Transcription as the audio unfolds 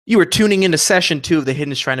You are tuning into session 2 of the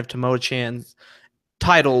Hidden Shrine of Tamoachan,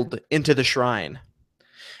 titled Into the Shrine.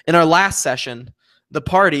 In our last session, the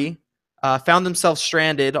party found themselves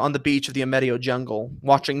stranded on the beach of the Amedio jungle,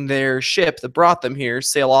 watching their ship that brought them here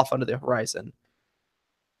sail off under the horizon.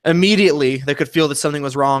 Immediately, they could feel that something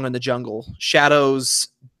was wrong in the jungle. Shadows,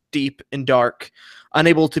 deep and dark,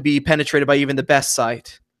 unable to be penetrated by even the best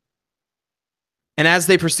sight. And as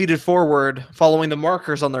they proceeded forward, following the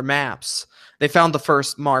markers on their maps, they found the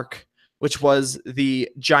first mark, which was the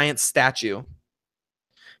giant statue.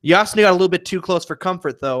 Yasni got a little bit too close for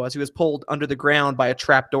comfort, though, as he was pulled under the ground by a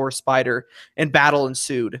trapdoor spider, and battle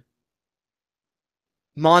ensued.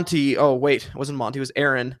 Monty, oh wait, it wasn't Monty, it was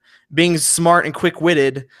Aaron, being smart and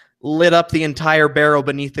quick-witted, lit up the entire barrel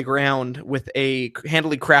beneath the ground with a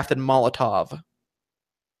handily crafted Molotov.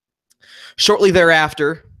 Shortly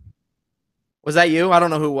thereafter, was that you? I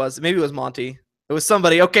don't know who it was. Maybe it was Monty. It was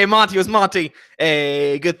somebody. Okay, Monty, it was Monty.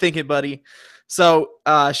 Hey, good thinking, buddy. So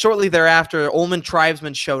shortly thereafter, Ullman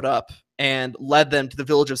tribesmen showed up and led them to the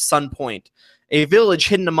village of Sunpoint, a village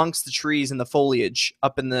hidden amongst the trees and the foliage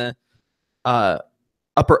up in the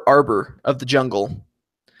upper arbor of the jungle.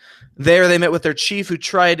 There they met with their chief, who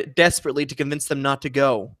tried desperately to convince them not to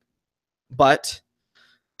go, but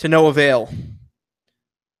to no avail.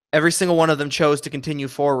 Every single one of them chose to continue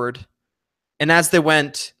forward, and as they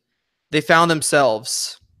went, they found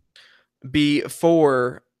themselves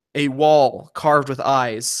before a wall carved with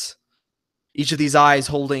eyes, each of these eyes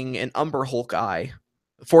holding an Umber Hulk eye,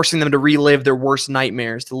 forcing them to relive their worst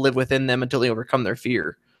nightmares, to live within them until they overcome their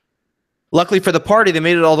fear. Luckily for the party, they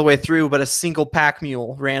made it all the way through, but a single pack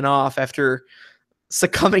mule ran off after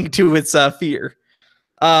succumbing to its fear.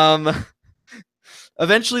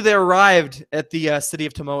 Eventually, they arrived at the city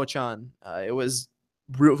of Tamoachan. It was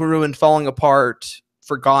ruined, falling apart,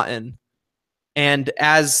 forgotten. And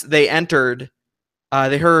as they entered,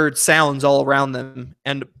 they heard sounds all around them,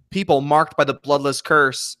 and people marked by the bloodless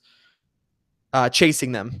curse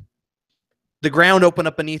chasing them. The ground opened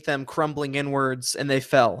up beneath them, crumbling inwards, and they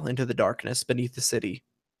fell into the darkness beneath the city.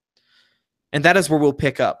 And that is where we'll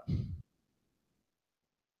pick up.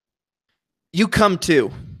 You come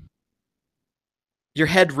to, your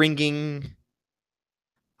head ringing,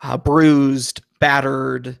 bruised,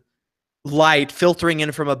 battered, light filtering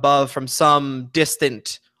in from above from some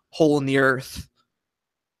distant hole in the earth,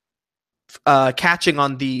 catching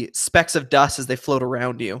on the specks of dust as they float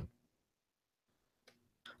around you.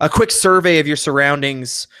 A quick survey of your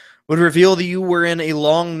surroundings would reveal that you were in a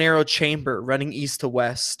long, narrow chamber running east to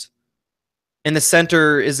west. In the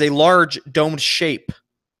center is a large domed shape.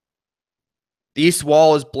 The east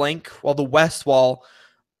wall is blank, while the west wall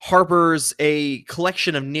harbors a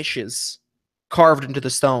collection of niches carved into the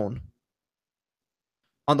stone.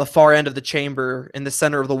 On the far end of the chamber, in the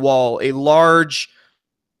center of the wall, a large,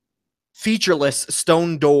 featureless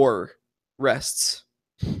stone door rests.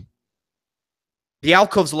 The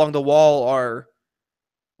alcoves along the wall are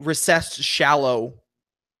recessed, shallow,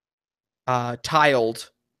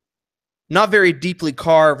 tiled, not very deeply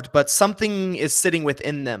carved, but something is sitting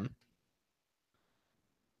within them.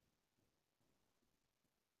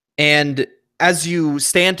 And as you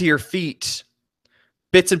stand to your feet,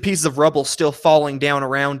 bits and pieces of rubble still falling down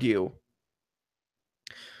around you,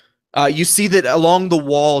 you see that along the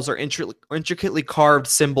walls are intricately carved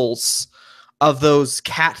symbols of those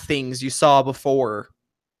cat things you saw before,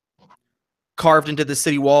 carved into the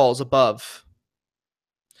city walls above.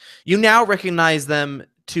 You now recognize them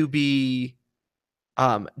to be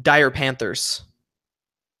dire panthers,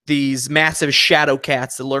 these massive shadow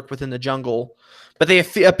cats that lurk within the jungle, but they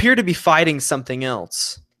appear to be fighting something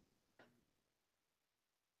else.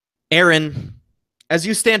 Aaron, as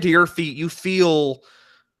you stand to your feet, you feel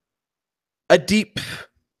a deep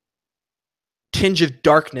tinge of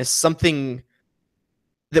darkness, something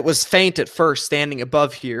that was faint at first standing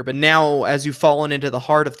above here, but now as you've fallen into the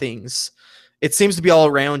heart of things, it seems to be all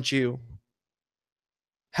around you,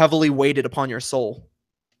 heavily weighted upon your soul.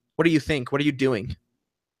 What do you think? What are you doing?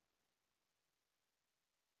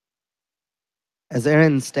 As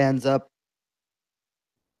Aaron stands up,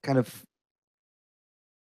 kind of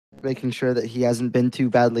making sure that he hasn't been too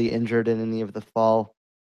badly injured in any of the fall,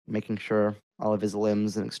 making sure all of his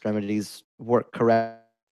limbs and extremities work correct,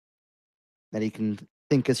 that he can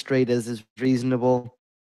think as straight as is reasonable.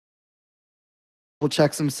 He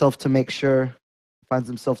checks himself to make sure, finds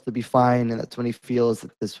himself to be fine, and that's when he feels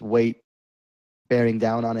that this weight bearing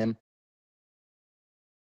down on him.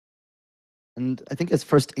 And I think his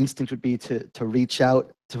first instinct would be to reach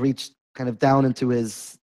out, to reach kind of down into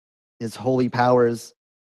his holy powers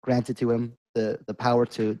granted to him, the power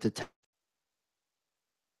to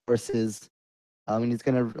versus And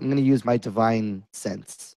I'm gonna use my divine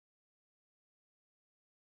sense.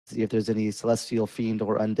 See if there's any celestial fiend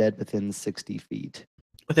or undead within 60 feet.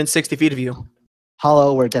 Within 60 feet of you.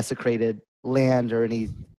 Hollow or desecrated land or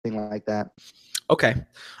anything like that. Okay.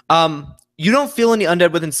 You don't feel any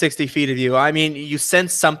undead within 60 feet of you. I mean, you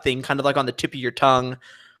sense something kind of like on the tip of your tongue,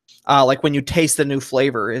 like when you taste the new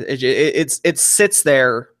flavor. It sits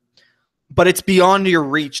there, but it's beyond your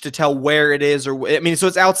reach to tell where it is, or I mean, so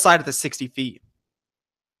it's outside of the 60 feet.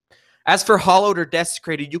 As for hollowed or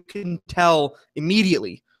desecrated, you can tell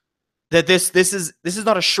immediately that this is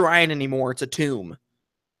not a shrine anymore. It's a tomb.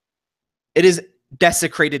 It is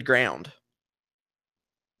desecrated ground,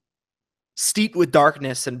 steeped with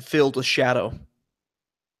darkness and filled with shadow.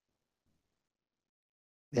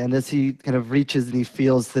 And as he kind of reaches and he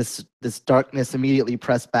feels this darkness immediately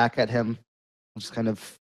press back at him, just kind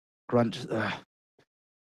of grunt. Ugh.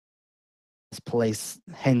 This place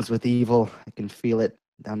hangs with evil. I can feel it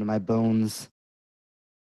down to my bones.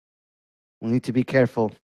 We'll need to be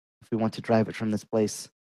careful if we want to drive it from this place.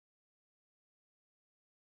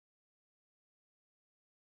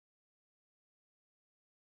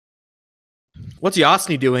 What's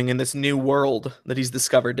Yasni doing in this new world that he's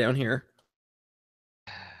discovered down here?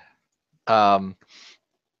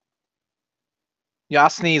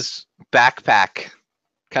 Yasni's backpack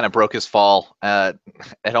kind of broke his fall.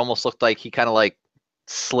 It almost looked like he kind of like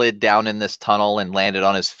slid down in this tunnel and landed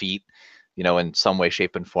on his feet, in some way,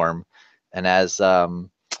 shape, and form. And as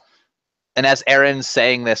Aaron's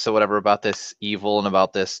saying this or whatever about this evil and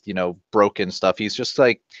about this, broken stuff, he's just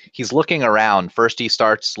like, he's looking around. First, he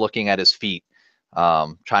starts looking at his feet,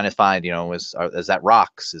 trying to find, is that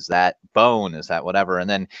rocks? Is that bone? Is that whatever? And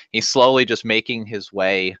then he's slowly just making his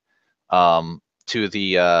way to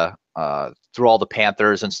the through all the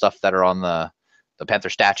panthers and stuff that are on the panther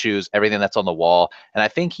statues, everything that's on the wall. And I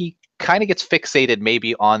think he kind of gets fixated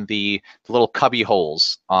maybe on the little cubby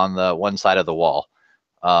holes on the one side of the wall,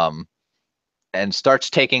 and starts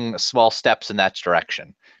taking small steps in that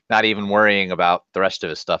direction, not even worrying about the rest of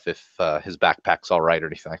his stuff, if his backpack's all right or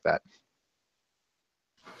anything like that.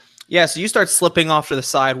 Yeah, so you start slipping off to the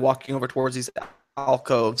side, walking over towards these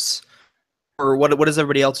alcoves. Or what is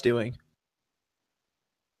everybody else doing?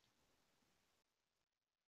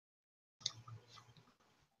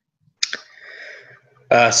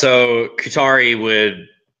 So Kutari would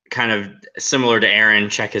kind of, similar to Aaron,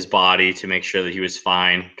 check his body to make sure that he was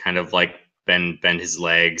fine, kind of like bend his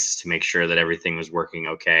legs to make sure that everything was working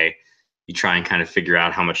okay. He'd try and kind of figure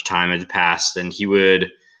out how much time had passed, and he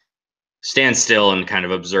would stand still and kind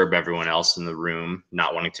of observe everyone else in the room,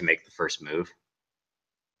 not wanting to make the first move.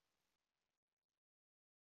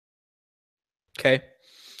 Okay.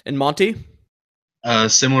 And Monty?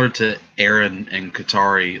 Similar to Aaron and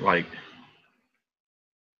Katari, like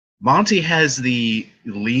Monty has the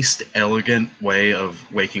least elegant way of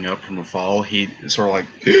waking up from a fall. He sort of like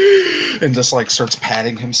and just like starts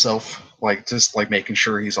patting himself, like just like making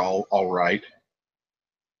sure he's all right,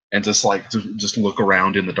 and just like just look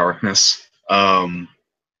around in the darkness. And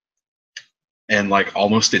like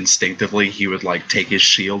almost instinctively, he would like take his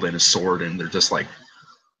shield and his sword, and they're just like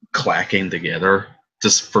clacking together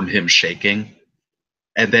just from him shaking.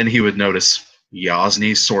 And then he would notice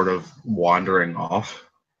Yasni sort of wandering off,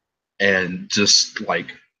 and just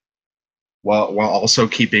like while also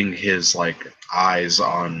keeping his like eyes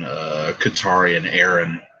on Katari and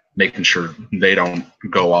Aaron, making sure they don't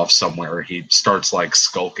go off somewhere. He starts like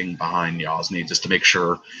skulking behind Yasni just to make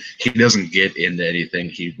sure he doesn't get into anything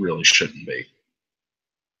he really shouldn't be.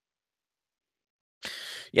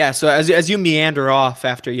 Yeah, so as you meander off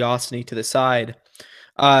after Yasni to the side,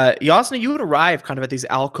 Yasni, you would arrive kind of at these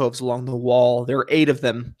alcoves along the wall. There are 8 of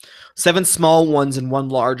them, 7 small ones and 1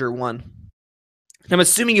 larger one. I'm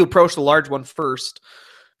assuming you approach the large one first,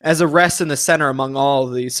 as a rest in the center among all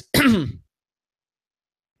of these.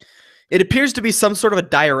 It appears to be some sort of a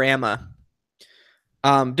diorama.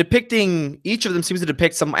 Depicting, each of them seems to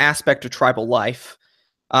depict some aspect of tribal life.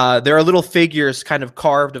 There are little figures kind of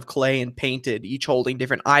carved of clay and painted, each holding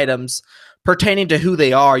different items pertaining to who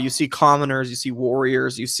they are. You see commoners, you see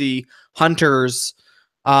warriors, you see hunters,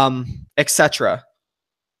 etc.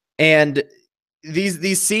 And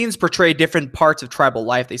these scenes portray different parts of tribal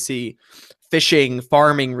life. They see fishing,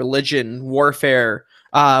 farming, religion, warfare.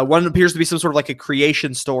 One appears to be some sort of like a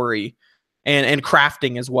creation story, and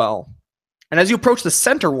crafting as well. And as you approach the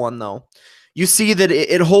center one, though, you see that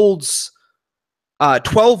it holds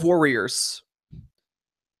 12 warriors.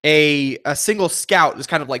 A single scout is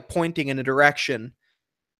kind of like pointing in a direction,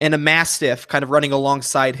 and a mastiff kind of running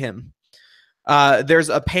alongside him. There's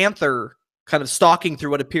a panther kind of stalking through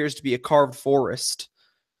what appears to be a carved forest.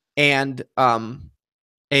 and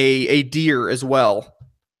a deer as well.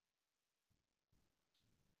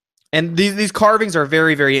 And these carvings are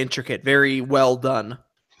very, very intricate, very well done.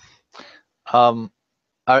 Um,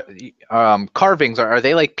 carvings are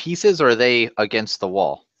they like pieces or are they against the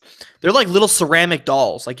wall? They're like little ceramic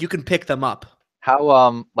dolls. Like you can pick them up.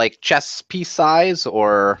 How like chess piece size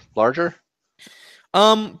or larger?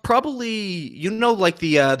 Probably like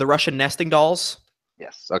the Russian nesting dolls.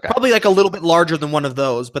 Yes. Okay. Probably like a little bit larger than one of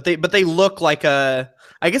those, but they look like a.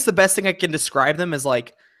 I guess the best thing I can describe them is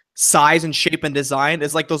like size and shape and design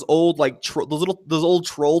is like those old like those old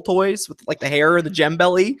troll toys with like the hair and the gem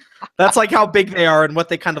belly. That's like how big they are and what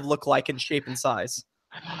they kind of look like in shape and size.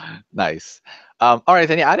 Nice. All right,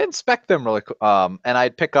 then. Yeah, I didn't spec them really. And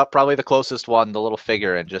I'd pick up probably the closest one, the little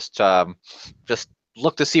figure, and just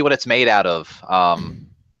look to see what it's made out of.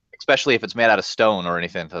 Especially if it's made out of stone or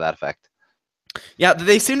anything to that effect. Yeah,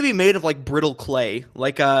 they seem to be made of like brittle clay,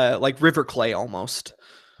 like river clay almost.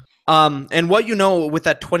 And what you know with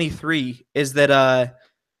that 23 is that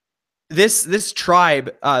this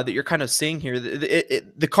tribe that you're kind of seeing here,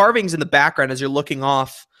 the carvings in the background as you're looking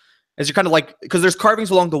off, as you're kind of like, because there's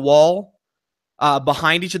carvings along the wall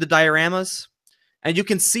behind each of the dioramas, and you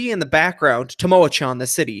can see in the background Tamoachan, the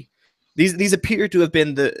city. These appear to have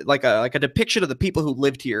been like a depiction of the people who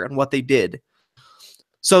lived here and what they did.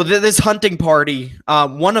 So this hunting party,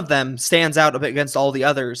 one of them stands out against all the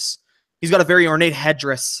others. He's got a very ornate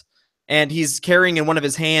headdress, and he's carrying in one of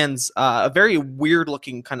his hands a very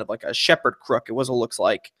weird-looking kind of like a shepherd crook. It was what it looks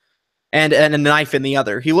like, and a knife in the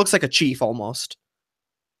other. He looks like a chief almost.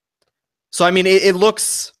 So I mean, it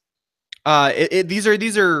looks. These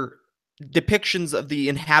are depictions of the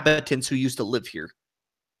inhabitants who used to live here.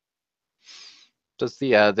 Does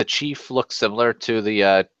the chief look similar to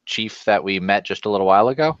the chief that we met just a little while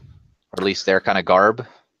ago, or at least their kind of garb?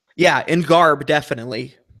 Yeah, in garb,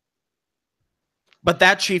 definitely. But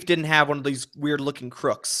that chief didn't have one of these weird-looking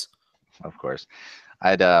crooks. Of course,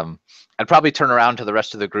 I'd probably turn around to the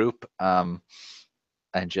rest of the group and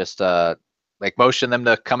just like motion them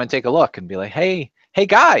to come and take a look and be like, hey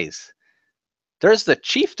guys, there's the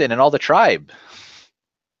chieftain and all the tribe.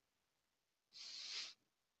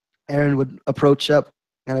 Aaron would approach up,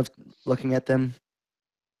 kind of looking at them.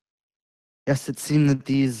 Yes, it seemed that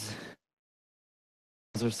these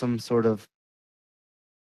are some sort of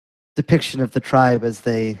depiction of the tribe as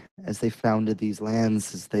they founded these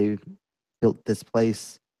lands, as they built this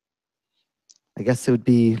place. I guess it would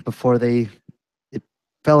be before it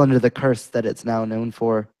fell under the curse that it's now known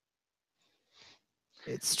for.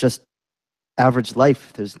 It's just average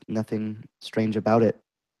life. There's nothing strange about it,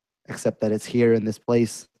 except that it's here in this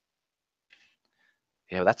place.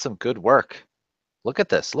 Yeah, that's some good work. Look at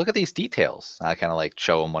this. Look at these details. I kind of like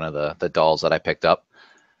show him one of the dolls that I picked up.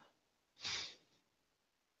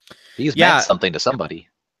 These meant something to somebody.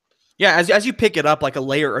 Yeah, as you pick it up, like a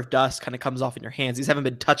layer of dust kind of comes off in your hands. These haven't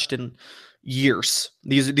been touched in years.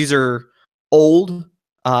 These are old.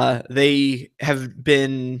 They have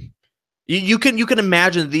been. You can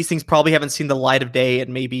imagine that these things probably haven't seen the light of day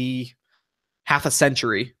in maybe half a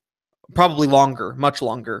century, probably longer, much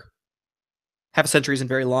longer. Half a century isn't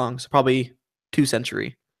very long, so probably 2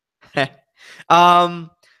 centuries. I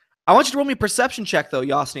want you to roll me a perception check, though,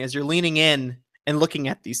 Yasni, as you're leaning in and looking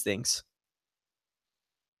at these things.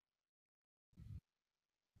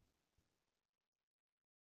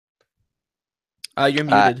 You're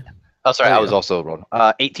muted. Oh, sorry, There I you was go. also rolling.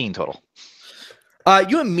 18 total.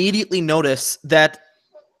 You immediately notice that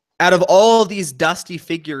out of all of these dusty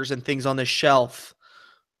figures and things on this shelf,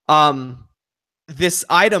 this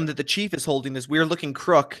item that the chief is holding, this weird-looking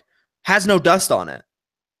crook, has no dust on it.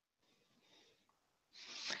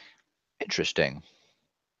 Interesting.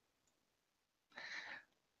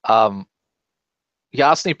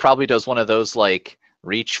 Yasni probably does one of those like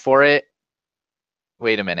reach for it.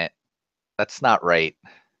 Wait a minute. That's not right.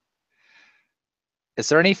 Is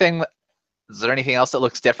there anything else that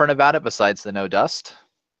looks different about it besides the no dust?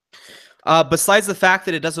 Besides the fact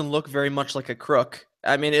that it doesn't look very much like a crook.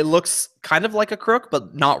 I mean, it looks kind of like a crook,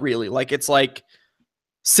 but not really. Like it's like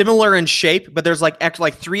similar in shape, but there's like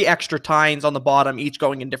 3 extra tines on the bottom, each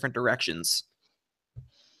going in different directions.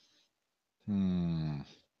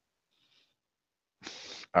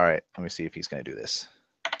 All right, let me see if he's going to do this.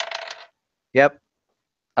 Yep.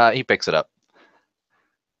 He picks it up.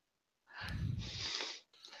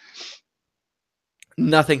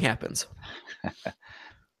 Nothing happens.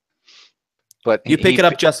 But you pick it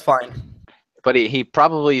up just fine. But he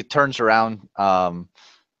probably turns around, and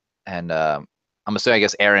I'm assuming, I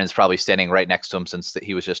guess Aaron's probably standing right next to him since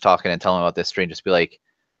he was just talking and telling him about this strange. Just be like,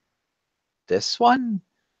 this one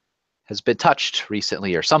has been touched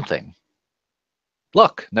recently or something.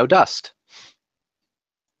 Look, no dust.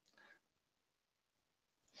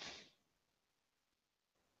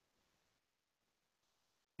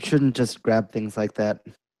 You shouldn't just grab things like that.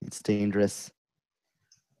 It's dangerous.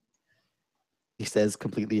 He says,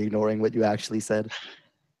 completely ignoring what you actually said.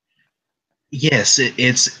 Yes, it.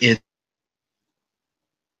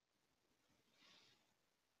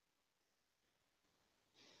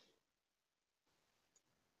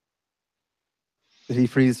 Did he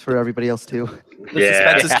freeze for everybody else too? The Yeah.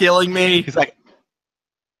 suspense is killing me. He's like,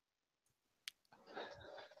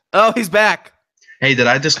 Oh, he's back. Hey, did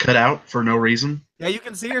I just cut out for no reason? Yeah, you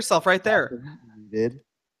can see yourself right there. You did.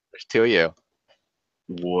 there's two of you.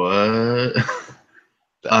 What?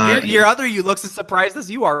 Your other you looks as surprised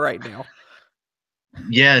as you are right now.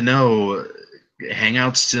 Yeah, no.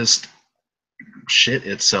 Hangouts just shit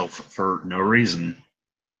itself for no reason.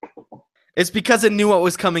 It's because it knew what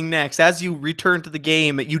was coming next. As you return to the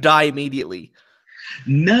game, you die immediately.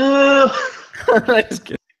 No. Just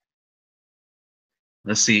kidding.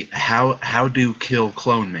 Let's see. How do kill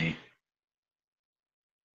clone me?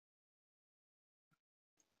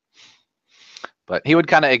 But he would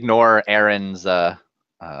kind of ignore Aaron's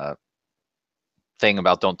thing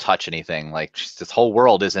about don't touch anything. Like, this whole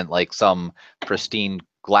world isn't like some pristine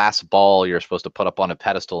glass ball you're supposed to put up on a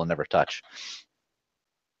pedestal and never touch.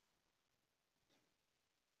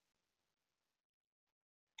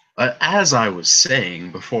 As I was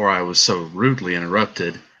saying before I was so rudely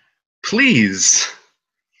interrupted, please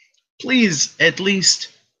at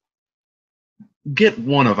least get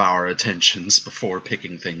one of our attentions before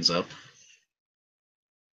picking things up.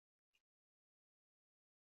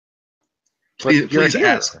 But you're Please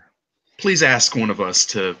here. ask one of us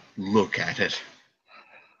to look at it.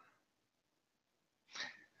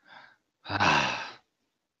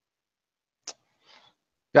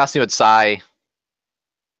 Yasni would sigh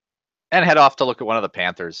and head off to look at one of the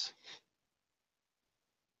panthers.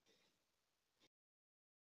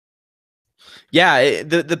 Yeah,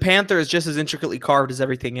 the panther is just as intricately carved as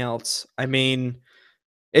everything else. I mean,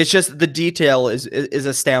 it's just the detail is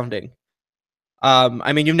astounding.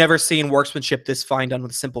 I mean, you've never seen workmanship this fine done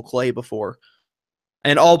with simple clay before,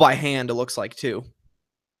 and all by hand. It looks like too.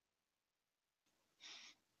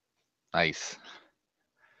 Nice.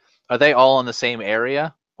 Are they all in the same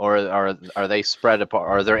area, or are they spread apart?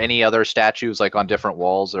 Are there any other statues like on different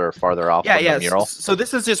walls or farther off from the mural? So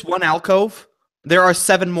this is just one alcove. There are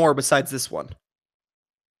 7 more besides this one.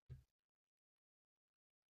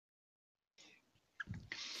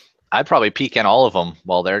 I'd probably peek in all of them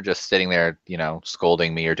while they're just sitting there,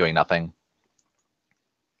 scolding me or doing nothing.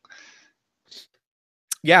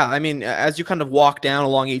 Yeah, I mean, as you kind of walk down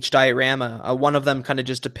along each diorama, one of them kind of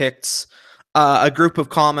just depicts a group of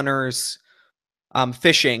commoners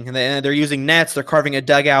fishing, and they're using nets. They're carving a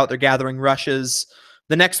dugout. They're gathering rushes.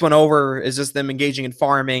 The next one over is just them engaging in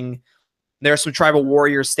farming. There are some tribal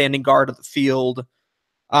warriors standing guard at the field.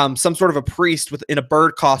 Some sort of a priest in a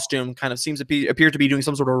bird costume kind of seems to appear to be doing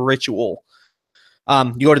some sort of ritual.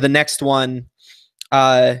 You go to the next one.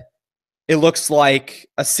 It looks like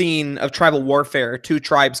a scene of tribal warfare, 2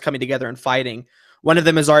 tribes coming together and fighting. One of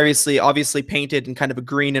them is obviously painted in kind of a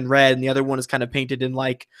green and red, and the other one is kind of painted in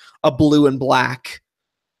like a blue and black.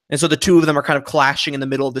 And so the 2 of them are kind of clashing in the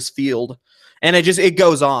middle of this field. And it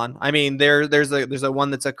goes on. I mean, there's a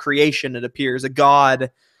one that's a creation, it appears, a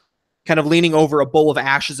god kind of leaning over a bowl of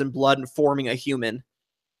ashes and blood and forming a human.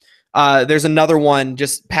 There's another one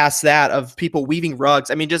just past that of people weaving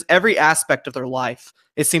rugs. I mean, just every aspect of their life,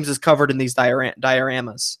 it seems, is covered in these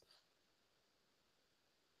dioramas.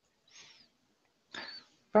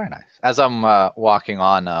 Very nice. As I'm walking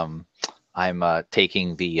on, I'm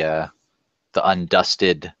taking the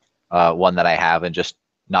undusted one that I have and just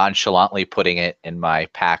nonchalantly putting it in my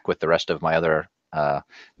pack with the rest of my other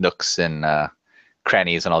nooks and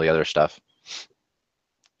crannies and all the other stuff.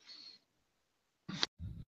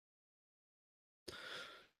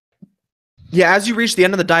 Yeah, as you reach the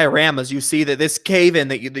end of the dioramas, you see that this cave-in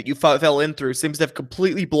that you fell in through seems to have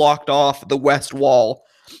completely blocked off the west wall.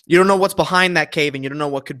 You don't know what's behind that cave-in. You don't know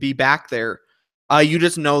what could be back there. You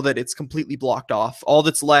just know that it's completely blocked off. All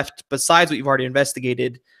that's left, besides what you've already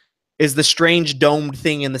investigated, is the strange domed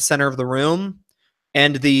thing in the center of the room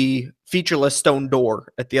and the featureless stone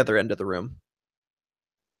door at the other end of the room.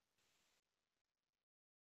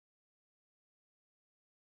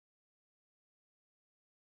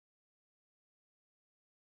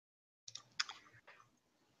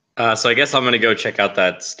 So I guess I'm gonna go check out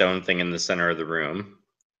that stone thing in the center of the room.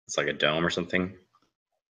 It's like a dome or something.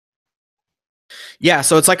 Yeah,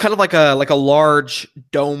 so it's like kind of like a large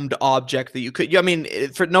domed object that you could. I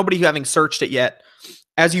mean, for nobody who having searched it yet,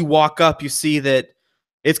 as you walk up, you see that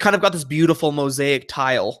it's kind of got this beautiful mosaic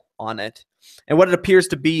tile on it, and what it appears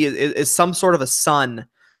to be is some sort of a sun,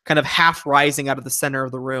 kind of half rising out of the center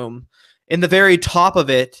of the room. In the very top of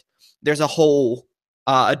it, there's a hole,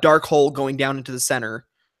 a dark hole going down into the center,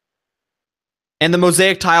 and the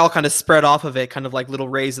mosaic tile kind of spread off of it, kind of like little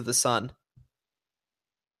rays of the sun.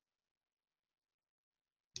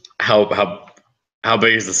 How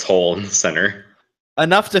big is this hole in the center?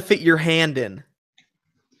 Enough to fit your hand in.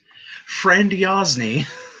 Friend Yosni,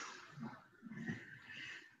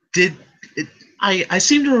 did it, I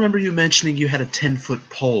seem to remember you mentioning you had a 10-foot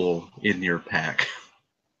pole in your pack.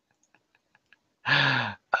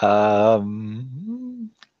 I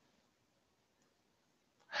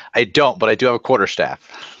don't, but I do have a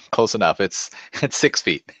quarterstaff. Close enough. It's 6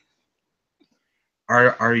 feet.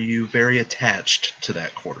 Are you very attached to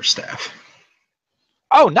that quarterstaff?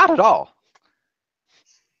 Oh, not at all.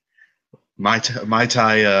 Mai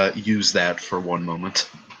Tai used that for one moment.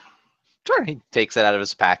 Sure, he takes it out of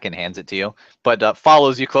his pack and hands it to you, but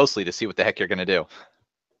follows you closely to see what the heck you're going to do.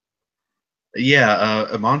 Yeah,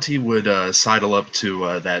 Monty would sidle up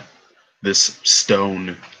to this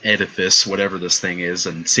stone edifice, whatever this thing is,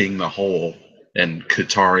 and seeing the hole, and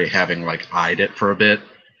Katari having like eyed it for a bit.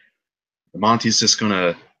 Monty's just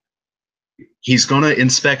he's gonna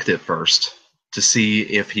inspect it first to see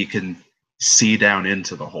if he can see down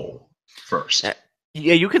into the hole first.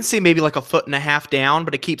 Yeah, you can see maybe like a foot and a half down,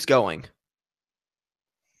 but it keeps going.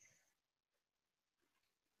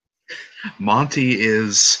 Monty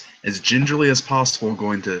is as gingerly as possible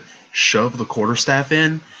going to shove the quarterstaff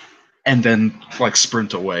in and then like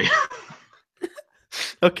sprint away.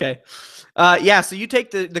 Okay. Yeah, so you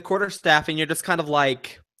take the quarterstaff and you're just kind of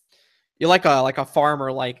like you're like a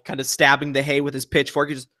farmer, like kind of stabbing the hay with his pitchfork.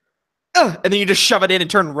 You just and then you just shove it in and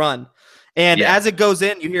turn and run. And Yeah. as it goes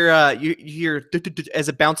in, you hear you hear as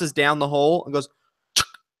it bounces down the hole and goes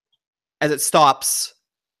as it stops,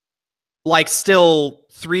 like still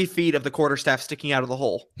 3 feet of the quarterstaff sticking out of the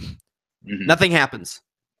hole. Mhm. Nothing happens.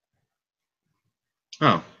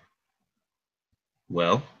 Oh.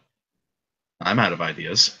 Well, I'm out of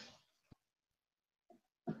ideas.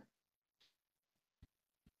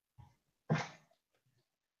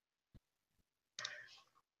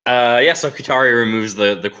 Yeah, so Katari removes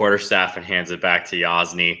the quarterstaff and hands it back to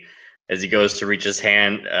Yasni as he goes to reach his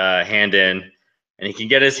hand in, and he can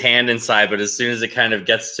get his hand inside, but as soon as it kind of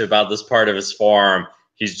gets to about this part of his forearm,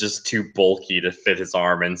 he's just too bulky to fit his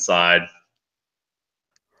arm inside.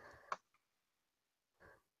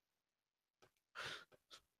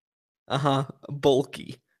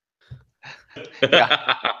 Bulky.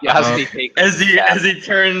 Yeah. Yasni takes as the he staff. as he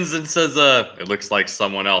turns and says, "It looks like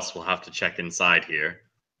someone else will have to check inside here."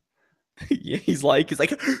 Yeah, he's like,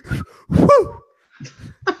 whoo!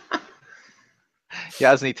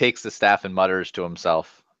 Yasni takes the staff and mutters to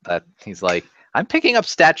himself that he's like, I'm picking up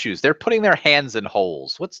statues. They're putting their hands in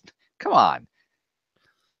holes. Come on.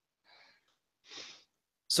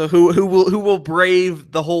 So who will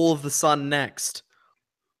brave the hole of the sun next?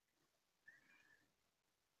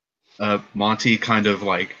 Monty kind of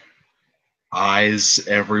like eyes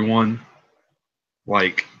everyone.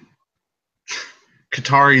 Like,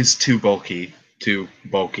 Katari's too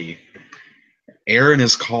bulky. Aaron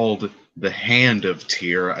is called the Hand of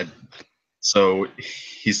Tyr, so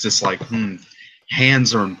he's just like,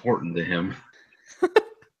 hands are important to him.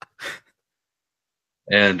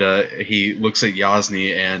 And he looks at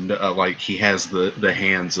Yasni and like he has the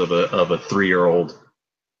hands of a 3-year-old,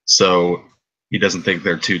 so he doesn't think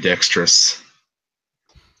they're too dexterous.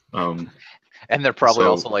 And they're probably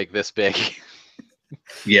So- also like this big.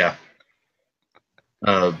 Yeah.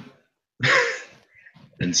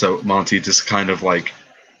 And so Monty just kind of like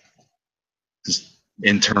just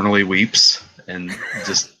internally weeps and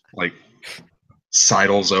just like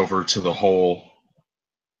sidles over to the hole,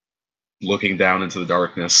 looking down into the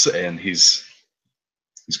darkness, and he's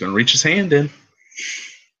going to reach his hand in.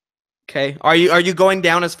 Okay. Are you going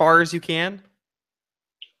down as far as you can?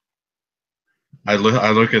 I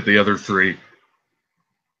look at the other 3.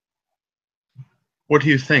 What do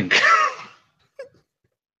you think?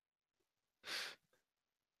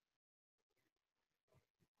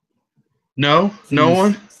 No? No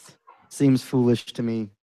one? Seems foolish to me,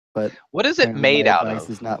 but What is it apparently made my out advice of?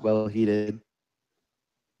 is not well heeded.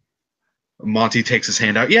 Monty takes his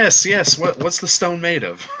hand out. Yes. What's the stone made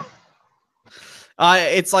of?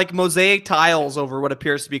 It's like mosaic tiles over what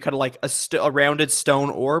appears to be kind of like a rounded stone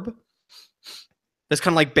orb. That's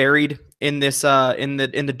kind of like buried in this in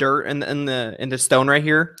the dirt in the stone right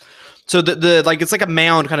here. So the like it's like a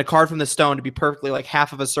mound kind of carved from the stone to be perfectly like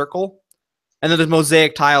half of a circle, and then there's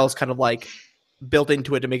mosaic tiles kind of like built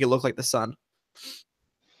into it to make it look like the sun.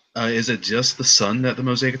 Is it just the sun that the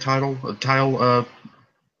mosaic tile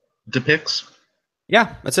depicts?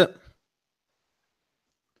 Yeah, that's it.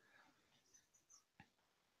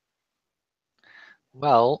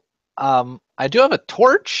 Well, I do have a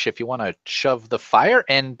torch if you want to shove the fire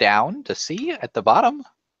end down to see at the bottom.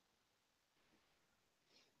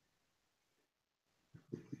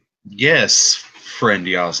 Yes, friend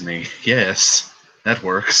Yasni. Yes, that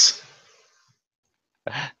works.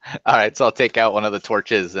 All right, so I'll take out one of the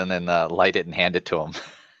torches and then light it and hand it to him.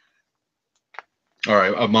 All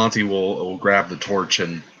right, Monty will grab the torch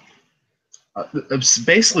and it's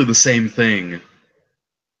basically the same thing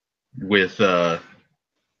with the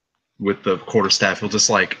quarterstaff. He'll just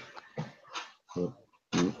like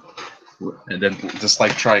and then just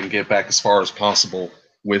like try and get back as far as possible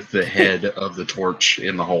with the head of the torch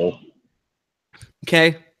in the hole.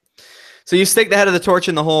 Okay. So you stick the head of the torch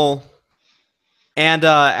in the hole, and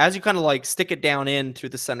as you kind of like stick it down in through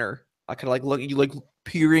the center, I kind of like look, you like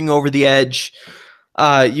peering over the edge.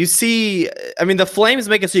 You see, I mean, the flames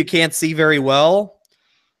make it so you can't see very well,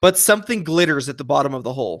 but something glitters at the bottom of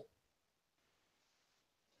the hole.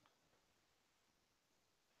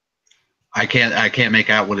 I can't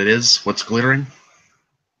make out what it is. What's glittering?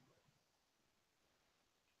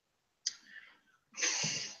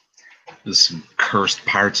 This is some cursed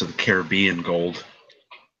Pirates of the Caribbean gold.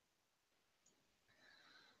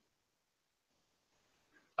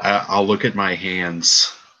 I'll look at my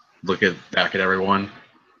hands, back at everyone,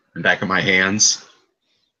 and back at my hands,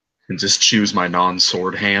 and just choose my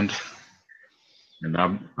non-sword hand. And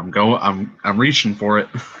I'm reaching for it.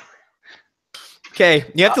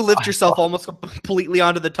 Okay, you have to lift yourself almost completely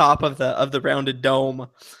onto the top of the rounded dome,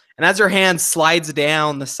 and as your hand slides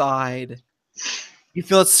down the side, you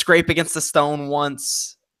feel it scrape against the stone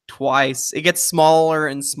once, twice. It gets smaller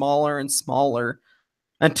and smaller and smaller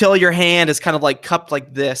until your hand is kind of like cupped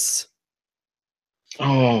like this.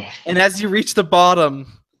 Oh, And as you reach the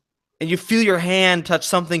bottom, and you feel your hand touch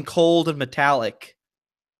something cold and metallic,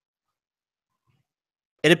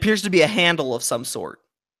 it appears to be a handle of some sort.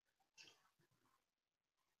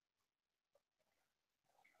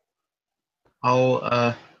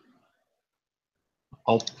 I'll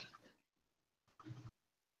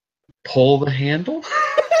pull the handle.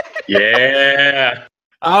 Yeah.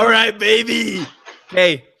 All right, baby.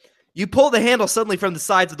 Okay. You pull the handle suddenly from the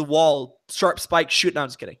sides of the wall, sharp spikes shoot. No, I'm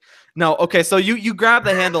just kidding. No, okay, so you grab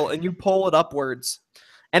the handle and you pull it upwards.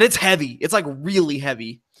 And it's heavy. It's like really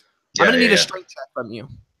heavy. I'm gonna need a strength check from you.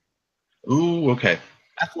 Ooh, okay.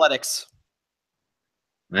 Athletics.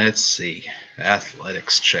 Let's see.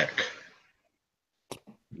 Athletics check.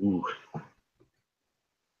 Ooh.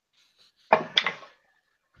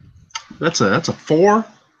 That's a 4.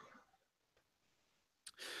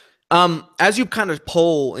 As you kind of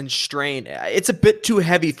pull and strain, it's a bit too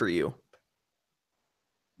heavy for you.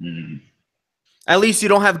 Hmm. At least you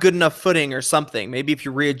don't have good enough footing or something. Maybe if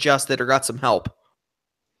you readjust it or got some help.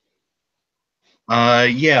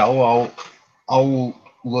 Yeah. Well, I'll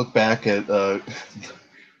look back at the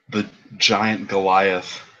giant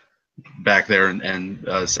Goliath back there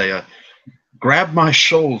and say, "Grab my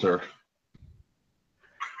shoulder.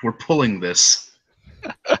 We're pulling this."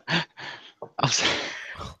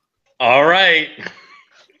 All right.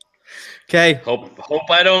 Okay. Hope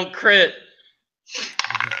I don't crit.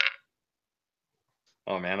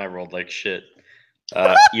 Oh man, I rolled like shit.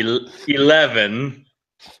 11.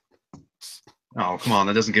 Oh, come on.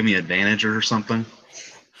 That doesn't give me advantage or something.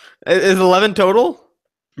 Is 11 total?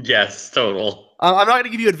 Yes, total. I'm not going to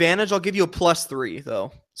give you advantage. I'll give you a +3,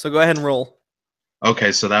 though. So go ahead and roll.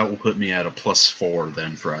 Okay, so that will put me at a +4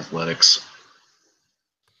 then for athletics.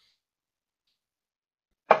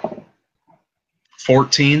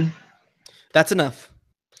 14. That's enough.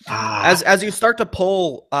 Ah. As you start to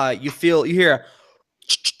pull, you hear,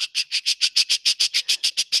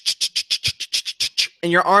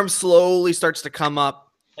 and your arm slowly starts to come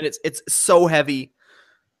up, and it's so heavy.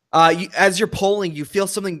 As you're pulling, you feel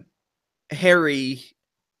something hairy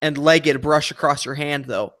and legged brush across your hand,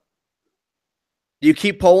 though. Do you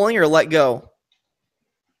keep pulling or let go?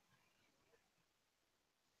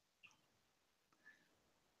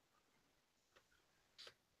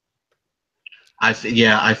 I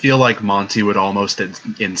feel like Monty would almost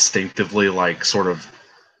instinctively like sort of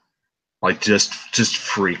like just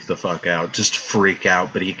freak the fuck out, just freak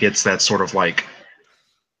out. But he gets that sort of like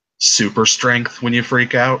super strength when you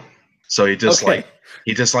freak out, so he just Okay. like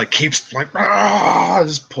keeps like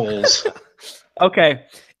just pulls. Okay.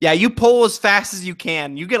 Yeah, you pull as fast as you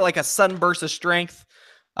can. You get like a sunburst of strength.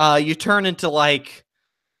 You turn into like,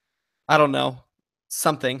 I don't know,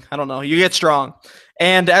 something. I don't know. You get strong.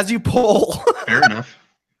 And as you pull, Fair enough.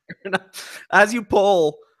 as you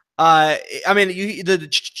pull, I mean,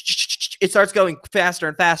 it starts going faster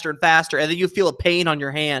and faster and faster, and then you feel a pain on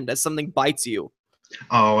your hand as something bites you.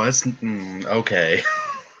 Oh, that's okay.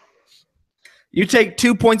 You take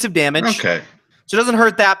 2 points of damage. Okay. So it doesn't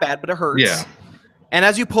hurt that bad, but it hurts. Yeah. And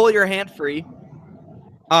as you pull your hand free,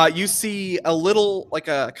 you see a little, like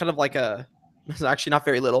a kind of like a, this is actually not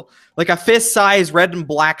very little, like a fist-sized red and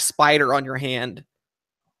black spider on your hand.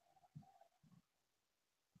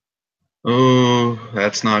 Oh,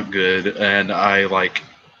 that's not good. And I like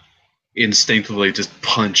instinctively just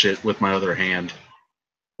punch it with my other hand,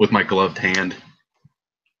 with my gloved hand.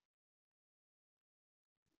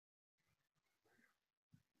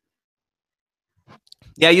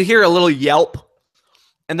 Yeah, you hear a little yelp,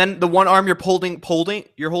 and then the one arm you're holding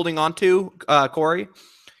onto, Corey,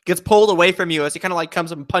 gets pulled away from you as he kind of like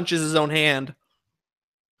comes up and punches his own hand.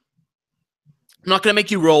 I'm not gonna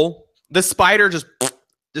make you roll. The spider just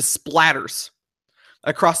splatters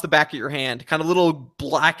across the back of your hand, kind of little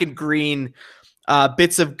black and green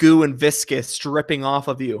bits of goo and viscous dripping off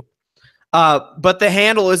of you. But the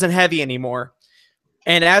handle isn't heavy anymore.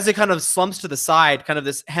 And as it kind of slumps to the side, kind of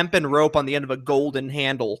this hempen rope on the end of a golden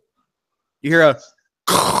handle, you hear a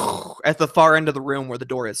at the far end of the room where the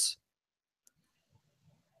door is.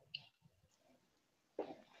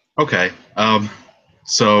 Okay.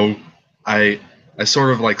 So I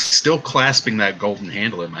sort of like still clasping that golden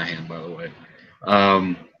handle in my hand, by the way.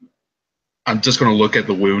 I'm just gonna look at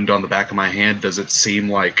the wound on the back of my hand. Does it seem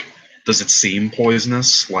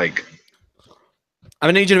poisonous? Like, I'm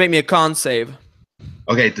gonna need you to make me a con save.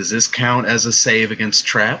 okay, does this count as a save against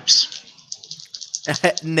traps?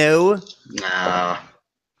 No. Nah.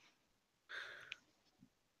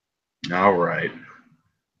 All right.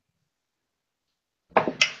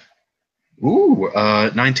 Ooh,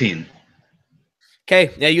 19.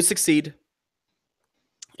 Okay, yeah, you succeed.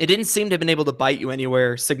 It didn't seem to have been able to bite you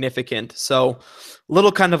anywhere significant. So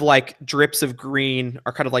little kind of like drips of green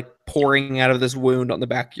are kind of like pouring out of this wound on the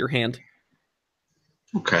back of your hand.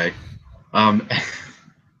 Okay. And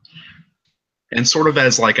sort of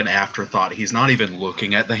as like an afterthought, he's not even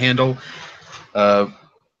looking at the handle.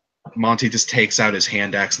 Monty just takes out his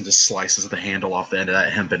hand axe and just slices the handle off the end of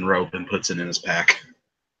that hempen rope and puts it in his pack.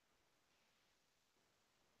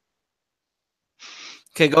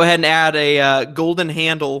 Okay, go ahead and add a golden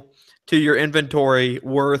handle to your inventory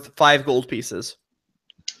worth 5 gold pieces.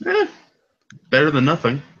 Better than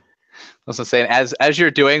nothing. I was saying, as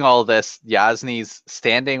you're doing all this, Yasni's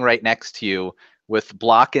standing right next to you with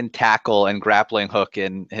block and tackle and grappling hook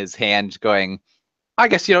in his hand, going, "I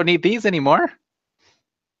guess you don't need these anymore."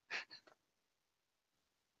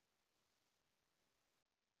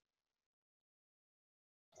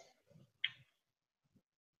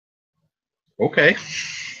 Okay.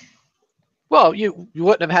 Well, you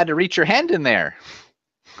wouldn't have had to reach your hand in there.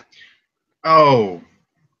 Oh.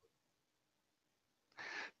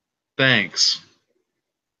 Thanks.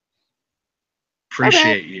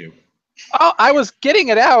 Appreciate you. Oh, I was getting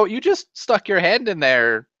it out. You just stuck your hand in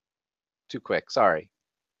there too quick. Sorry.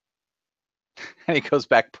 And he goes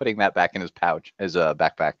back, putting that back in his pouch, his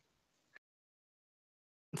backpack.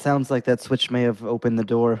 Sounds like that switch may have opened the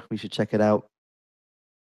door. We should check it out.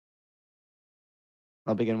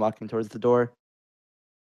 I'll begin walking towards the door.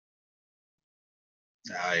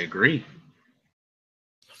 I agree.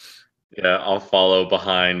 Yeah, I'll follow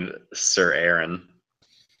behind Sir Aaron.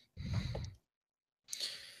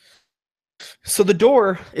 So the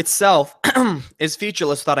door itself is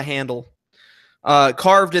featureless without a handle.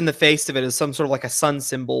 Carved in the face of it is some sort of like a sun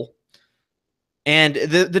symbol. And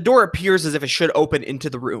the door appears as if it should open into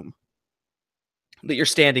the room that you're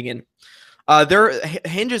standing in.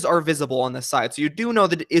 Hinges are visible on this side, so you do know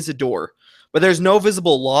that it is a door, but there's no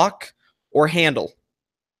visible lock or handle.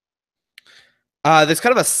 There's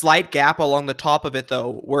kind of a slight gap along the top of it,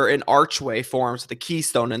 though, where an archway forms with a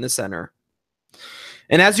keystone in the center.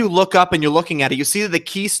 And as you look up and you're looking at it, you see that the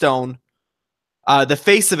keystone, the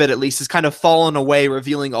face of it at least, is kind of fallen away,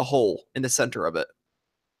 revealing a hole in the center of it.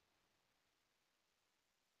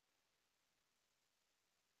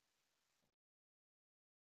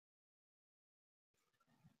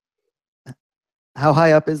 How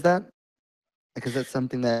high up is that? Because that's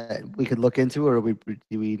something that we could look into, or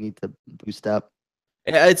do we need to boost up?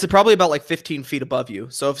 It's probably about like 15 feet above you.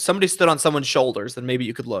 So if somebody stood on someone's shoulders, then maybe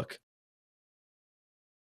you could look.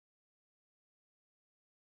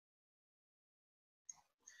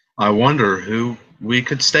 I wonder who we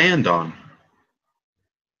could stand on.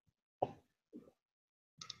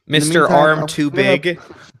 In the Mr. meantime, Arm I'm Too gonna- Big.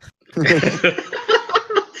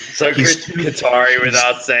 So He's- Katari,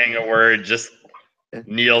 without saying a word, just Yeah.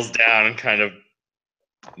 kneels down and kind of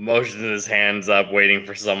motions his hands up, waiting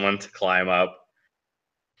for someone to climb up.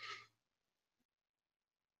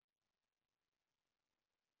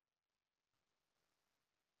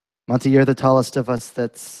 Monty, you're the tallest of us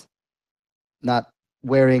that's not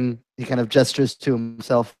wearing, he kind of gestures to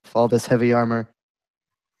himself, all this heavy armor.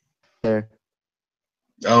 There.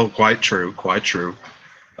 Oh, quite true, quite true.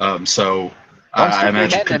 So Don't I stick your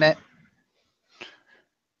imagine head in it.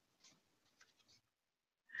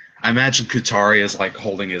 I imagine Kutari is like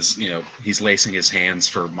holding his, he's lacing his hands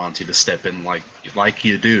for Monty to step in like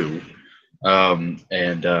you do.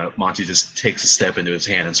 And Monty just takes a step into his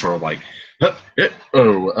hand and sort of like, up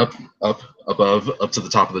above, up to the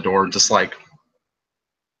top of the door, and just like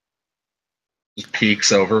just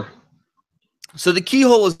peeks over. So the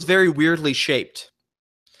keyhole is very weirdly shaped.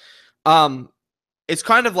 It's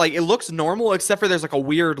kind of like, it looks normal, except for there's like a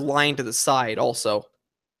weird line to the side also.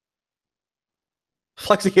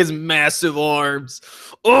 Flexing his massive arms.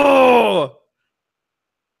 Oh!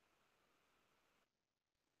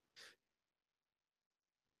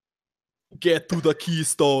 Get to the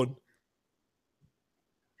keystone.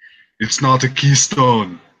 It's not a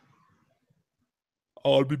keystone.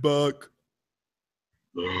 I'll be back.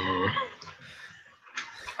 All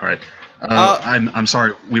right. Uh, I'm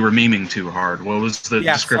sorry. We were memeing too hard. What was the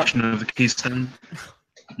Yeah, description of the keystone?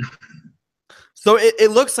 So it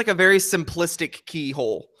looks like a very simplistic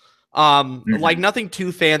keyhole. Like nothing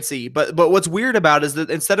too fancy. But what's weird about it is that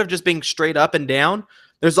instead of just being straight up and down,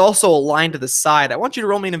 there's also a line to the side. I want you to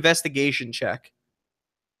roll me an investigation check.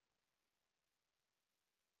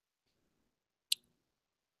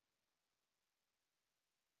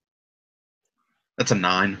 That's a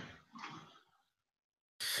 9.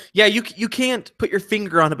 Yeah, you can't put your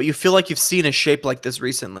finger on it, but you feel like you've seen a shape like this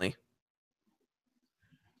recently.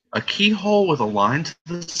 A keyhole with a line to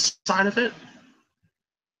the side of it?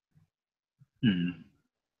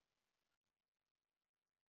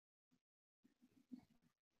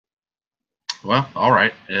 Well, all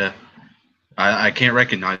right. Yeah. I can't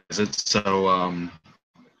recognize it, so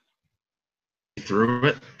threw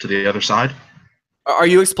it to the other side. Are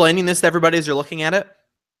you explaining this to everybody as you're looking at it?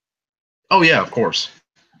 Oh yeah, of course.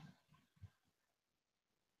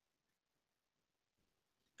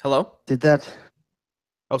 Hello? Did that,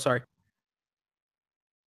 Oh, sorry.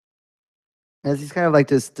 as he's kind of like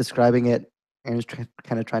just describing it and he's kind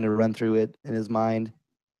of trying to run through it in his mind.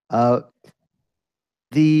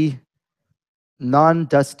 The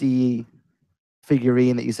non-dusty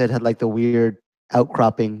figurine that you said had like the weird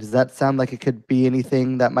outcropping, does that sound like it could be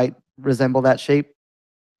anything that might resemble that shape?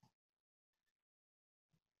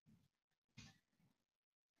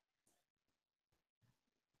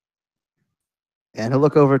 And he'll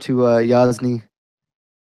look over to Yazni.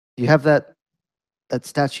 Do you have that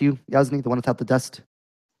statue, Yazni, the one without the dust?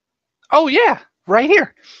 Oh yeah, right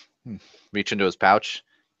here. Reach into his pouch.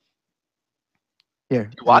 Here.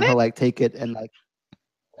 You want and he'll it? like take it and like,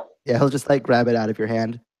 yeah, he'll just like grab it out of your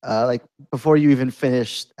hand. Like before you even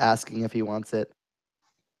finish asking if he wants it.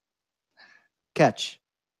 Catch.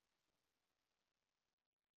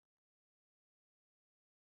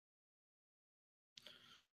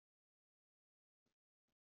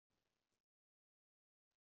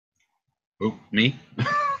 Oh, me?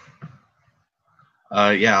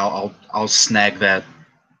 Yeah, I'll snag that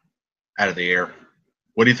out of the air.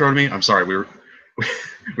 What do you throw to me? I'm sorry, we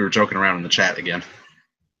were joking around in the chat again.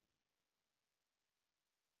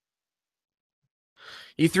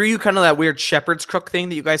 He threw you kind of that weird shepherd's crook thing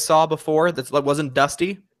that you guys saw before that wasn't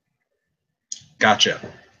dusty. Gotcha.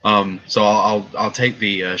 So I'll take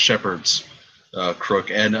the shepherd's crook,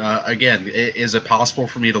 and again, is it possible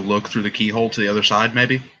for me to look through the keyhole to the other side?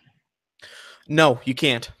 Maybe. No, you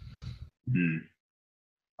can't.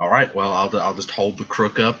 All right. Well, I'll just hold the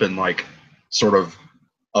crook up and like sort of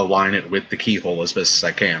align it with the keyhole as best as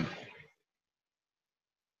I can.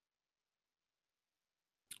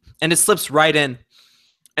 And it slips right in.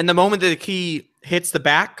 And the moment that the key hits the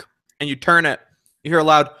back and you turn it, you hear a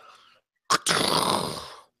loud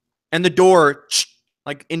and the door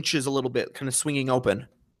like inches a little bit, kind of swinging open.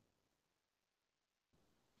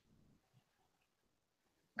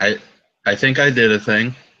 I think I did a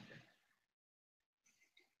thing.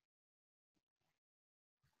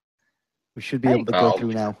 We should be Hey. able to go Oh.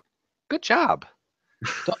 through now. Good job.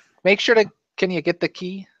 Make sure to. Can you get the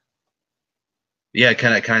key? Yeah.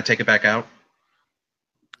 Can I take it back out?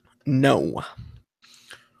 No.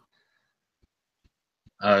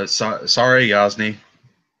 Sorry, Yazni.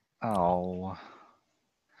 Oh.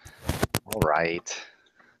 All right.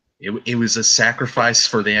 It was a sacrifice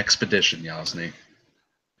for the expedition, Yasni.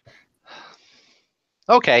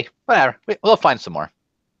 Okay, whatever. We'll find some more.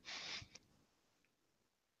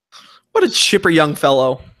 What a chipper young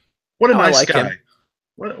fellow. What a Oh, I nice like guy. him.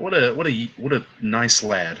 What a nice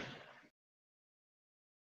lad.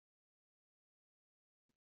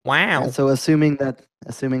 Wow. And so assuming that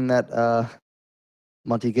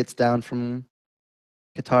Monty gets down from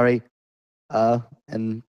Katari,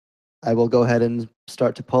 and I will go ahead and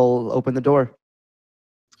start to open the door.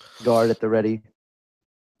 Guard at the ready.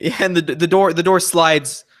 Yeah, and the door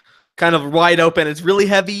slides kind of wide open. It's really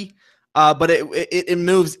heavy, but it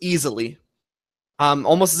moves easily.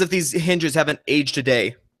 Almost as if these hinges haven't aged a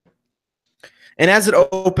day. And as it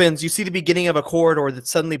opens, you see the beginning of a corridor that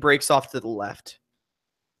suddenly breaks off to the left.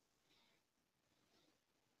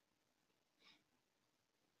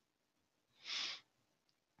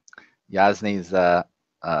 Yasni's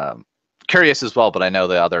curious as well, but I know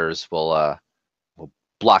the others will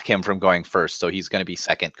block him from going first, so he's going to be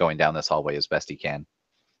second going down this hallway as best he can.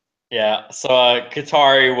 Yeah, so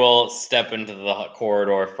Katari will step into the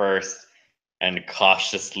corridor first and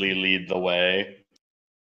cautiously lead the way.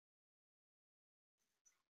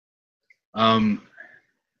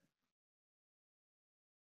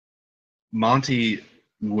 Monty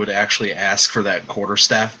would actually ask for that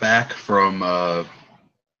quarterstaff back from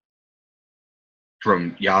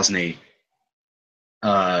Yasni,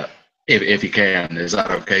 if he can. Is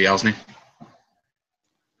that okay, Yasni?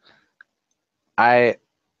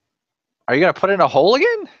 Are you going to put it in a hole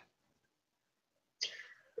again?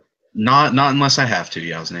 Not unless I have to,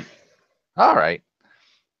 Yasni. All right.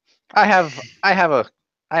 I have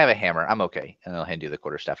a hammer. I'm okay, and I'll hand you the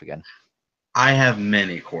quarterstaff again. I have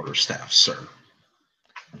many quarterstaffs, sir.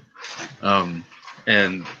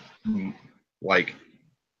 And like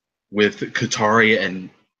with Katari and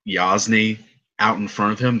Yasni out in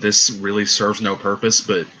front of him, this really serves no purpose,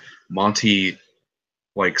 but Monty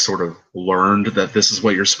like sort of learned that this is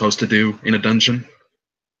what you're supposed to do in a dungeon.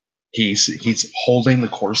 He's holding the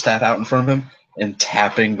quarterstaff out in front of him and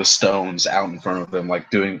tapping the stones out in front of him, like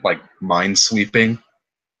doing like mind sweeping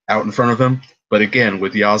out in front of him. But again,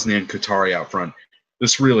 with Yasni and Katari out front,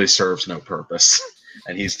 this really serves no purpose.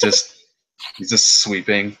 And he's just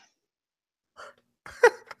sweeping.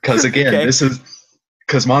 Because again, Okay. this is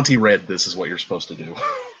because Monty read this is what you're supposed to do.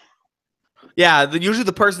 Yeah, usually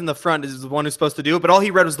the person in the front is the one who's supposed to do it, but all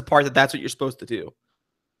he read was the part that's what you're supposed to do.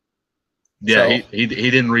 Yeah, So- he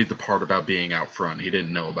didn't read the part about being out front. He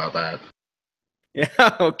didn't know about that.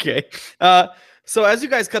 Yeah, okay. So as you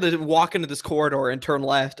guys kind of walk into this corridor and turn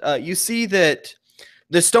left, you see that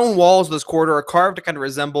the stone walls of this corridor are carved to kind of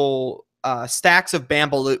resemble stacks of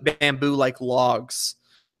bamboo-like logs.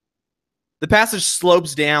 The passage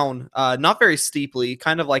slopes down, not very steeply,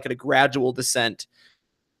 kind of like at a gradual descent,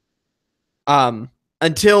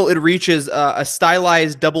 until it reaches a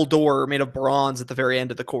stylized double door made of bronze at the very end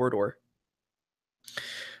of the corridor.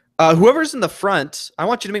 Whoever's in the front, I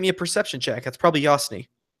want you to make me a perception check. That's probably Yasni.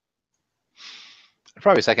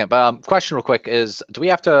 Probably second. But question real quick is, do we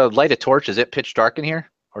have to light a torch? Is it pitch dark in here?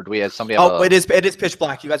 Or do we have somebody have it is pitch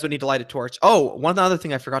black. You guys would need to light a torch. Oh, one other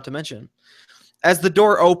thing I forgot to mention. As the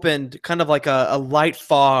door opened, kind of like a light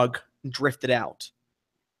fog drifted out.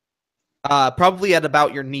 Probably at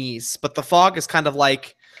about your knees, but the fog is kind of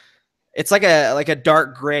like it's like a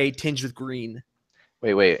dark gray tinged with green.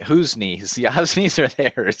 Wait, whose knees? Yasni's or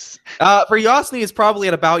theirs? For Yasni, it's probably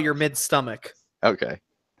at about your mid stomach. Okay.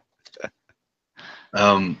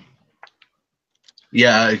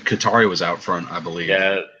 Yeah, Katari was out front, I believe.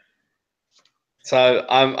 Yeah. So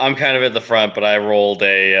I'm kind of at the front, but I rolled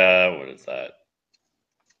a what is that?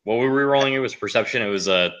 What were we rolling? It was perception. It was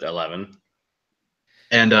 11.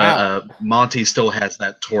 And Wow. Monty still has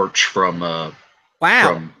that torch from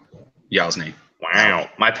Yasni. Wow,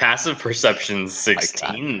 my passive perception's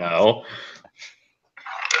 16 though.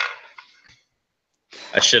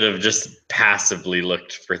 I should have just passively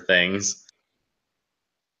looked for things.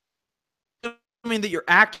 I mean that you're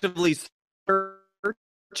actively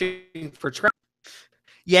searching for traps.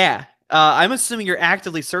 Yeah, I'm assuming you're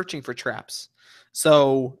actively searching for traps.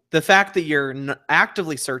 So the fact that you're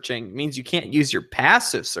actively searching means you can't use your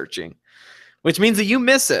passive searching, which means that you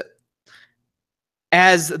miss it.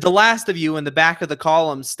 As the last of you in the back of the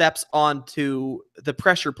column steps onto the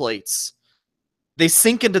pressure plates, they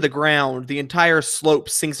sink into the ground. The entire slope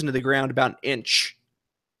sinks into the ground about an inch.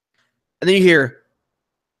 And then you hear,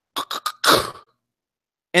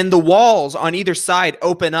 and the walls on either side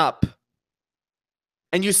open up.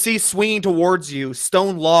 And you see swinging towards you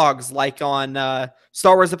stone logs like on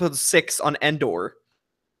Star Wars Episode 6 on Endor.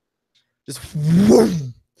 Just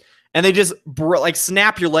whoom. and they just like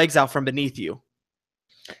snap your legs out from beneath you.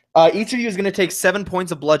 Each of you is going to take 7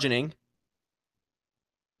 points of bludgeoning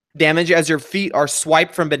damage as your feet are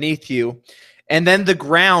swiped from beneath you. And then the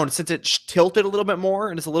ground, since it's tilted a little bit more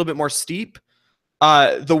and it's a little bit more steep,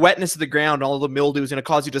 the wetness of the ground, all of the mildew is going to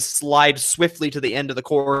cause you to slide swiftly to the end of the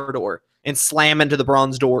corridor and slam into the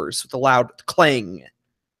bronze doors with a loud clang.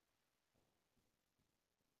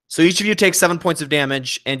 So each of you takes 7 points of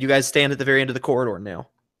damage, and you guys stand at the very end of the corridor now.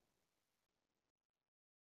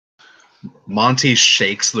 Monty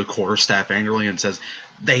shakes the quarterstaff angrily and says,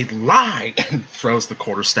 "They lie!" and throws the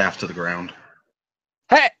quarterstaff to the ground.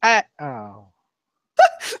 Hey! Oh.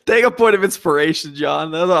 Take a point of inspiration,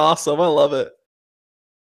 John. That's awesome. I love it.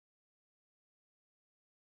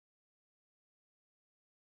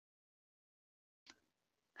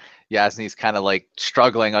 Yasni's kind of like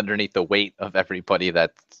struggling underneath the weight of everybody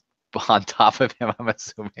that's on top of him, I'm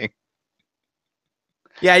assuming.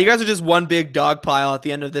 Yeah, you guys are just one big dog pile at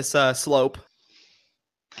the end of this slope.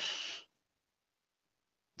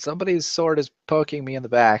 Somebody's sword is poking me in the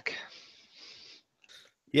back.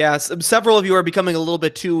 Yeah, several of you are becoming a little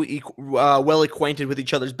bit too well acquainted with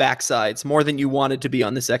each other's backsides, more than you wanted to be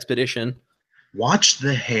on this expedition. Watch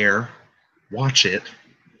the hair. Watch it.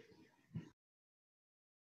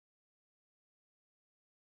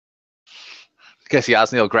 Guess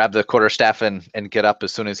Yasni will grab the quarterstaff and get up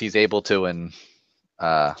as soon as he's able to, and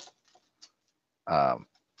I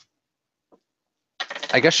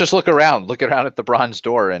guess just look around at the bronze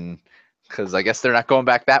door, and because I guess they're not going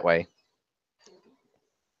back that way.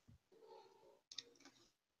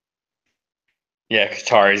 Yeah,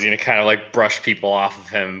 Katari's gonna kind of like brush people off of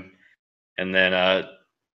him, and then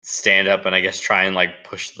stand up and I guess try and like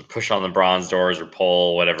push on the bronze doors or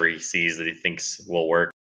pull whatever he sees that he thinks will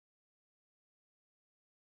work.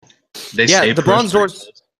 They Yeah, say the push, bronze but he doors.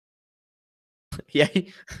 pulls. Yeah,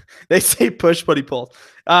 they say push, but he pulls.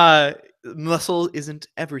 Muscle isn't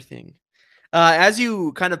everything. As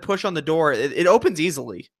you kind of push on the door, it opens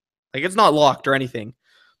easily. Like, it's not locked or anything.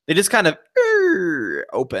 They just kind of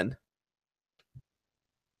open.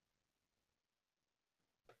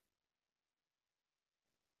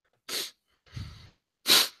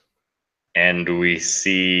 And we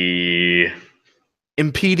see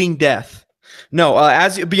Impeding death. No,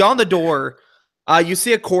 beyond the door, you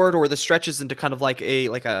see a corridor that stretches into kind of like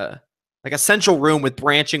a central room with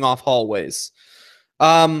branching off hallways.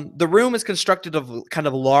 The room is constructed of kind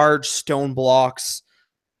of large stone blocks,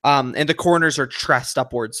 and the corners are trussed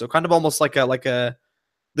upwards, so kind of almost like the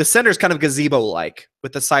center is kind of gazebo-like,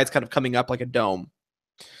 with the sides kind of coming up like a dome.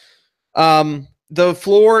 The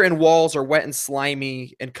floor and walls are wet and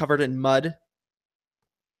slimy and covered in mud.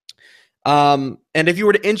 And if you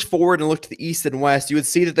were to inch forward and look to the east and west, you would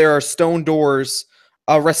see that there are stone doors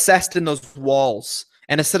recessed in those walls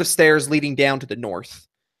and a set of stairs leading down to the north.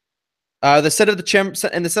 In the center of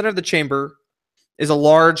the chamber is a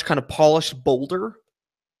large kind of polished boulder.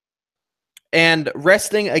 And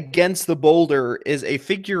resting against the boulder is a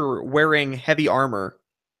figure wearing heavy armor.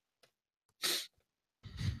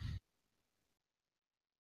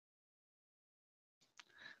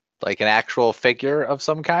 Like an actual figure of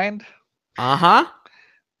some kind? Uh-huh.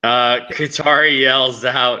 Katari yells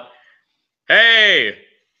out, "Hey!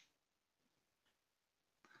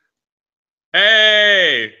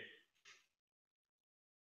 Hey!"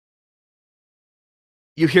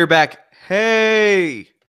 You hear back, "Hey!"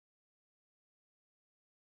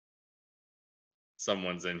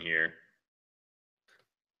 Someone's in here.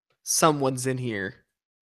 Someone's in here.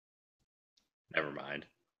 Never mind.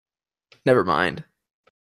 Never mind.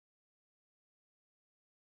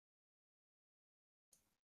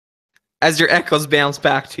 As your echoes bounce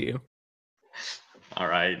back to you. All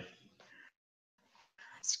right.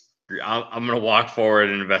 I'm gonna walk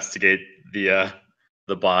forward and investigate the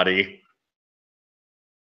body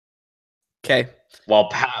Okay.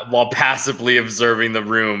 while passively observing the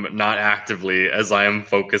room, not actively, as I am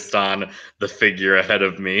focused on the figure ahead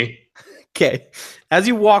of me. Okay. As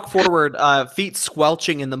you walk forward, feet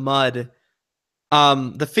squelching in the mud,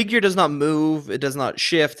 the figure does not move. It does not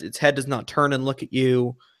shift. Its head does not turn and look at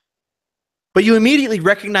you. But you immediately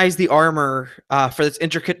recognize the armor for its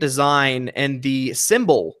intricate design and the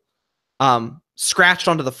symbol scratched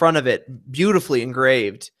onto the front of it, beautifully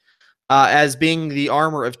engraved, as being the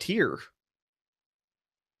armor of Tyr.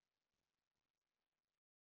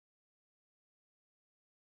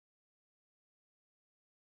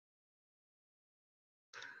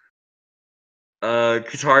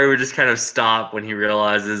 Katari would just kind of stop when he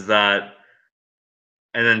realizes that,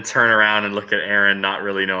 and then turn around and look at Aaron, not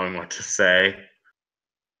really knowing what to say.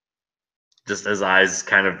 Just his eyes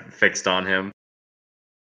kind of fixed on him.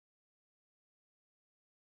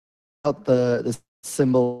 out the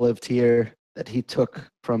symbol of Tyr that he took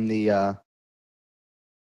from the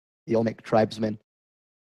Olmec tribesmen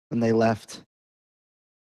when they left.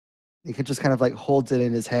 He could just kind of like holds it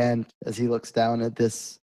in his hand as he looks down at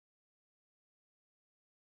this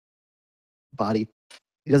body.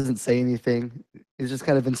 He doesn't say anything. He's just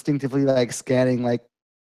kind of instinctively like scanning, like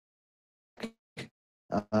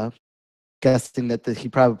guessing that he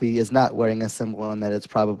probably is not wearing a symbol and that it's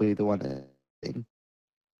probably the one thing.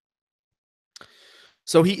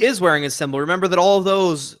 So he is wearing a symbol. Remember that all of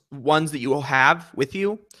those ones that you have with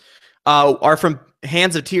you are from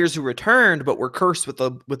hands of Tears who returned, but were cursed with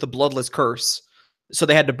the bloodless curse, so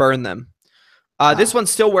they had to burn them. This one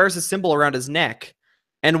still wears a symbol around his neck,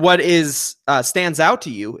 and what is stands out to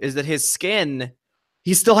you is that his skin,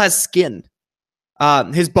 he still has skin.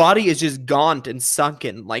 His body is just gaunt and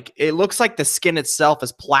sunken. Like it looks like the skin itself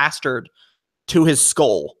is plastered to his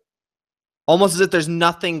skull, almost as if there's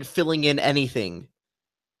nothing filling in anything.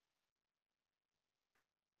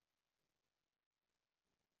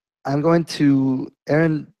 I'm going to.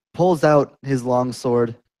 Aaron pulls out his long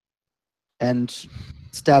sword and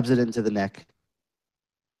stabs it into the neck.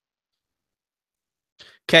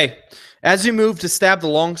 Okay, as you move to stab the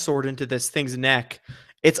longsword into this thing's neck,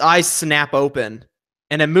 its eyes snap open,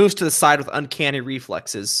 and it moves to the side with uncanny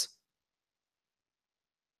reflexes.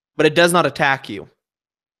 But it does not attack you.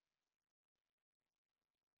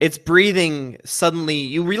 It's breathing suddenly.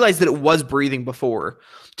 You realize that it was breathing before,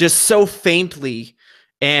 just so faintly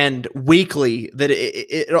and weakly that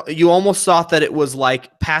you almost thought that it was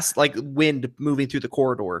like past, like wind moving through the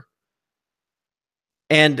corridor.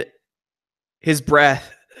 And his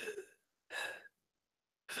breath,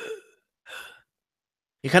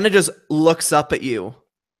 he kind of just looks up at you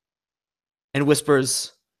and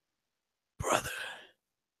whispers, "Brother."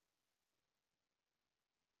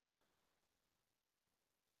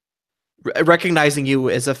 Recognizing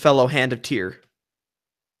you as a fellow Hand of Tyr.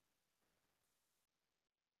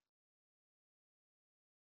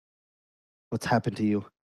 What's happened to you?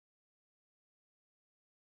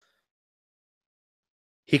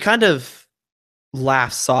 He kind of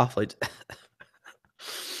laughs softly.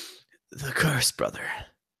 The curse, brother.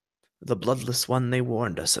 The bloodless one they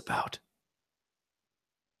warned us about.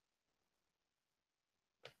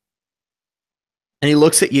 And he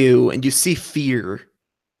looks at you, and you see fear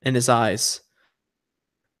in his eyes.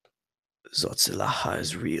 Zotzilaha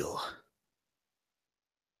is real.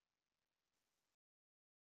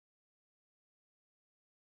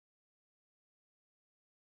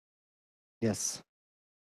 Yes.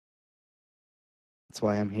 That's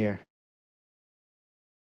why I'm here.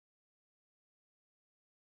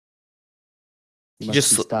 You must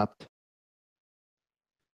Just be stopped.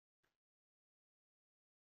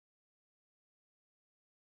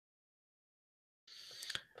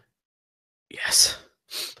 Yes,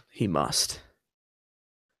 he must.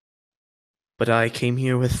 But I came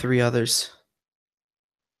here with 3 others,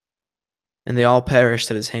 and they all perished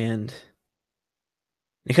at his hand.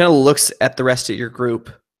 He kind of looks at the rest of your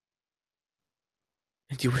group.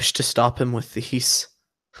 And you wish to stop him with these?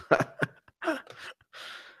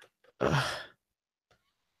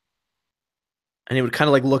 And he would kind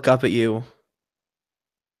of like look up at you.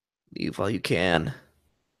 Leave while you can.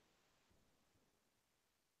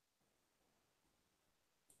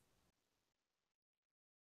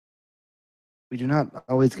 We do not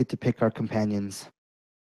always get to pick our companions.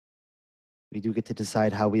 We do get to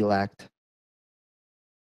decide how we will act.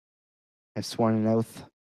 I've sworn an oath.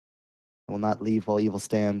 I will not leave while evil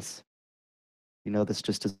stands. You know this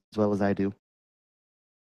just as well as I do.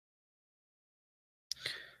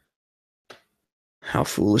 How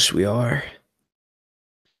foolish we are.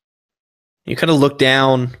 You kind of look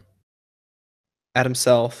down at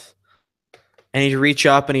himself, and he'd reach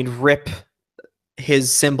up and he'd rip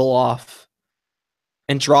his symbol off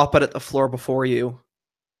and drop it at the floor before you.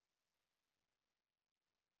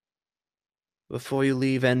 Before you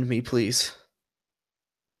leave, end me, please.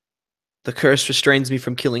 The curse restrains me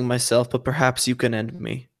from killing myself, but perhaps you can end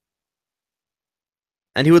me.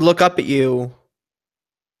 And he would look up at you.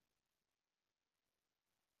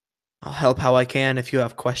 I'll help how I can if you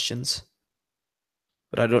have questions.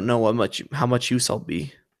 But I don't know how much use I'll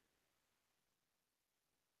be.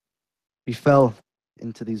 We fell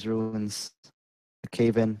into these ruins, a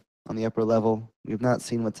cave-in on the upper level. We have not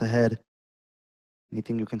seen what's ahead.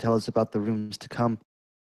 Anything you can tell us about the rooms to come?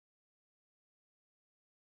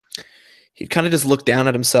 He'd kind of just look down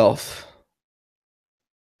at himself.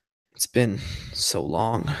 It's been so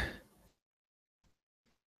long.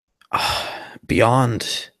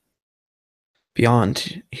 Beyond.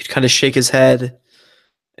 He'd kind of shake his head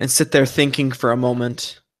and sit there thinking for a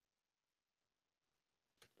moment.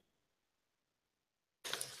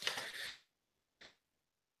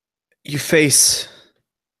 You face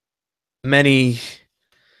many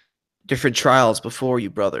different trials before you,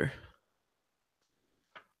 brother.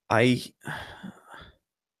 He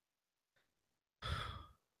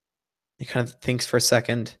kind of thinks for a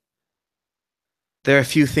second. There are a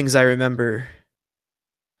few things I remember.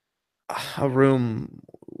 A room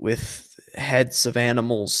with heads of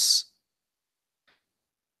animals,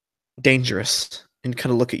 dangerous, and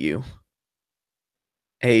kind of look at you.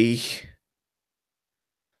 A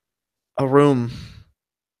room,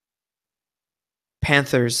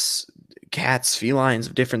 panthers, cats, felines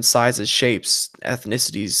of different sizes, shapes,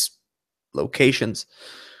 ethnicities, locations.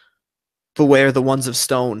 Beware the ones of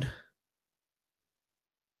stone.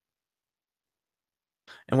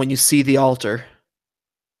 And when you see the altar,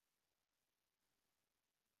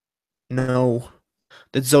 know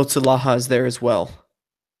that Zotzalaha is there as well.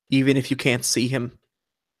 Even if you can't see him,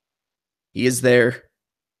 he is there.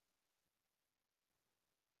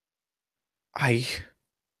 I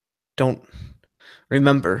don't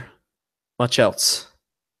remember much else.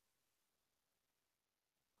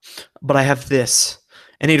 But I have this.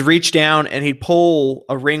 And he'd reach down and he'd pull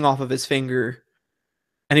a ring off of his finger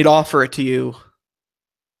and he'd offer it to you.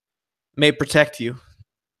 May it protect you.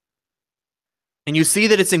 And you see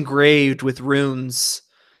that it's engraved with runes,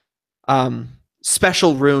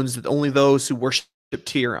 special runes that only those who worship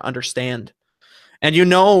Tyr understand. And you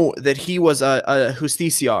know that he was a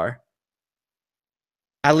justiciar,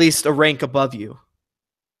 at least a rank above you.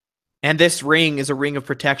 And this ring is a ring of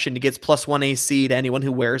protection. It gets +1 AC to anyone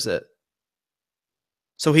who wears it.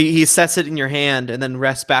 So he sets it in your hand and then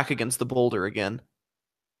rests back against the boulder again.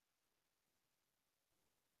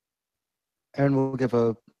 Aaron will give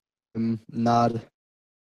a nod.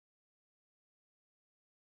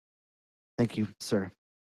 Thank you, sir.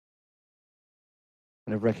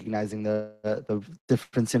 Kind of recognizing the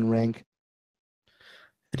difference in rank.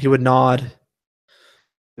 And he would nod. Are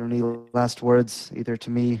there any last words, either to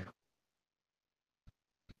me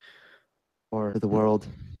or to the world?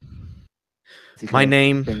 He My kind of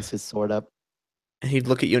name. brings his sword up. And he'd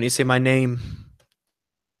look at you and he'd say, my name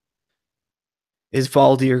is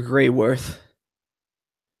Valdir Greyworth.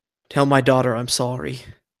 Tell my daughter I'm sorry.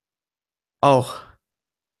 Oh,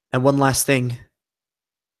 and one last thing.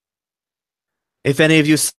 If any of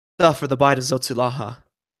you suffer the bite of Zotzulaha,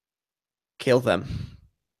 kill them.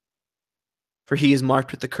 For he is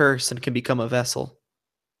marked with the curse and can become a vessel.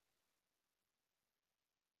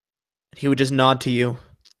 He would just nod to you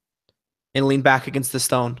and lean back against the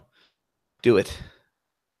stone. Do it.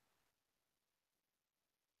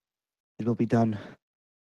 It will be done.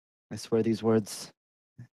 I swear these words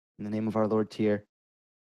in the name of our Lord Tyr.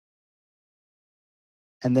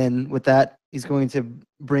 And then with that, he's going to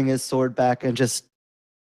bring his sword back and just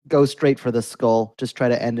go straight for the skull. Just try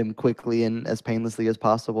to end him quickly and as painlessly as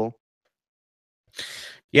possible.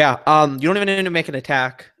 Yeah, you don't even need to make an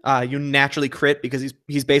attack. You naturally crit because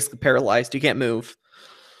he's basically paralyzed. He can't move.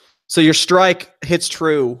 So your strike hits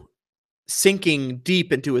true, sinking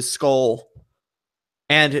deep into his skull.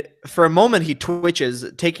 And for a moment, he twitches,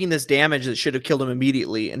 taking this damage that should have killed him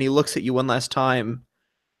immediately. And he looks at you one last time.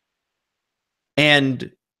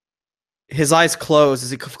 And his eyes close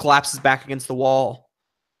as he collapses back against the wall.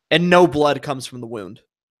 And no blood comes from the wound.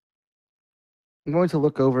 I'm going to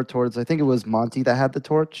look over towards, I think it was Monty that had the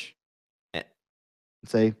torch. Eh. And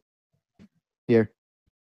say, here.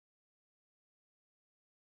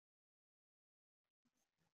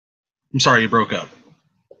 I'm sorry you broke up.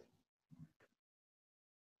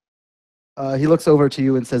 He looks over to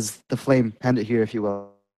you and says, the flame, hand it here if you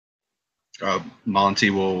will. Monty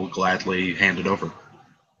will gladly hand it over.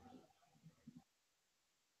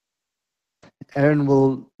 Aaron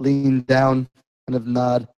will lean down, kind of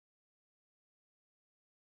nod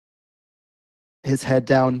his head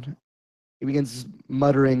down. He begins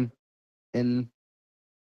muttering in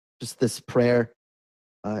just this prayer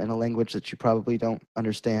in a language that you probably don't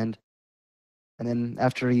understand. And then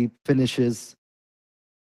after he finishes,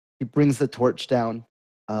 he brings the torch down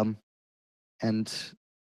and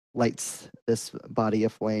lights this body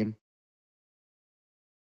aflame.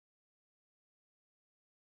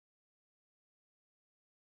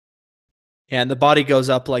 And the body goes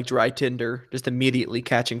up like dry tinder, just immediately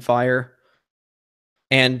catching fire.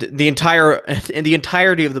 And the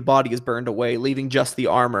entirety of the body is burned away, leaving just the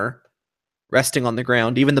armor resting on the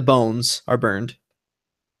ground. Even the bones are burned.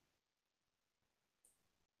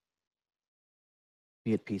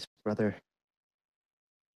 Be at peace, brother.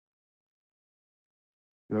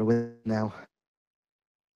 You are with now.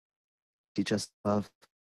 Teach us love.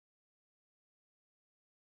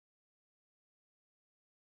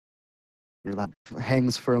 Your lap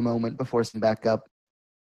hangs for a moment before sitting back up.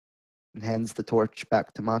 and hands the torch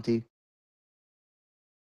back to Monty.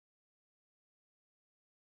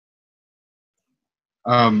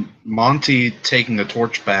 Monty taking the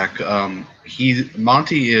torch back.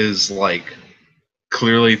 Monty is like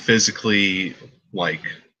clearly physically like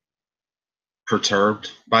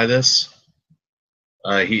perturbed by this.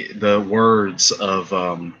 The words of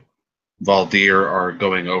Valdir are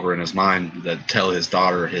going over in his mind that tell his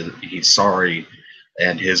daughter he's sorry,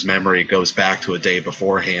 and his memory goes back to a day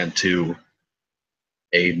beforehand to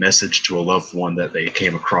a message to a loved one that they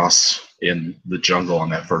came across in the jungle on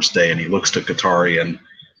that first day. And he looks to Katari and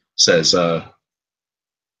says,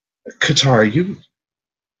 Katari,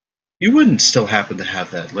 you wouldn't still happen to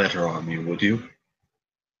have that letter on you, would you?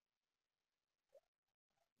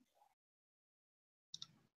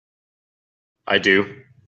 I do.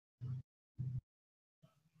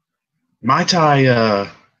 Might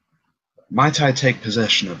I take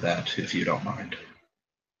possession of that, if you don't mind?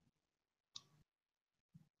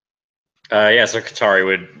 Yeah, so Katari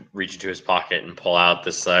would reach into his pocket and pull out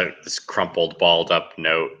this this crumpled, balled up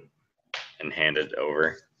note and hand it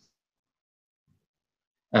over.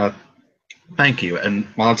 Thank you. And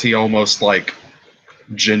Monty almost like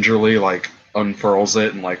gingerly like unfurls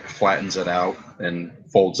it and like flattens it out and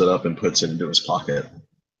folds it up and puts it into his pocket.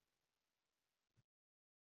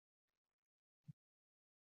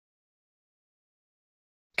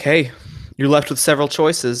 Okay, you're left with several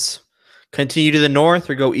choices. Continue to the north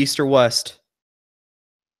or go east or west.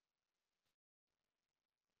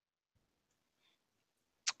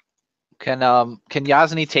 Can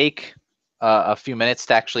Yasni take a few minutes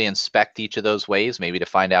to actually inspect each of those ways, maybe to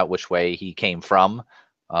find out which way he came from,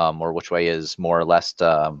 or which way is more or less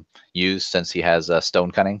used since he has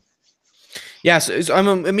stone cunning? Yeah, so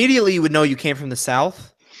immediately you would know you came from the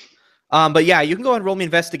south. But yeah, you can go ahead and roll me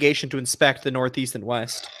investigation to inspect the northeast and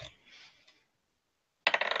west.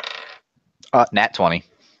 Nat 20.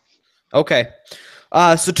 Okay.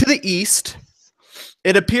 So to the east,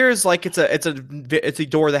 it appears like it's a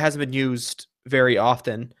door that hasn't been used very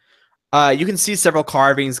often. You can see several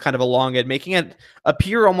carvings kind of along it, making it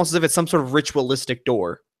appear almost as if it's some sort of ritualistic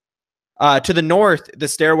door. To the north, the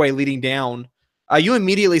stairway leading down, you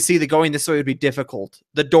immediately see that going this way would be difficult.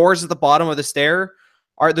 The doors at the bottom of the stair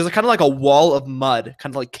there's kind of like a wall of mud,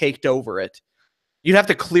 kind of like caked over it. You'd have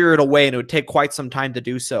to clear it away, and it would take quite some time to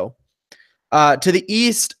do so. To the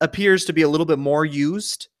east appears to be a little bit more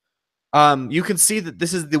used. You can see that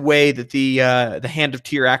this is the way that the Hand of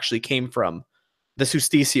Tyr actually came from, the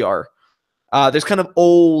Susticiar. There's kind of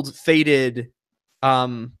old, faded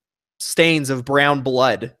stains of brown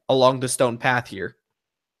blood along the stone path here.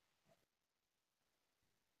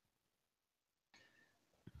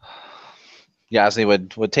 Yasni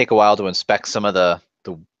would take a while to inspect some of the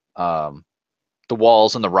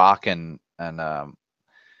walls and the rock and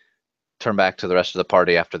turn back to the rest of the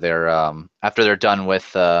party after they're done with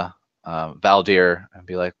Valdir and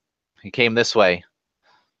be like, he came this way.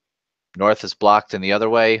 North is blocked and the other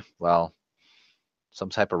way, well, some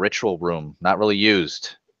type of ritual room, not really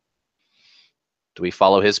used. Do we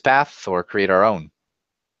follow his path or create our own?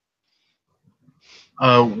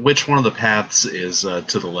 Which one of the paths is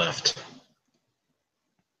to the left?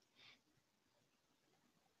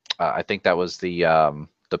 I think that was the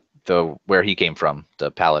where he came from,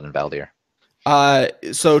 the Paladin Valdir.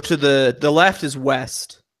 So to the left is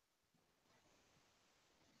west.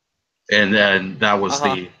 And then that was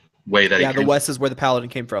the way that the west is where the Paladin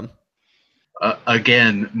came from.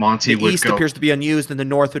 Again, Monty the would east go. Appears to be unused, and the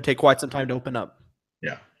north would take quite some time to open up.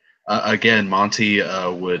 Yeah. Again, Monty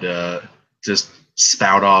would just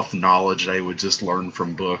spout off knowledge they would just learn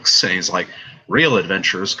from books, and he's like, "Real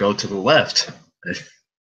adventurers go to the left,"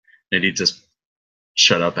 and he'd just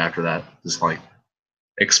shut up after that, just like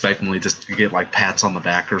expectantly just to get like pats on the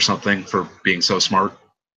back or something for being so smart.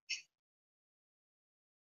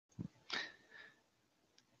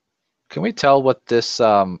 Can we tell what this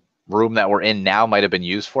room that we're in now might have been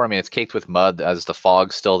used for? I mean, it's caked with mud. Is the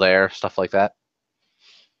fog still there? Stuff like that?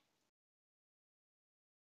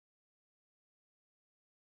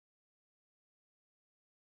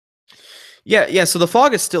 Yeah. So the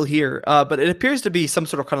fog is still here, but it appears to be some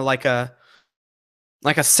sort of kind of like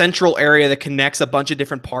a central area that connects a bunch of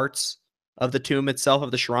different parts of the tomb itself,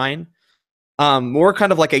 of the shrine. More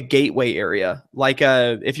kind of like a gateway area. Like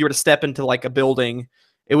if you were to step into like a building,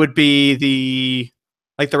 it would be the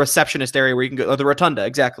receptionist area where you can go, or the rotunda,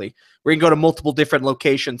 exactly, where you can go to multiple different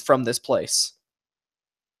locations from this place.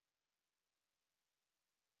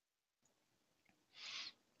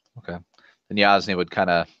 Okay. Then Yasni would kind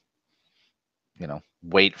of,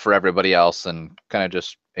 wait for everybody else and kind of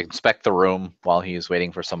just inspect the room while he's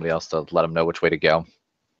waiting for somebody else to let him know which way to go.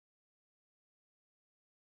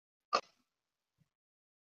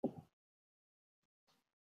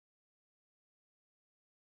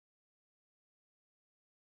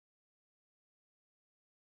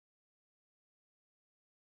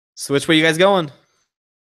 So which way you guys going?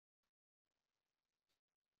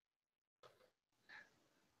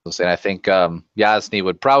 And I think Yasni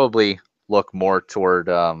would probably look more toward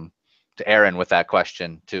to Aaron with that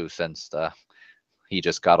question too, since he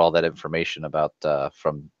just got all that information about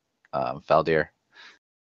from Faldir.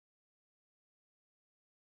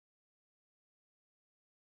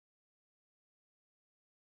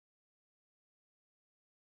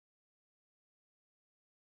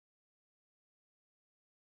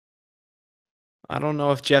 I don't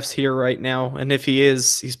know if Jeff's here right now, and if he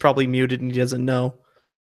is, he's probably muted and he doesn't know.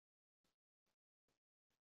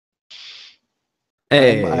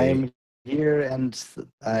 Hey, I'm here, and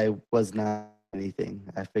I was not anything.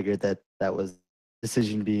 I figured that was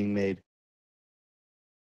decision being made.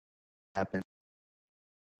 Happened.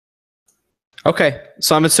 okay.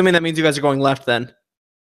 So I'm assuming that means you guys are going left then,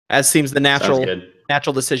 as seems the Sounds good.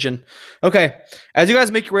 natural decision. Okay. As you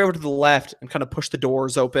guys make your way over to the left and kind of push the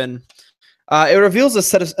doors open, it reveals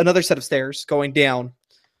another set of stairs going down,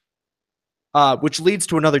 which leads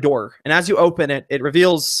to another door. And as you open it, it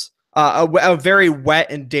reveals a very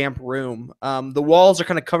wet and damp room. The walls are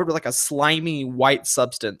kind of covered with like a slimy white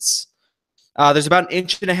substance. There's about 1.5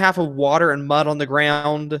 inches of water and mud on the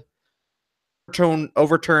ground.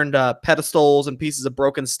 Overturned pedestals and pieces of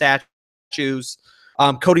broken statues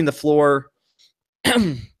coating the floor,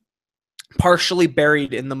 partially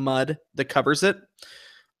buried in the mud that covers it.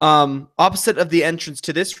 Opposite of the entrance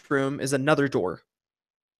to this room is another door.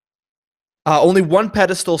 Only one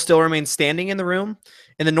pedestal still remains standing in the room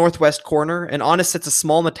in the northwest corner, and on it sits a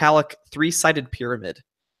small metallic 3-sided pyramid.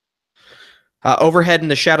 Overhead in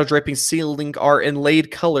the shadow draping ceiling are inlaid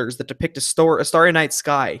colors that depict a starry night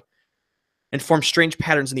sky and form strange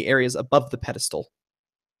patterns in the areas above the pedestal.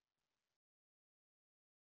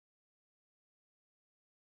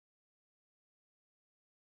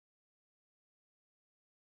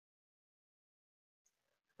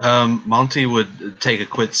 Monty would take a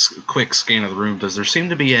quick scan of the room. Does there seem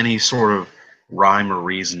to be any sort of rhyme or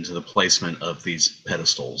reason to the placement of these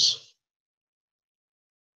pedestals?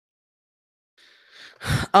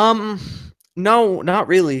 No, not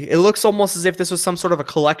really. It looks almost as if this was some sort of a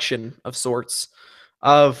collection of sorts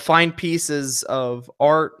of fine pieces of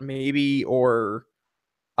art, maybe, or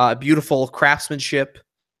beautiful craftsmanship.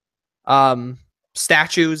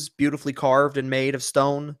 Statues beautifully carved and made of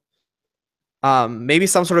stone. Maybe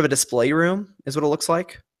some sort of a display room is what it looks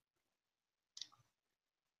like.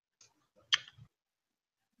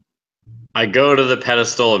 I go to the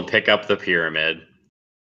pedestal and pick up the pyramid.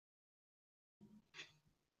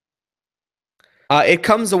 It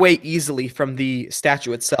comes away easily from the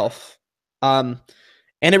statue itself. And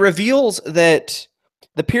it reveals that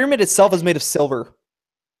the pyramid itself is made of silver.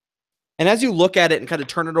 And as you look at it and kind of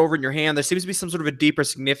turn it over in your hand, there seems to be some sort of a deeper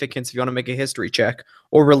significance if you want to make a history check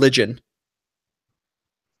or religion.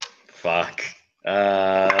 Fuck.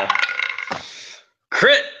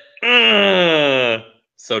 Crit!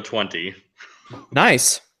 So 20.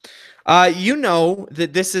 Nice. You know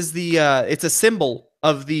that this is it's a symbol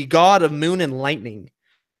of the god of moon and lightning,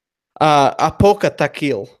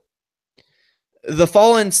 Apocatakil. The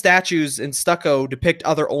fallen statues in stucco depict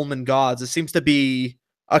other Olman gods. It seems to be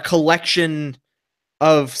a collection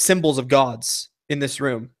of symbols of gods in this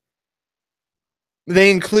room. They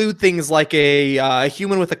include things like a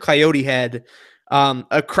human with a coyote head,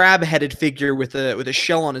 a crab-headed figure with a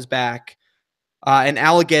shell on his back, an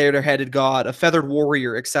alligator-headed god, a feathered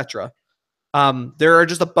warrior, etc. There are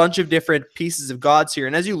just a bunch of different pieces of gods here.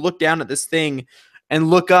 And as you look down at this thing and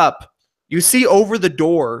look up, you see over the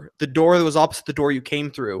door that was opposite the door you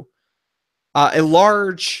came through, a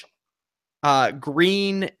large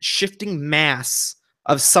green shifting mass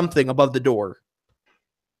of something above the door.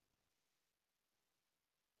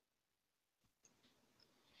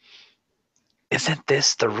 Isn't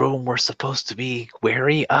this the room we're supposed to be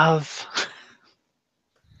wary of?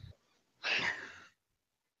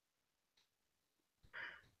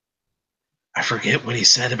 I forget what he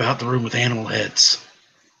said about the room with animal heads.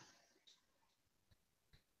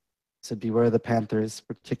 So beware the panthers,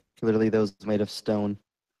 particularly those made of stone.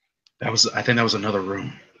 I think that was another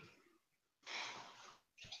room.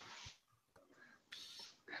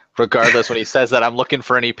 Regardless, when he says that, I'm looking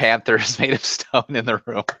for any panthers made of stone in the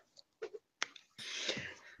room.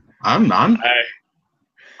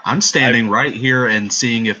 I'm standing right here and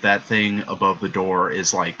seeing if that thing above the door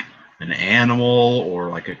is like an animal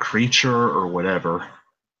or like a creature or whatever.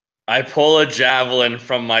 I pull a javelin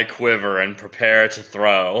from my quiver and prepare to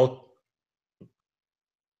throw.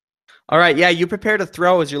 All right, yeah, you prepare to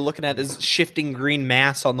throw as you're looking at this shifting green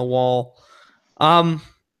mass on the wall.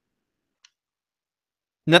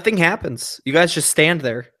 Nothing happens. You guys just stand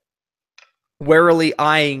there. warily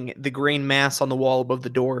eyeing the green mass on the wall above the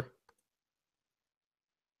door.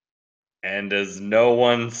 And as no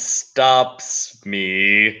one stops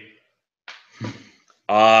me,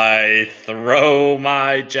 I throw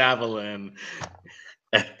my javelin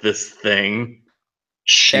at this thing.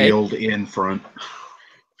 Shield in front.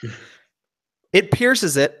 It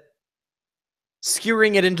pierces it,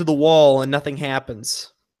 skewering it into the wall, and nothing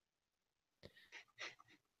happens.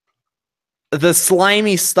 The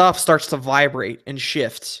slimy stuff starts to vibrate and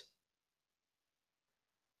shift.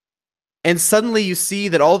 And suddenly you see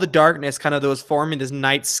that all the darkness, kind of those forming this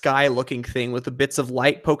night sky looking thing with the bits of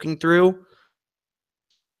light poking through,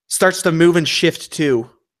 starts to move and shift too.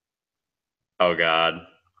 Oh god.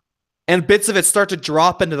 And bits of it start to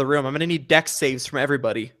drop into the room. I'm going to need dex saves from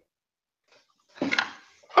everybody.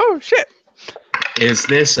 Oh shit! Is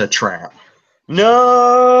this a trap?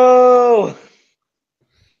 No!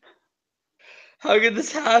 How could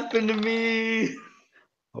this happen to me?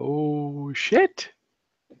 Oh shit!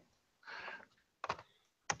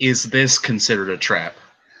 Is this considered a trap?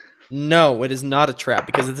 No, it is not a trap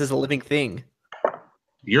because this is a living thing.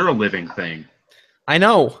 You're a living thing. I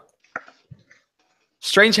know.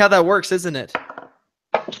 Strange how that works, isn't it?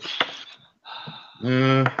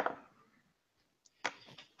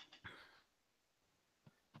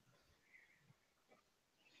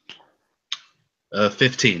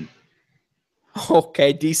 15.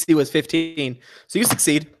 Okay, DC was 15. So you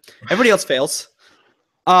succeed. Everybody else fails.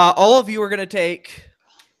 All of you are going to take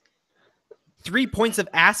 3 points of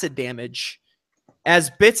acid damage as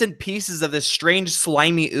bits and pieces of this strange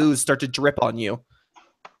slimy ooze start to drip on you.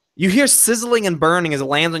 You hear sizzling and burning as it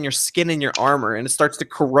lands on your skin and your armor, and it starts to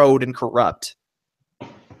corrode and corrupt.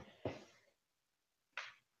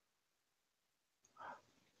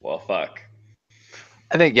 Well, fuck.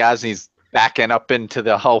 I think Yasni's backing up into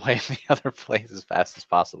the hallway in the other place as fast as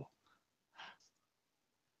possible.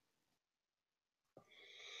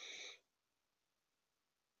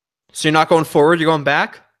 So you're not going forward, you're going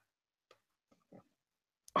back?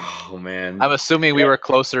 Oh man. I'm assuming we were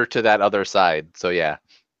closer to that other side, so yeah.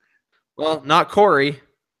 Well, not Corey.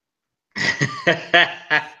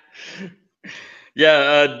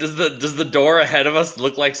 Yeah, does the door ahead of us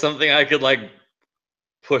look like something I could like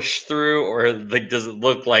push through, or like does it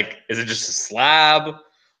look like, is it just a slab?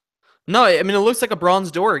 No, I mean, it looks like a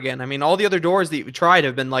bronze door again. I mean, all the other doors that you tried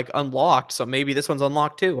have been like unlocked, so maybe this one's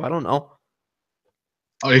unlocked too. I don't know.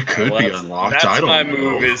 It could Well, be that's- unlocked. That's I don't my know.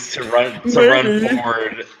 move is to run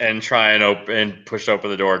forward and try and open, push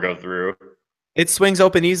open the door, go through. It swings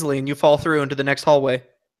open easily, and you fall through into the next hallway.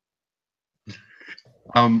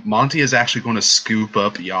 Monty is actually going to scoop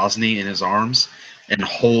up Yasni in his arms and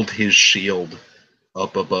hold his shield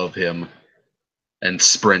up above him and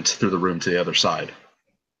sprint through the room to the other side.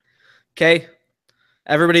 Okay.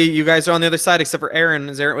 Everybody, you guys are on the other side except for Aaron.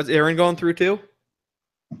 Was Aaron going through too?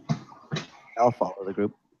 I'll follow the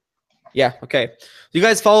group. Yeah, okay. You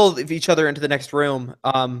guys follow each other into the next room,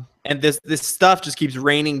 and this stuff just keeps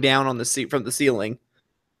raining down on from the ceiling.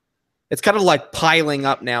 It's kind of like piling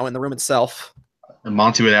up now in the room itself. And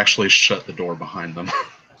Monty would actually shut the door behind them.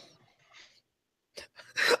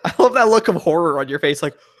 I love that look of horror on your face,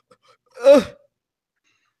 like, ugh.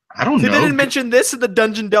 I don't See, know. they didn't mention this in the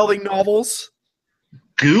dungeon delving novels.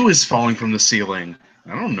 Goo is falling from the ceiling.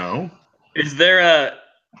 I don't know. Is there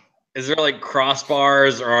like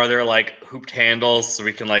crossbars, or are there like hooped handles so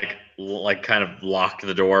we can like kind of lock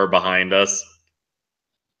the door behind us?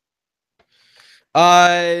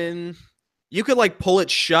 You could like pull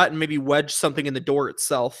it shut and maybe wedge something in the door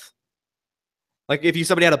itself. Like if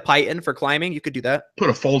somebody had a python for climbing, you could do that. Put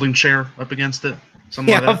a folding chair up against it.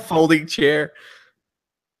 Something Yeah, like a that. folding chair.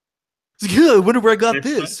 It's like, I wonder where I got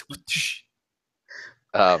this.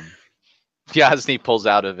 Yasni pulls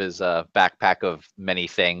out of his backpack of many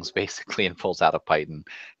things, basically, and pulls out a python.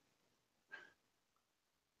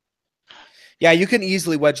 Yeah, you can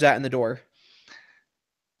easily wedge that in the door.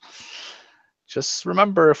 Just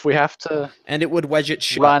remember, if we have to And it would wedge it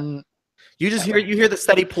shut. run, You hear the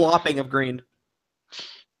steady plopping of green.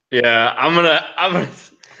 Yeah, I'm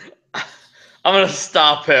gonna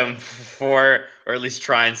stop him or at least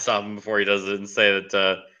try and stop him before he does it, and say that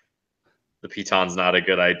the piton's not a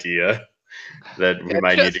good idea. That we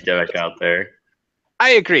might need to get back out there.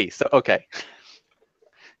 I agree. So okay,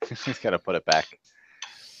 he's gonna put it back.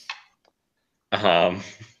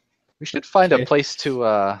 We should find a place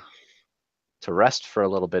to rest for a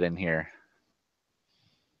little bit in here.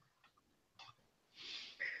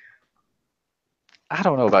 I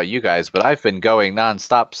don't know about you guys, but I've been going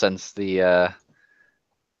nonstop since the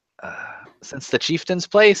chieftain's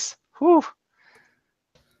place. Whew.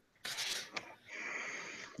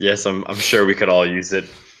 Yes, I'm sure we could all use it.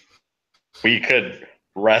 We could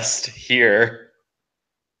rest here.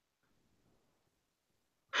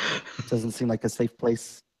 Doesn't seem like a safe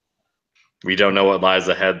place. We don't know what lies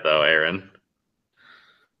ahead, though, Aaron.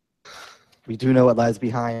 We do know what lies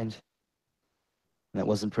behind. And it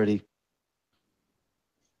wasn't pretty.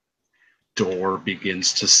 Door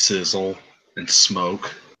begins to sizzle and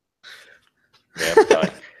smoke. Yeah.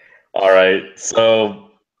 All right. So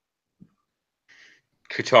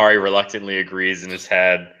Kutari reluctantly agrees in his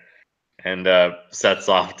head and sets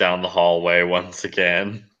off down the hallway once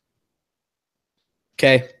again.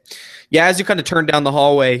 Okay. Yeah, as you kind of turn down the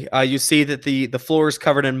hallway, you see that the floor is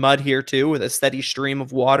covered in mud here too, with a steady stream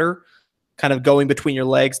of water kind of going between your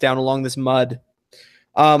legs down along this mud.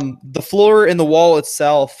 The floor and the wall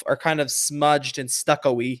itself are kind of smudged and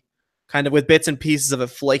stucco-y, kind of with bits and pieces of it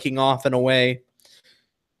flaking off and away.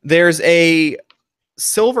 There's a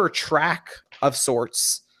silver track of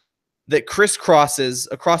sorts that crisscrosses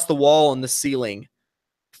across the wall and the ceiling,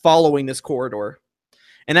 following this corridor.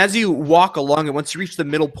 And as you walk along it, once you reach the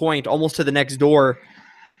middle point, almost to the next door,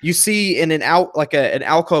 you see in an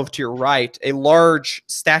alcove to your right, a large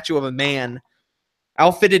statue of a man,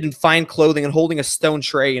 outfitted in fine clothing and holding a stone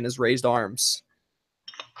tray in his raised arms.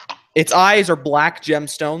 Its eyes are black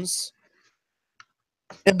gemstones,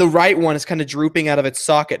 and the right one is kind of drooping out of its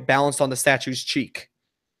socket, balanced on the statue's cheek.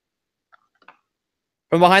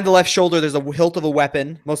 From behind the left shoulder, there's a hilt of a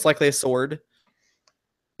weapon, most likely a sword.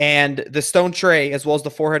 And the stone tray, as well as the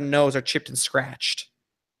forehead and nose, are chipped and scratched.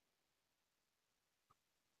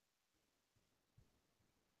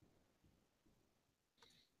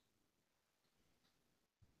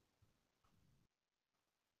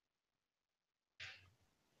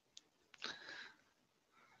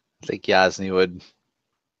 I think Yasni would.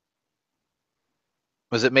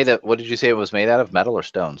 Was it made of? What did you say it was made out of? Metal or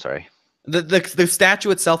stone? Sorry. The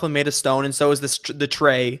statue itself is made of stone, and so is the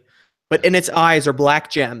tray. But in its eyes are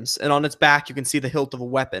black gems, and on its back you can see the hilt of a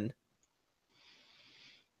weapon.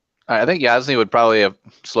 All right, I think Yasni would probably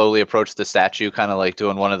slowly approach the statue, kind of like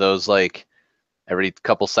doing one of those, like every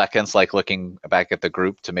couple seconds, like looking back at the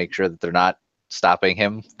group to make sure that they're not stopping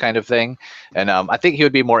him, kind of thing. And I think he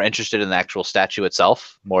would be more interested in the actual statue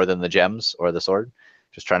itself more than the gems or the sword.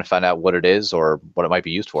 Just trying to find out what it is or what it might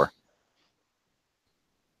be used for.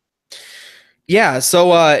 Yeah,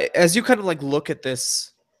 so as you kind of like look at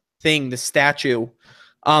this thing, the statue,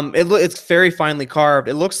 it's very finely carved.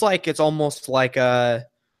 It looks like it's almost like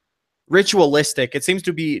ritualistic. It seems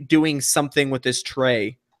to be doing something with this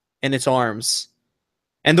tray in its arms.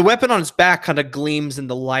 And the weapon on its back kind of gleams in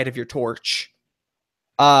the light of your torch.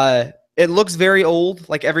 It looks very old,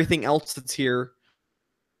 like everything else that's here.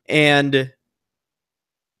 And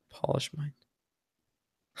polish mine.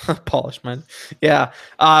 Polish mine. Yeah.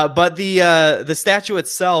 But the statue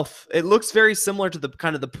itself, it looks very similar to the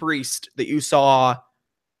kind of the priest that you saw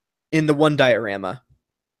in the one diorama.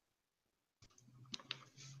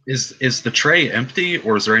 Is the tray empty,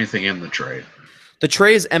 or is there anything in the tray? The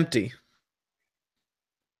tray is empty.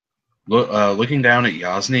 Looking down at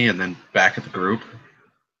Yasni and then back at the group,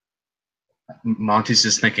 Monty's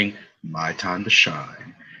just thinking, "My time to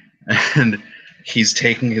shine," and he's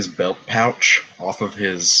taking his belt pouch off of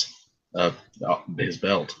his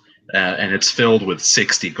belt, and it's filled with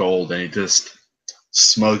 60 gold, and he just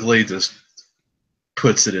smugly just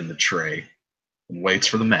puts it in the tray and waits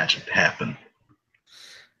for the magic to happen.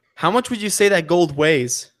 How much would you say that gold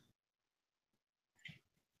weighs?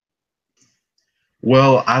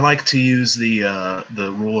 Well, I like to use the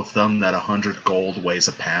rule of thumb that 100 gold weighs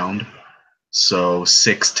a pound, so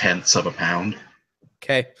 6/10 of a pound.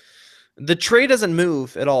 Okay. The tray doesn't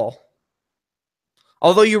move at all.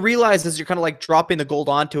 Although you realize as you're kind of like dropping the gold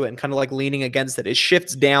onto it and kind of like leaning against it, it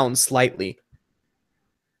shifts down slightly.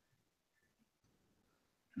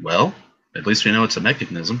 Well, at least we know it's a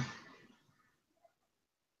mechanism.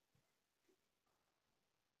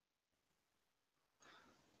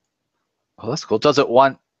 Oh, that's cool. Does it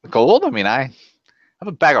want gold? I mean, I have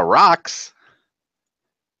a bag of rocks.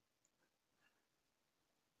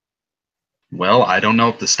 Well, I don't know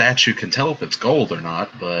if the statue can tell if it's gold or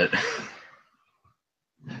not, but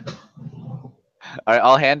All right,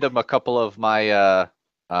 I'll hand him a couple of my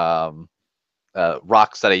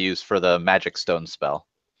rocks that I use for the magic stone spell.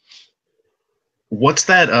 what's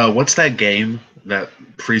that game, that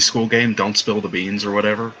preschool game, Don't Spill the Beans or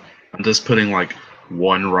whatever? I'm just putting like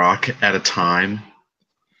one rock at a time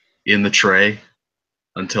in the tray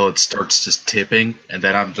until it starts just tipping, and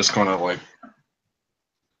then I'm just gonna like.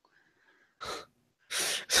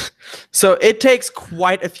 So it takes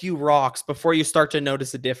quite a few rocks before you start to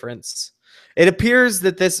notice a difference. It appears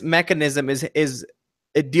that this mechanism is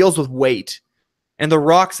it deals with weight, and the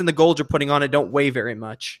rocks and the gold you're putting on it don't weigh very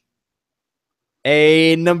much.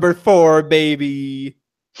 A number 4, baby.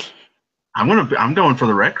 I'm going for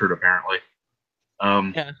the record apparently.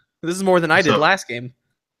 Yeah, this is more than I did last game.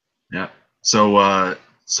 Yeah. So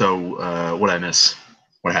what I miss?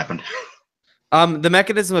 What happened? The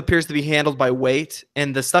mechanism appears to be handled by weight,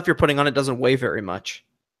 and the stuff you're putting on it doesn't weigh very much.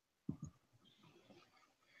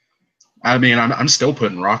 I mean, I'm still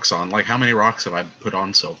putting rocks on. Like, how many rocks have I put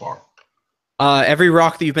on so far? Every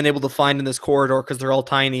rock that you've been able to find in this corridor, because they're all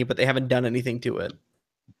tiny, but they haven't done anything to it.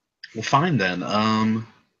 Well, fine then.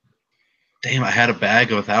 Damn, I had a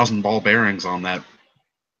bag of 1,000 ball bearings on that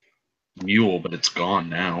mule, but it's gone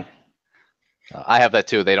now. I have that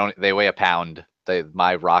too. They weigh a pound.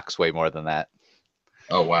 My rocks weigh more than that.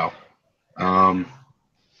 Oh wow.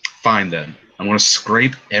 Fine then. I'm gonna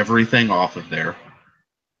scrape everything off of there.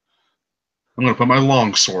 I'm gonna put my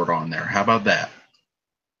longsword on there. How about that?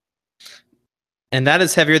 And that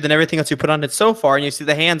is heavier than everything else you put on it so far, and you see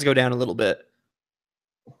the hands go down a little bit.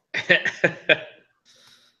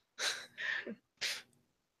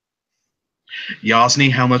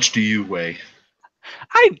 Yasni, how much do you weigh?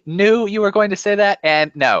 I knew you were going to say that,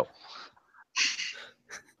 and no.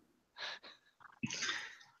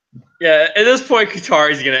 Yeah, at this point,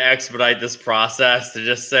 Katari's going to expedite this process to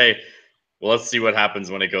just say, well, let's see what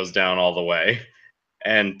happens when it goes down all the way.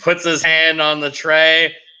 And puts his hand on the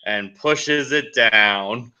tray and pushes it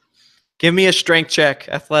down. Give me a strength check,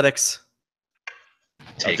 athletics.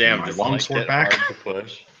 Taking my does it, longsword get back. hard to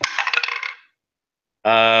push?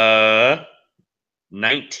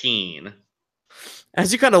 19.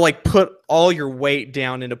 As you kind of like put all your weight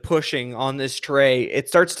down into pushing on this tray, it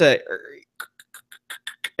starts to,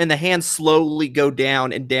 and the hands slowly go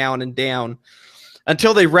down and down and down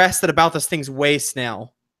until they rest at about this thing's waist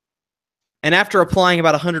now. And after applying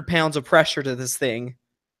about 100 pounds of pressure to this thing,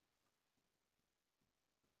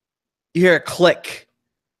 you hear a click,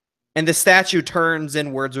 and the statue turns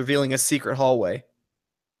inwards, revealing a secret hallway.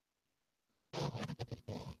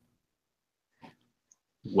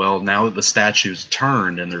 Well, now that the statue's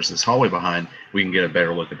turned and there's this hallway behind, we can get a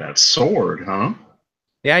better look at that sword, huh?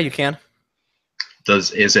 Yeah, you can.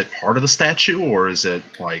 Is it part of the statue, or is it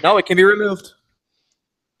like... No, it can be removed.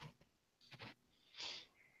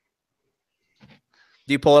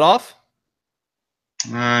 Do you pull it off?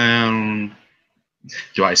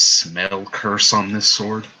 Do I smell curse on this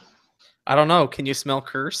sword? I don't know. Can you smell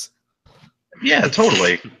curse? Yeah,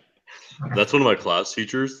 totally. That's one of my class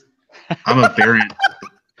features. I'm a variant.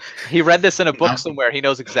 He read this in a book somewhere. He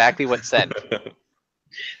knows exactly what scent.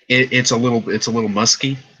 It's a little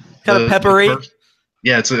musky. Kind of peppery.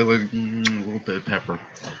 Yeah, it's a little bit of pepper.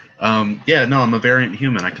 Yeah, no, I'm a variant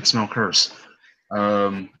human. I can smell curse.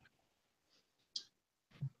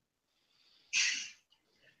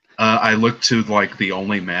 I look to like the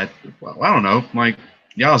only well, I don't know. Like,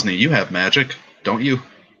 Yasni, you have magic, don't you?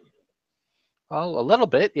 Well, a little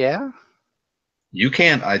bit, yeah. You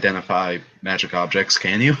can't identify magic objects,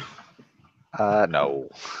 can you? No.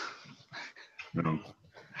 No.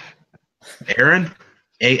 Aaron?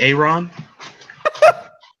 Aaron?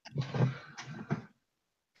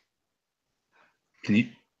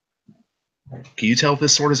 Can you tell if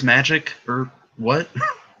this sword is magic or what?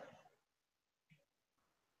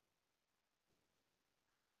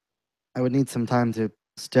 I would need some time to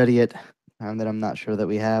study it, that I'm not sure that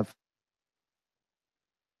we have.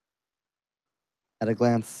 At a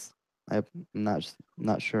glance, I'm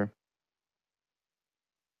not sure.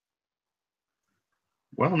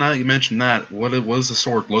 Well, now that you mentioned that, what does the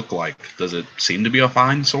sword look like? Does it seem to be a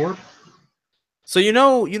fine sword? So you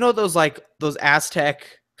know those like those Aztec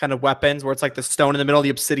kind of weapons where it's like the stone in the middle, the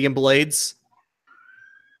obsidian blades,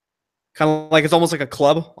 kind of like it's almost like a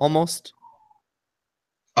club, almost.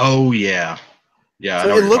 Oh yeah, yeah.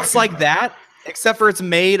 So it looks like that, except for it's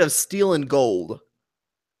made of steel and gold.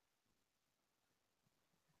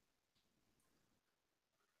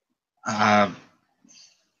 I'll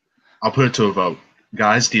put it to a vote.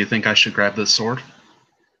 Guys, do you think I should grab this sword?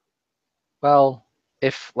 Well,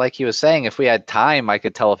 if, like he was saying, if we had time, I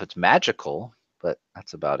could tell if it's magical, but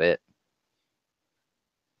that's about it.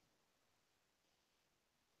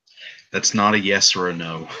 That's not a yes or a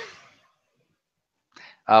no.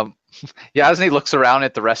 Yasni looks around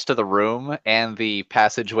at the rest of the room and the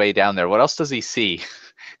passageway down there. What else does he see?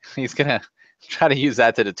 He's going to try to use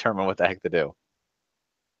that to determine what the heck to do.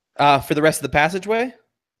 For the rest of the passageway?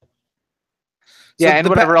 Yeah, and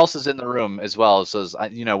whatever else is in the room as well. So,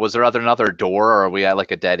 was there another door, or are we at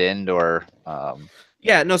like a dead end, or?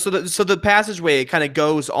 Yeah, no. So the passageway kind of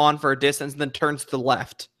goes on for a distance and then turns to the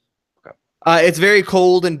left. Okay. It's very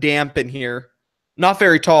cold and damp in here. Not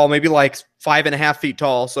very tall, maybe like 5.5 feet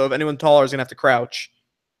tall. So if anyone taller is gonna have to crouch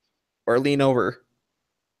or lean over.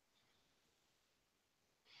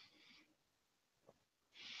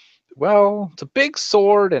 Well, it's a big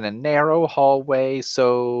sword in a narrow hallway,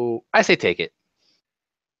 so I say take it.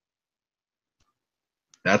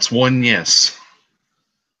 That's one yes.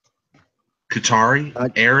 Katari,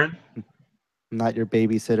 Not, Aaron, not your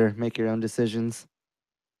babysitter. Make your own decisions.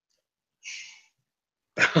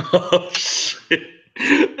 Oh shit.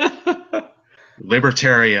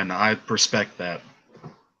 libertarian. I respect that.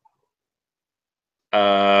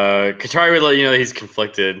 Katari would let you know that he's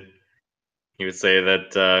conflicted. He would say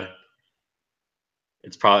that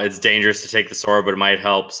it's dangerous to take the sword, but it might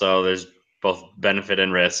help. So there's both benefit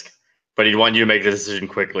and risk. But he'd want you to make the decision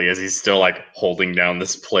quickly, as he's still like holding down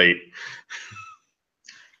this plate.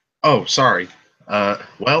 Oh, sorry.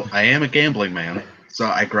 Well, I am a gambling man, so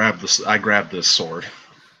I grabbed this sword.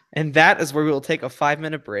 And that is where we will take a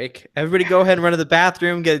 5-minute break. Everybody go ahead and run to the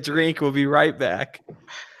bathroom, get a drink. We'll be right back.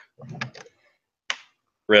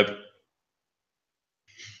 Rip.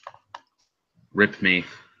 Rip me.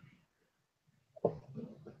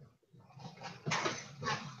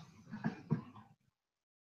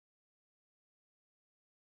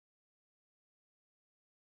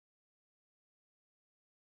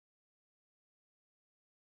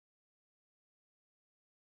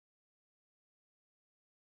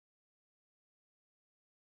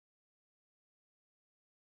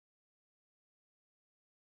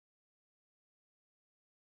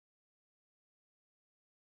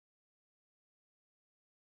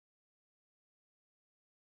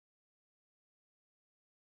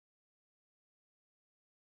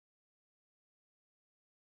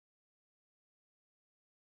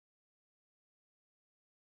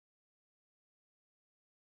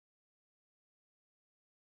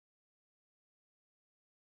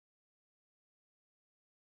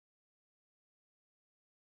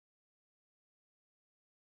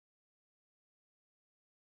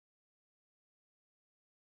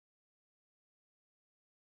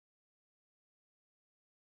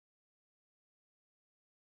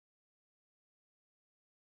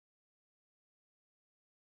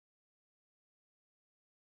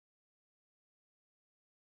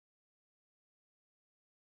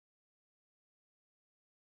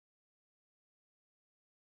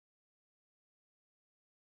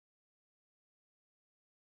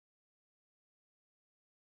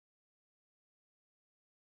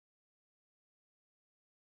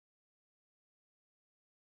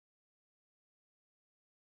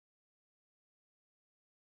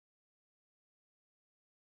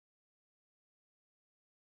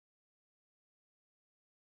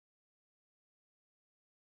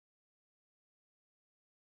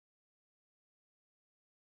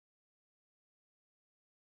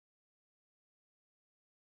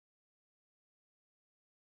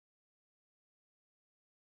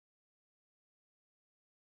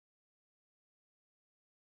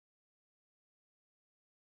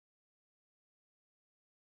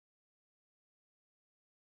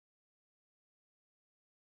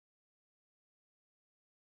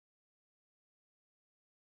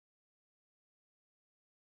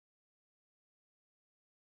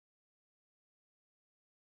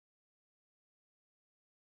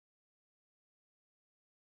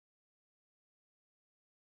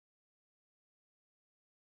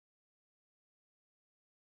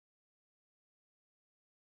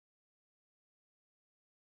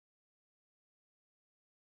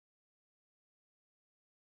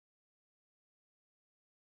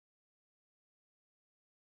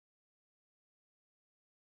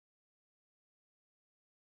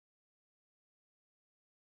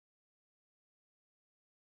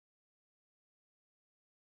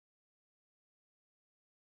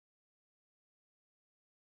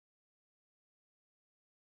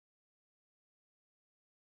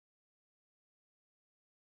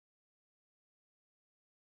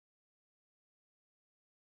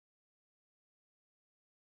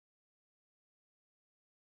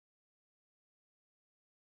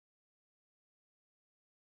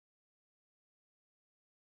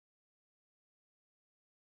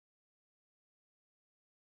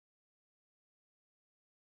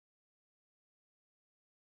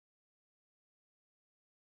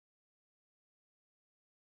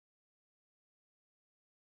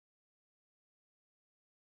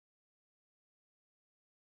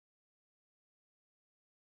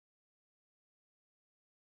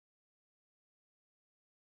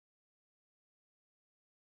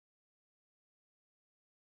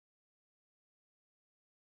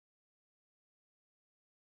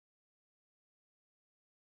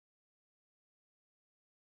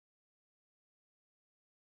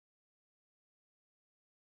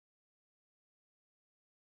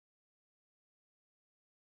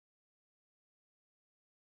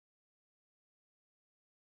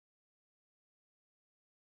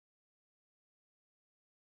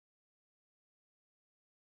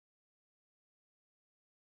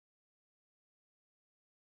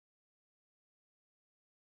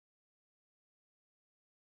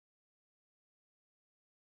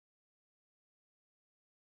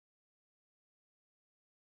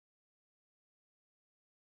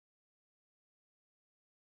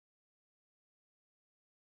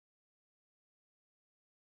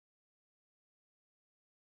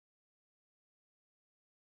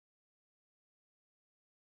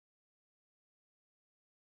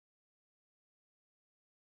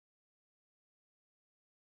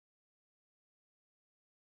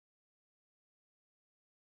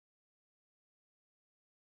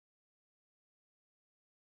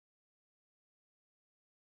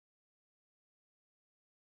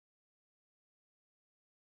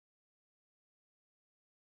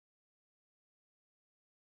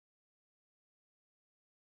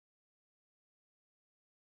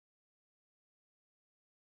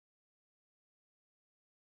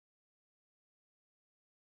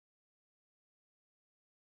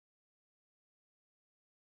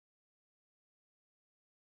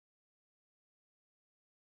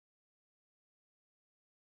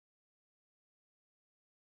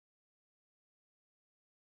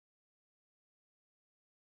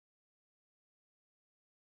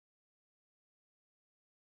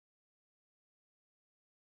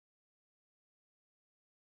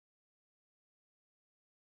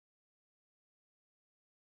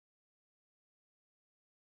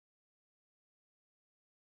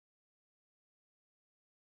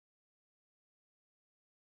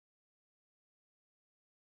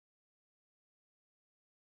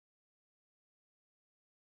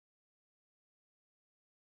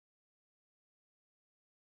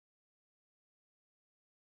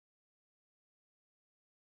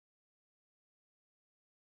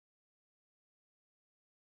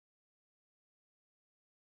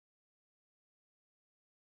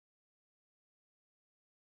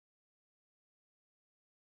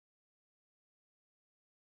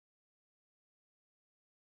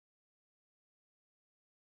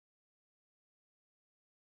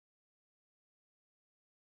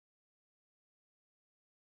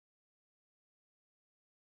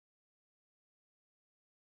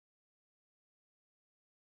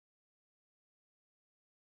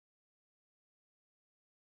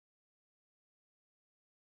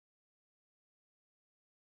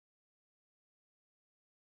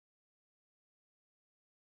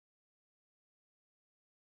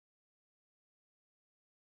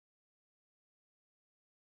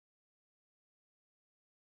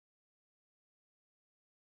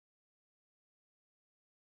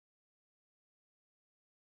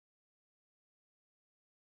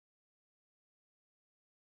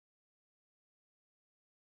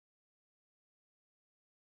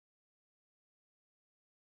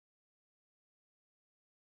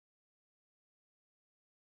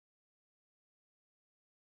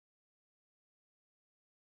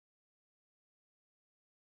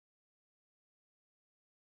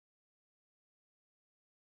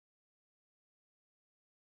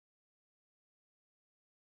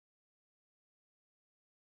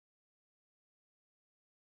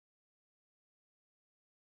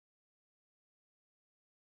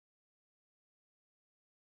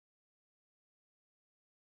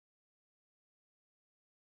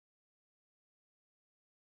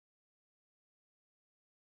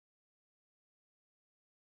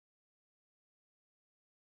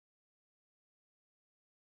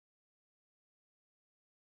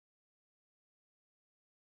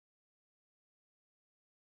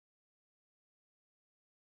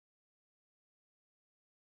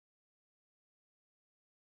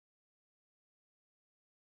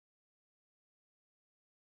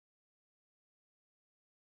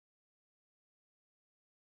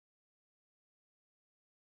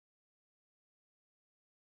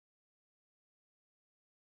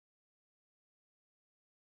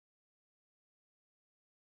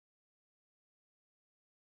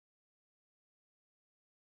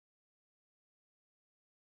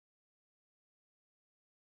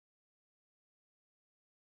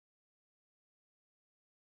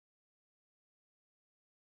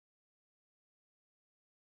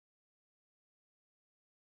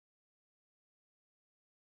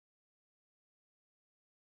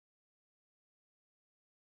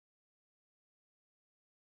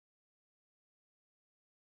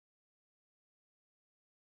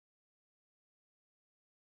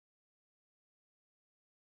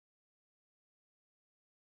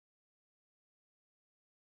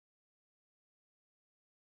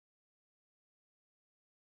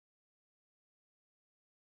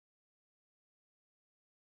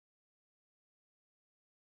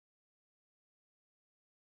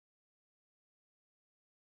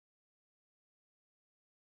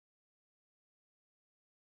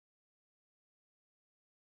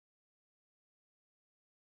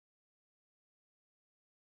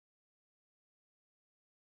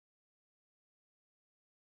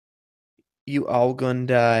 You all gonna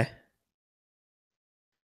die.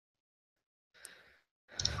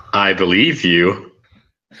 I believe you.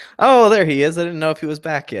 Oh, there he is. I didn't know if he was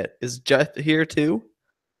back yet. Is Jeff here too?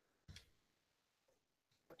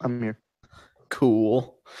 I'm here.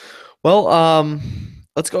 Cool. Well,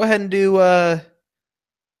 let's go ahead and do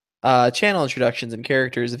channel introductions and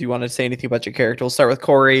characters. If you want to say anything about your character, we'll start with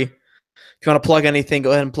Corey. If you want to plug anything,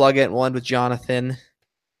 go ahead and plug it. And we'll end with Jonathan.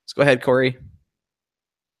 Let's go ahead, Corey.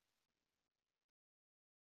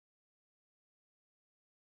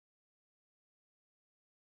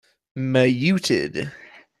 Muted.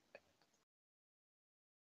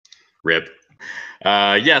 Rip.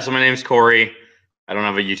 Yeah, so my name's Corey. I don't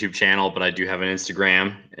have a YouTube channel, but I do have an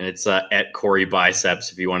Instagram, and it's at Corey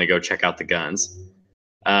Biceps if you want to go check out the guns.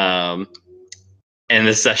 In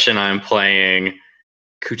this session, I'm playing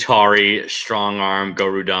Kutari Strongarm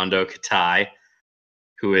Gorudando Katai,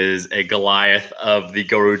 who is a Goliath of the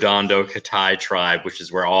Gorudando Katai tribe, which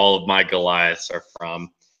is where all of my Goliaths are from.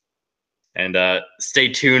 And stay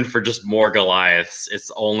tuned for just more Goliaths. It's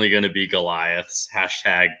only going to be Goliaths.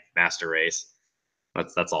 Hashtag Master Race.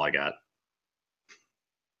 That's all I got.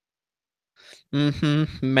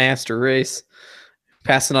 Master Race.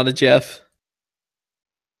 Passing on to Jeff.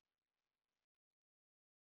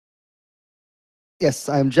 Yes,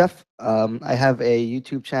 I'm Jeff. I have a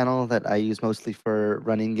YouTube channel that I use mostly for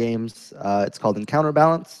running games. It's called Encounter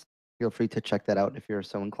Balance. Feel free to check that out if you're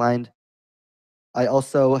so inclined. I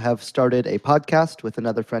also have started a podcast with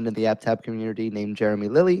another friend in the AppTab community named Jeremy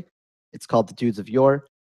Lilly. It's called The Dudes of Yore.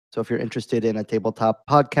 So if you're interested in a tabletop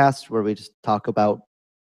podcast where we just talk about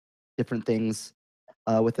different things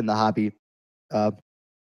within the hobby,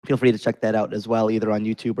 feel free to check that out as well, either on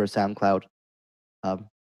YouTube or SoundCloud.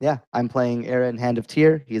 Yeah, I'm playing Aaron, Hand of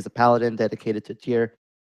Tyr. He is a paladin dedicated to Tyr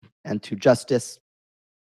and to justice.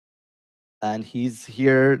 And he's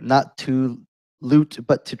here not to loot,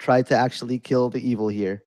 but to try to actually kill the evil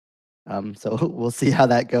here. So we'll see how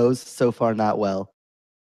that goes. So far, not well.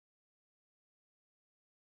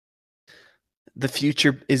 The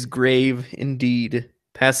future is grave indeed.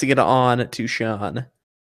 Passing it on to Sean.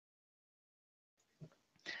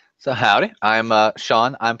 So howdy, I'm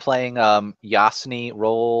Sean. I'm playing Yasni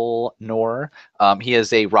Roll Nor. He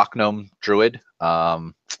is a rock gnome druid.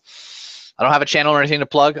 I don't have a channel or anything to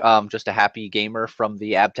plug. Just a happy gamer from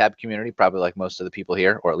the AbTab community, probably like most of the people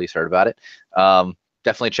here, or at least heard about it.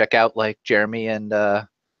 Definitely check out like Jeremy and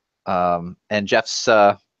Jeff's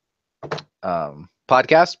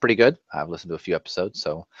podcast. Pretty good. I've listened to a few episodes.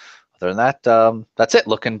 So other than that, that's it.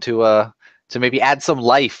 Looking to maybe add some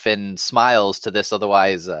life and smiles to this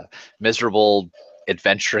otherwise miserable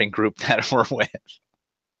adventuring group that we're with.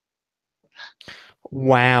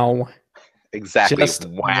 Wow. Exactly. Just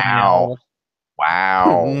wow.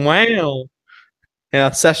 Wow. Yeah,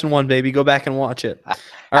 session 1, baby. Go back and watch it. All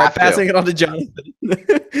right, passing it on to Jonathan.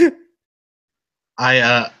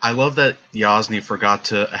 I love that Yasni forgot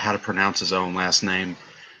how to pronounce his own last name.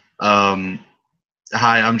 Hi,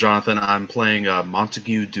 I'm Jonathan. I'm playing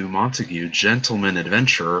Montague du Montague, Gentleman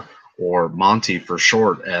Adventurer, or Monty for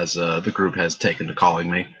short, as the group has taken to calling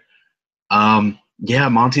me. Yeah,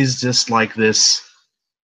 Monty's just like this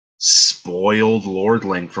spoiled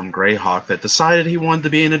lordling from Greyhawk that decided he wanted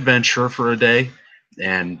to be an adventurer for a day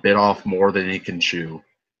and bit off more than he can chew.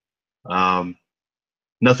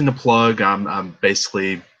 Nothing to plug. I'm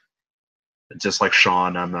basically just like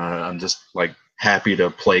Sean. I'm just like happy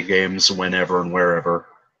to play games whenever and wherever.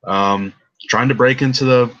 Trying to break into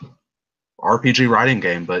the RPG writing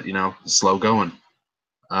game, but slow going.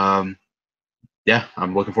 Yeah,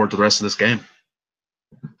 I'm looking forward to the rest of this game.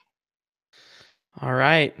 All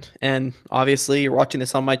right. And obviously, you're watching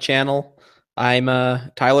this on my channel. I'm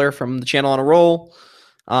Tyler from the channel on a roll.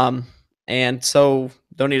 And so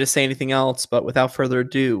don't need to say anything else, but without further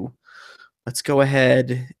ado, let's go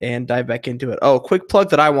ahead and dive back into it. Oh, quick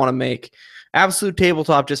plug that I want to make. Absolute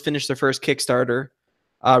Tabletop just finished their first Kickstarter,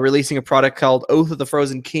 releasing a product called Oath of the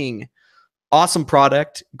Frozen King. Awesome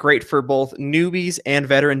product, great for both newbies and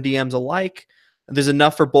veteran DMs alike. There's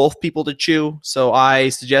enough for both people to chew, so I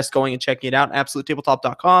suggest going and checking it out.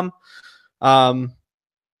 AbsoluteTabletop.com.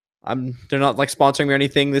 They're not like sponsoring me or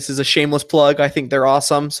anything. This is a shameless plug. I think they're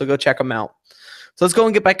awesome, so go check them out. So let's go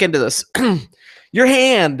and get back into this. Your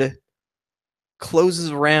hand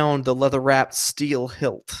closes around the leather-wrapped steel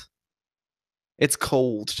hilt. It's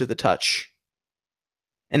cold to the touch.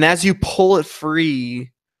 And as you pull it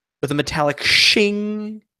free with a metallic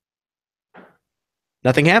shing,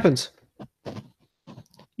 nothing happens.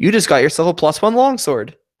 You just got yourself a +1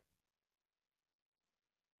 longsword.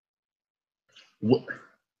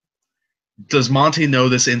 Does Monty know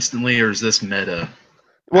this instantly, or is this meta?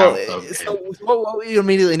 Well, of so him. what you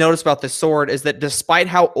immediately notice about this sword is that despite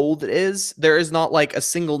how old it is, there is not like a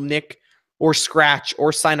single nick or scratch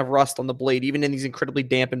or sign of rust on the blade, even in these incredibly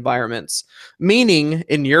damp environments. Meaning,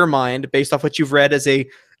 in your mind, based off what you've read as a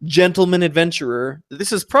gentleman adventurer,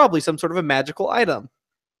 this is probably some sort of a magical item.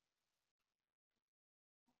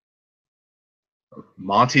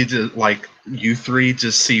 Monty, like you three,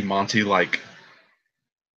 just see Monty like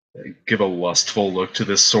give a lustful look to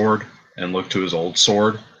this sword and look to his old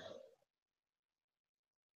sword,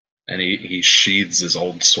 and he sheathes his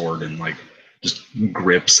old sword and like just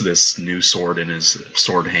grips this new sword in his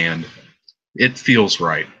sword hand. It feels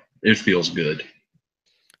right. It feels good.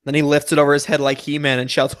 Then he lifts it over his head like He-Man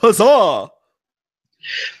and shouts, "Huzzah!"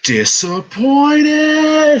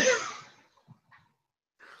 Disappointed.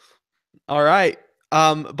 All right.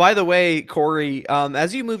 By the way, Corey,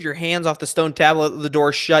 as you move your hands off the stone tablet, the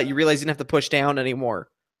door shut, you realize you didn't have to push down anymore.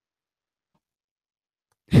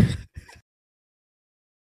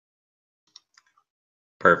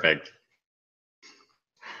 Perfect.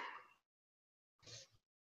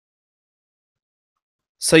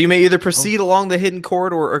 So you may either proceed along the hidden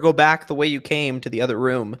corridor or go back the way you came to the other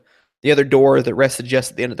room, the other door that rested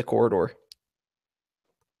just at the end of the corridor.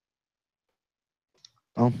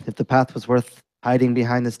 Well, if the path was worth hiding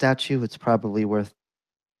behind the statue, it's probably worth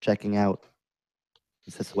checking out.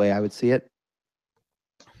 Is this the way I would see it?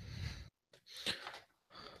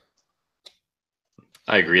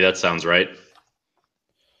 I agree. That sounds right.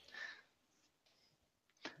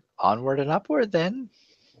 Onward and upward, then.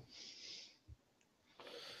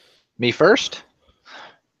 Me first.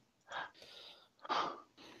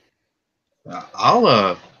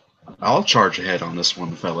 I'll charge ahead on this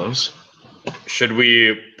one, fellows. Should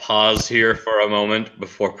we pause here for a moment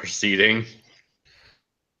before proceeding?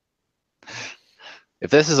 If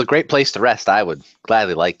this is a great place to rest, I would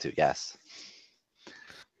gladly like to. Yes.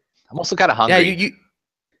 I'm also kind of hungry. Yeah,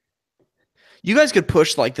 you guys could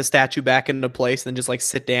push like the statue back into place and then just like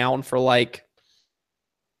sit down for like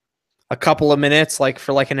a couple of minutes, like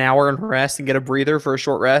for like an hour and rest and get a breather for a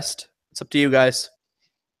short rest. It's up to you guys.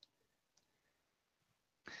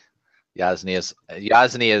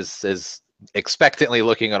 Yasni is expectantly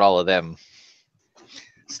looking at all of them.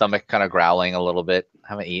 Stomach kind of growling a little bit.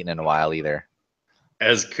 Haven't eaten in a while either.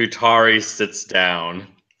 As Kutari sits down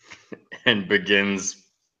and begins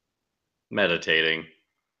meditating.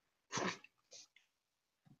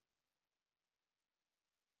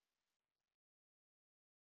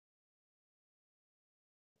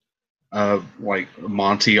 Like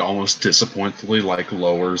Monty almost disappointedly like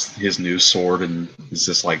lowers his new sword and is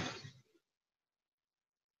just like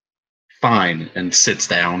fine and sits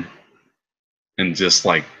down and just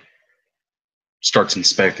like starts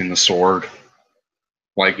inspecting the sword.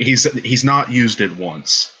 Like he's not used it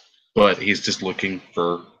once, but he's just looking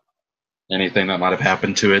for anything that might have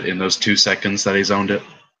happened to it in those 2 seconds that he's owned it.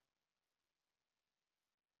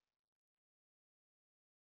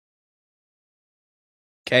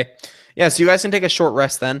 Okay. Yeah, so you guys can take a short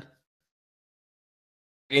rest then.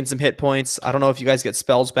 Gain some hit points. I don't know if you guys get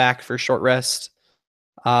spells back for short rest.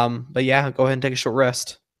 But yeah, go ahead and take a short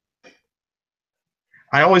rest.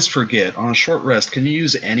 I always forget on a short rest. Can you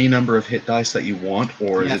use any number of hit dice that you want,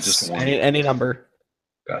 or is it Yes, just one? any number.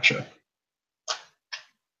 Gotcha.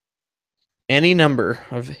 Any number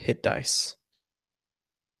of hit dice.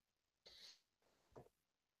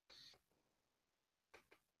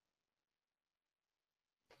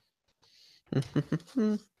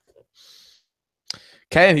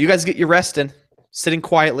 Okay, you guys get your rest in. Sitting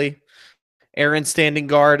quietly. Aaron standing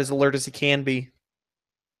guard, as alert as he can be.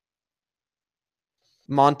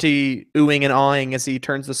 Monty oohing and awing as he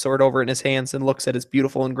turns the sword over in his hands and looks at his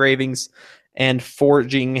beautiful engravings and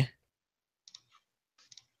forging.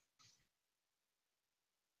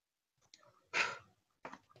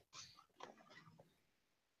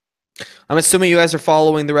 I'm assuming you guys are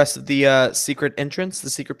following the rest of the secret entrance, the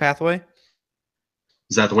secret pathway.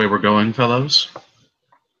 Is that the way we're going, fellows?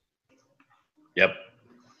 Yep.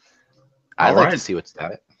 I'd All like to right. see what's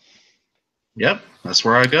down it. Yep, that's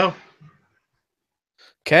where I go.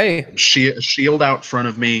 Okay. Shield out front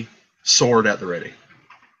of me, sword at the ready.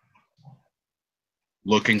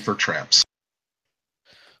 Looking for traps.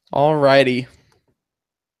 Alrighty.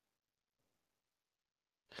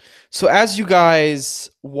 So as you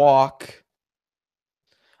guys walk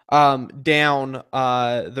down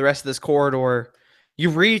the rest of this corridor, you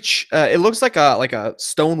reach it looks like a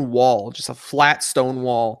stone wall, just a flat stone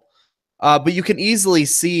wall. But you can easily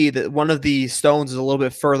see that one of the stones is a little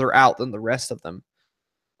bit further out than the rest of them.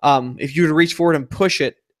 If you were to reach forward and push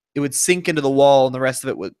it, it would sink into the wall and the rest of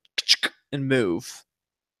it would and move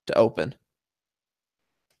to open.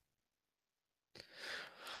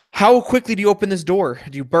 How quickly do you open this door?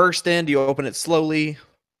 Do you burst in? Do you open it slowly?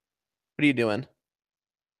 What are you doing?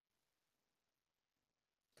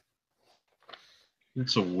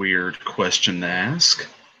 That's a weird question to ask.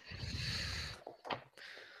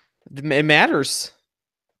 It matters.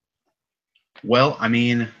 Well, I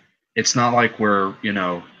mean, it's not like we're,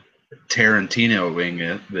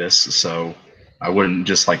 Tarantinoing this, so I wouldn't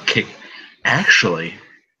just like kick. Actually,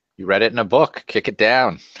 You read it in a book. Kick it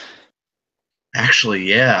down.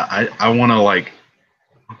 yeah, I want to like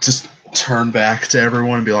just turn back to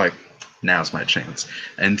everyone and be like, now's my chance,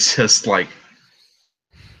 and just like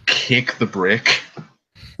kick the brick.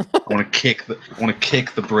 I want to kick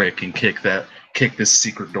the brick and kick this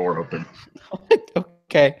secret door open.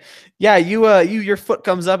 Okay. Yeah, your foot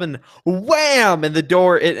comes up and wham, and the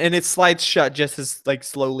door and it slides shut just as like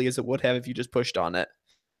slowly as it would have if you just pushed on it.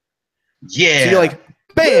 Yeah. So you're like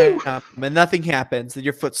bam, and nothing happens. And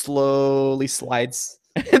your foot slowly slides,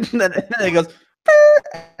 and then it goes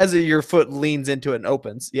as your foot leans into it and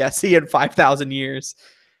opens. Yeah, see in 5,000 years.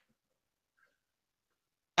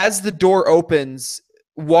 As the door opens,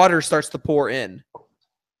 water starts to pour in.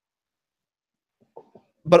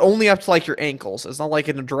 But only up to like your ankles. It's not like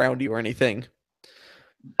it'll drown you or anything.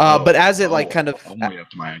 But as it like kind of only up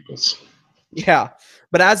to my ankles. yeah.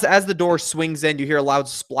 But as the door swings in, you hear a loud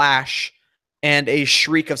splash and a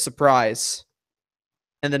shriek of surprise.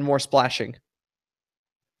 And then more splashing.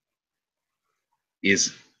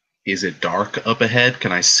 Is it dark up ahead?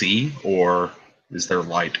 Can I see, or is there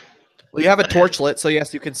light? Well, you have a ahead? torch lit, so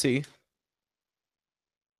yes, you can see.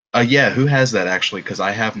 Yeah, who has that actually? Because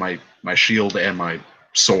I have my shield and my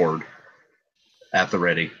sword at the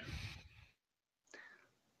ready.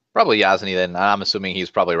 Probably Yasni then. I'm assuming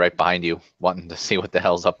he's probably right behind you, wanting to see what the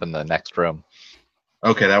hell's up in the next room.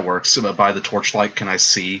 Okay, that works. So by the torchlight, can I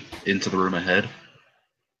see into the room ahead?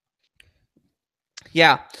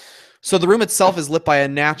 Yeah. So the room itself is lit by a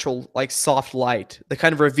natural, like soft light that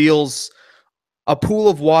kind of reveals a pool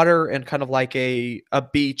of water and kind of like a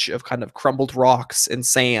beach of kind of crumbled rocks and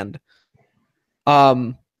sand.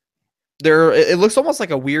 It looks almost like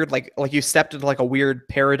a weird like you stepped into like a weird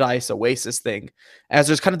paradise oasis thing, as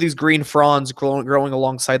there's kind of these green fronds growing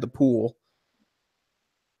alongside the pool.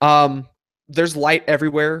 There's light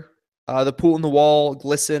everywhere. The pool and the wall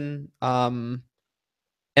glisten. And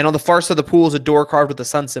on the far side of the pool is a door carved with the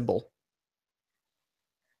sun symbol.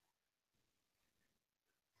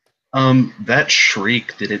 That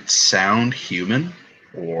shriek, did it sound human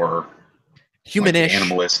or like Humanish.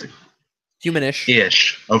 animalistic? Humanish.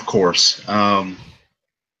 Ish, of course. Did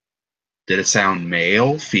it sound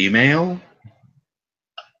male, female?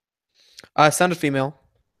 Sounded female.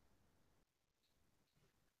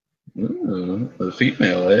 Ooh, the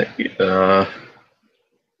female, eh?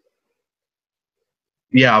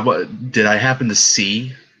 Yeah, but did I happen to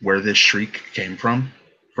see where this shriek came from?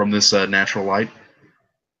 From this natural light?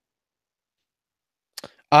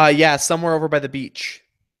 Yeah, somewhere over by the beach.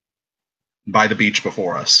 By the beach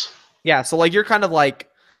before us. Yeah, so like you're kind of like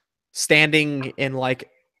standing in like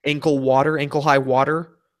ankle high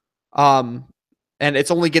water. And it's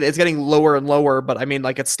getting lower and lower, but I mean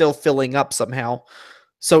like it's still filling up somehow.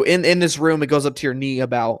 So in this room it goes up to your knee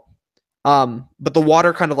about. But the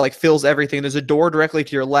water kind of like fills everything. There's a door directly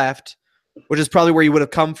to your left, which is probably where you would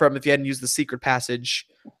have come from if you hadn't used the secret passage,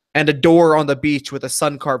 and a door on the beach with a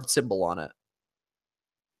sun carved symbol on it.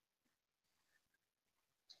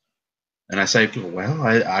 And I say, well,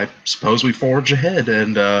 I suppose we forge ahead,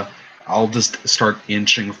 and I'll just start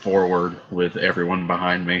inching forward with everyone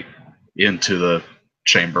behind me into the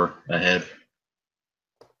chamber ahead.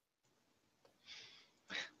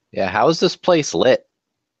 Yeah, how is this place lit?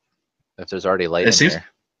 If there's already light in here.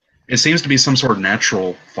 It seems to be some sort of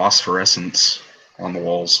natural phosphorescence on the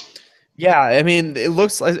walls. Yeah, I mean, it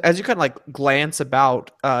looks as you kind of like glance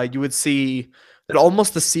about, you would see that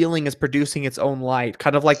almost the ceiling is producing its own light,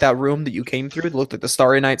 kind of like that room that you came through. It looked like the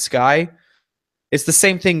starry night sky. It's the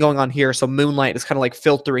same thing going on here. So moonlight is kind of like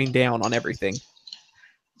filtering down on everything.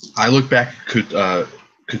 I look back at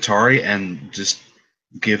Kutari and just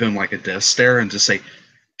give him like a death stare and just say,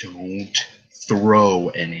 "Don't throw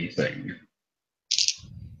anything.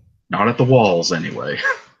 Not at the walls, anyway."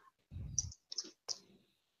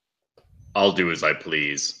 I'll do as I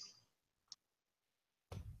please.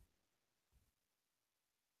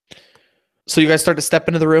 So you guys start to step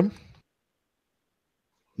into the room?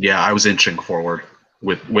 Yeah, I was inching forward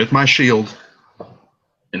with my shield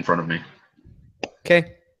in front of me.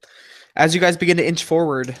 Okay. As you guys begin to inch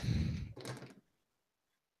forward,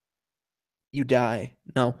 you die.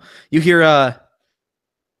 No. You hear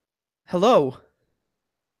hello.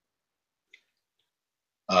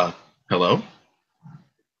 Hello?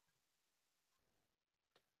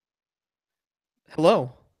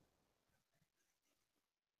 Hello.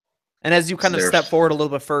 And as you kind of There's- step forward a little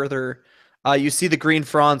bit further, you see the green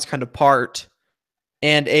fronds kind of part,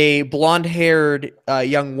 and a blonde-haired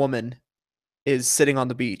young woman is sitting on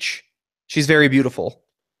the beach. She's very beautiful.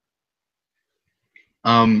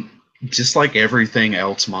 Just like everything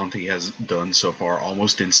else Monty has done so far,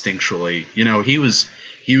 almost instinctually, you know, he was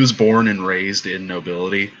born and raised in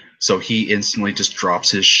nobility, so he instantly just drops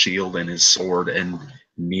his shield and his sword and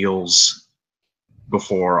kneels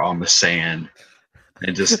before on the sand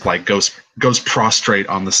and just like goes prostrate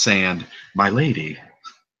on the sand. My lady,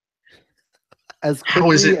 As how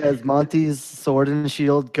is quickly it? as Monty's sword and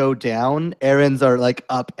shield go down, Aaron's are like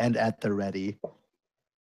up and at the ready.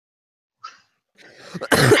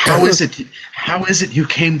 How is it? How is it you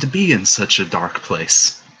came to be in such a dark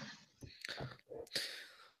place?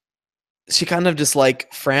 She kind of just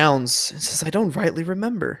like frowns and says, I don't rightly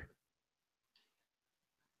remember.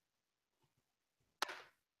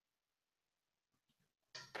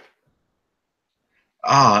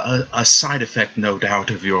 Ah, a side effect, no doubt,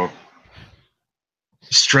 of your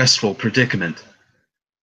stressful predicament.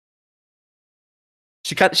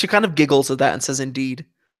 She kind of giggles at that and says, indeed.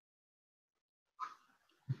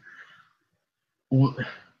 W-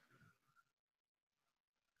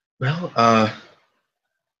 Well,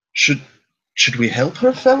 should we help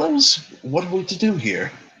her, fellows? What are we to do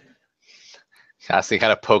here? Cassie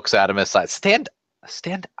kind of pokes at him aside. Stand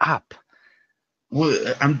up.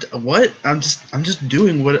 What? I'm just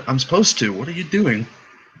doing what I'm supposed to. What are you doing?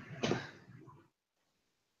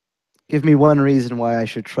 Give me one reason why I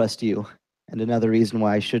should trust you, and another reason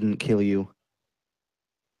why I shouldn't kill you.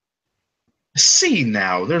 See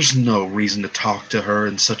now, there's no reason to talk to her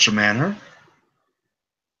in such a manner.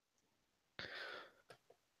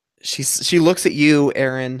 She looks at you,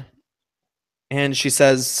 Aaron, and she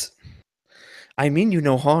says, I mean you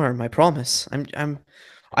no harm, I promise.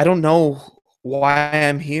 I don't know why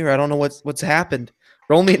I'm here. I don't know what's happened.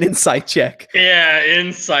 Roll me an insight check. Yeah,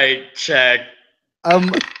 insight check.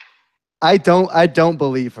 I don't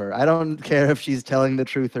believe her. I don't care if she's telling the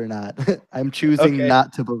truth or not. I'm choosing Okay.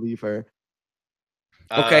 not to believe her.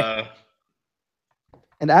 Okay. And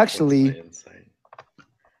What's my actually, insight?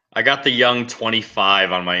 I got the young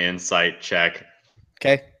 25 on my insight check.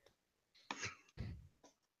 Okay.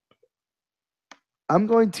 I'm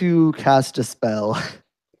going to cast a spell.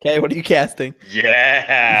 Okay, what are you casting?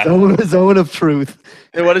 Yeah. Zone of truth.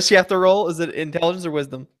 And what does she have to roll? Is it intelligence or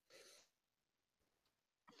wisdom?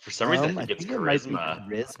 For some reason, I I think it's think it might be charisma.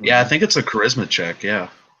 charisma. Yeah, I think it's a charisma check. Yeah,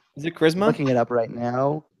 Is it I'm charisma? looking it up right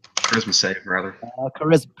now. charisma save rather.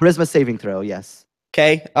 Charisma saving throw. Yes.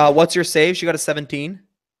 Okay. What's your save? She got a 17.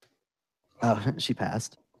 Oh, she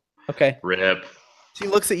passed. Okay. Rip. She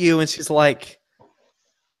looks at you and she's like,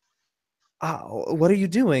 oh, what are you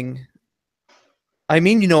doing? I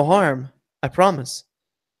mean you no harm. I promise.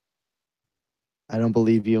 I don't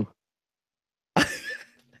believe you.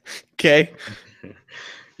 Okay.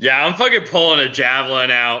 Yeah, I'm fucking pulling a javelin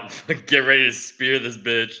out. Get ready to spear this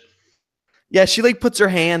bitch. Yeah, she like puts her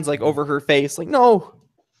hands like over her face, like, no.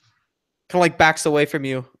 Kind of like backs away from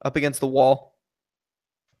you up against the wall.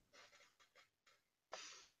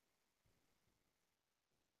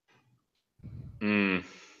 Mm.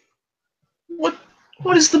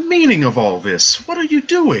 What is the meaning of all this? What are you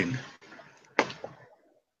doing?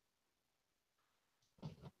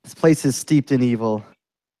 This place is steeped in evil.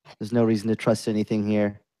 There's no reason to trust anything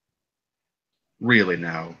here. Really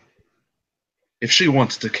now? If she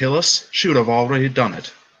wanted to kill us, she would have already done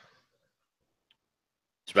it.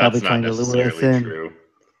 She's probably That's not trying to lure us necessarily in. true.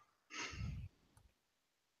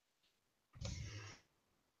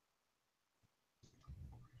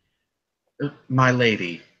 My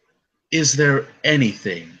lady, is there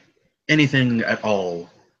anything at all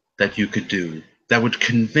that you could do that would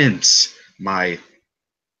convince my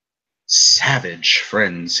savage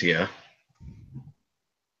friends here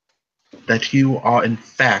that you are in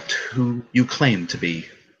fact who you claim to be?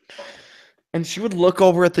 And she would look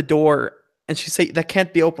over at the door and she'd say, that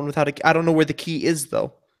can't be opened without a. I don't know where the key is,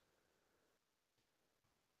 though.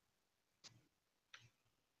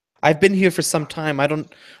 I've been here for some time. I don't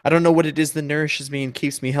know what it is that nourishes me and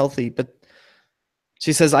keeps me healthy, but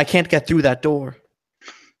she says I can't get through that door.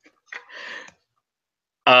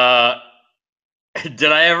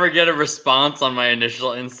 Did I ever get a response on my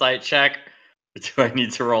initial insight check? Do I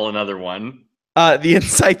need to roll another one? The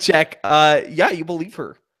insight check. Yeah, you believe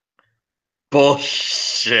her.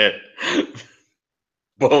 Bullshit.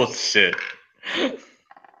 Bullshit.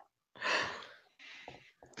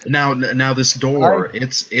 Now this door,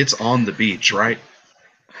 it's on the beach, right?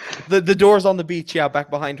 The door's on the beach, yeah, back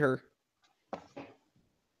behind her.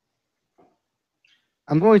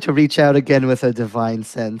 I'm going to reach out again with a divine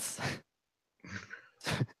sense.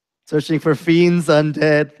 Searching for fiends,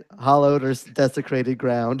 undead, hollowed, or desecrated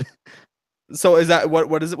ground. So is that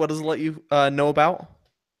what is it? What does it let you know about?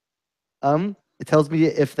 It tells me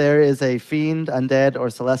if there is a fiend, undead, or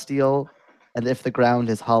celestial, and if the ground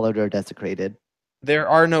is hollowed or desecrated. There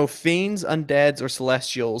are no fiends, undeads, or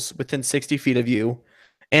celestials within 60 feet of you.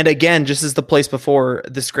 And again, just as the place before,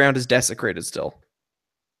 this ground is desecrated still.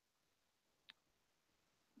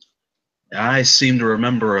 I seem to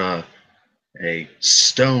remember a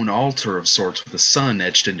stone altar of sorts with a sun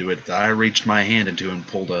etched into it that I reached my hand into and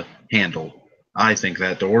pulled a handle. I think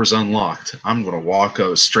that door's unlocked. I'm going to walk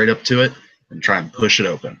straight up to it and try and push it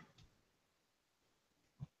open.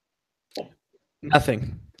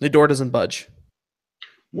 Nothing. The door doesn't budge.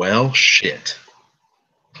 Well, shit.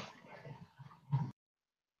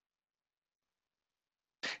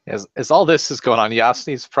 As all this is going on,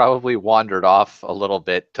 Yasni's probably wandered off a little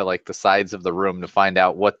bit to like the sides of the room to find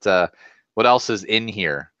out what else is in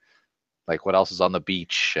here, like what else is on the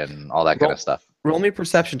beach and all that kind of stuff. Roll me a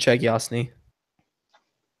perception check, Yasni.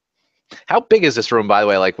 How big is this room, by the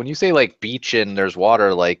way? Like when you say like beach and there's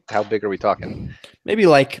water, like how big are we talking? Maybe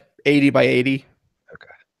like 80 by 80.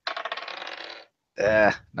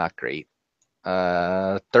 Not great.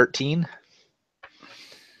 13.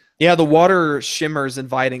 Yeah, the water shimmers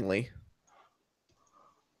invitingly.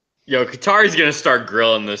 Yo, Katari's gonna start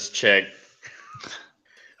grilling this chick.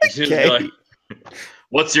 She's gonna be Okay. like,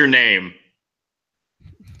 "What's your name?"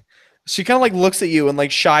 She kind of like looks at you and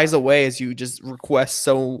like shies away as you just request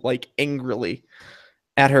so like angrily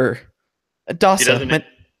at her. She Dasa. doesn't.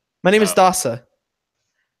 My name is Oh. Dasa.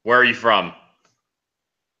 Where are you from?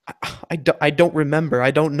 I don't remember.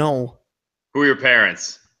 I don't know. Who are your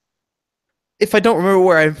parents? If I don't remember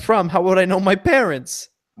where I'm from, how would I know my parents?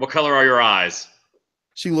 What color are your eyes?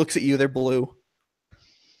 She looks at you. They're blue.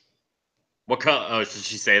 What color? Oh, did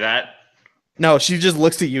she say that? No, she just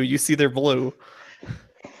looks at you. You see they're blue.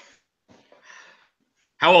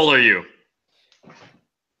 How old are you?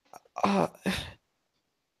 Uh,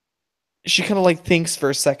 she kind of like thinks for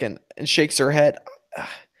a second and shakes her head.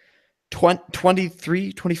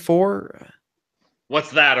 23, 24.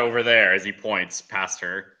 What's that over there? As he points past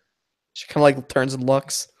her. She kind of like turns and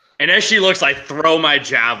looks. And as she looks, I throw my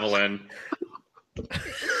javelin.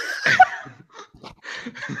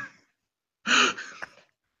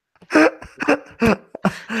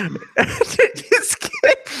 Just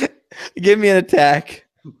give me an attack.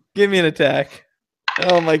 Give me an attack.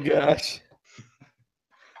 Oh my gosh.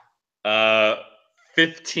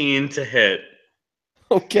 15 to hit.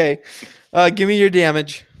 Okay. Give me your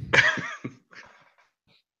damage.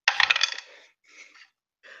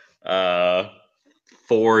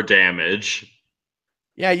 4 damage.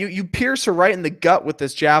 Yeah, you pierce her right in the gut with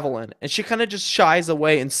this javelin, and she kind of just shies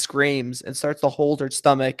away and screams and starts to hold her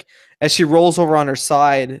stomach as she rolls over on her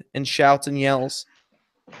side and shouts and yells.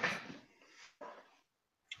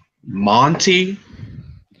 Monty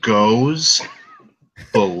goes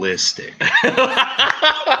ballistic.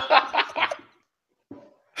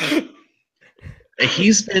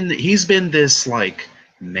 He's been this like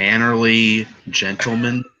mannerly,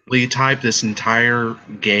 gentlemanly type this entire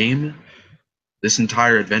game, this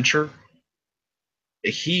entire adventure.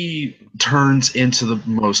 He turns into the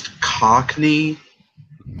most cockney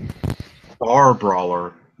bar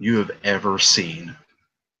brawler you have ever seen.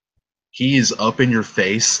 He is up in your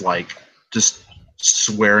face, like just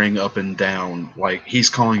swearing up and down, like he's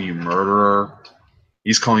calling you murderer.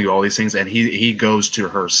 He's calling you all these things, and he goes to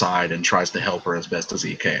her side and tries to help her as best as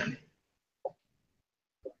he can.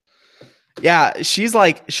 Yeah, she's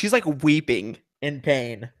like weeping in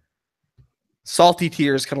pain. Salty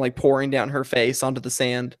tears kind of like pouring down her face onto the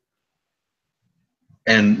sand.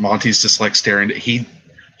 And Monty's just like staring. He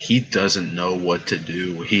doesn't know what to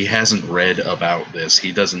do. He hasn't read about this.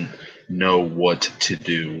 He doesn't know what to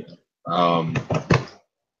do.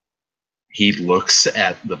 He looks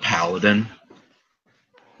at the paladin.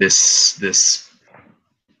 This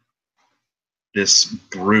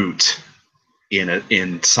brute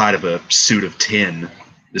inside of a suit of tin.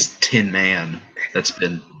 This tin man that's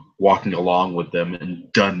been walking along with them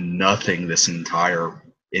and done nothing this entire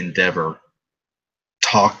endeavor.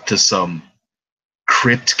 Talked to some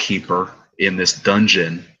crypt keeper in this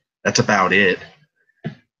dungeon. That's about it.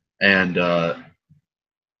 And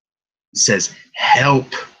says,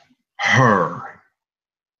 "Help her."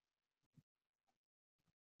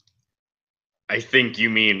 I think you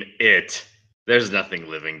mean it. There's nothing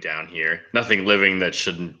living down here. Nothing living that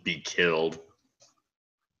shouldn't be killed.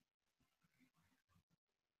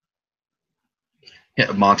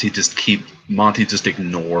 Yeah, Monty just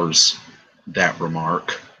ignores that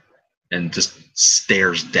remark and just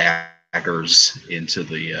stares daggers into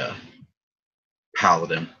the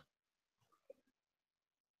paladin.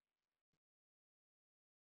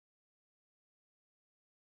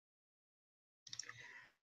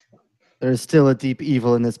 There is still a deep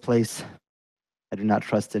evil in this place. I do not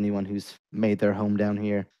trust anyone who's made their home down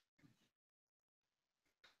here.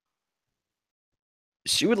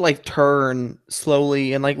 She would like turn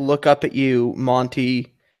slowly and like look up at you,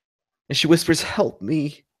 Monty, and she whispers, "Help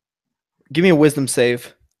me. Give me a wisdom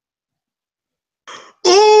save."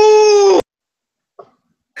 Ooh!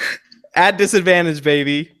 At disadvantage,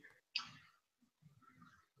 baby.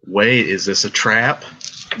 Wait, is this a trap?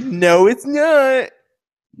 No, it's not.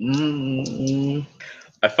 Mm,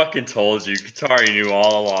 I fucking told you, Katari knew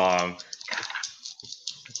all along.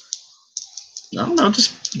 I don't know,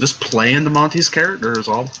 just playing the Monty's character is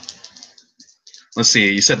all. Let's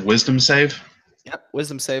see, you said wisdom save? Yep,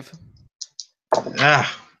 wisdom save.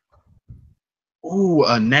 Ah. Ooh,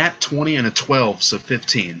 a nat 20 and a 12, so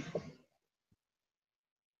 15.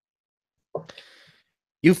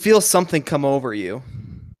 You feel something come over you.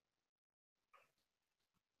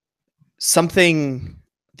 Something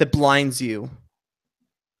that blinds you.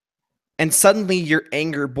 And suddenly your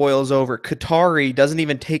anger boils over. Katari doesn't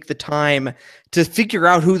even take the time to figure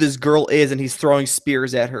out who this girl is, and he's throwing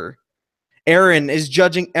spears at her. Aaron is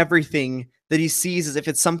judging everything that he sees as if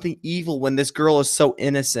it's something evil when this girl is so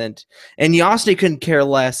innocent. And Yosni couldn't care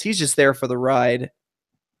less. He's just there for the ride.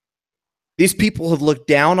 These people have looked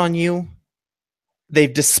down on you.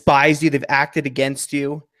 They've despised you. They've acted against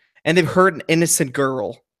you. And they've hurt an innocent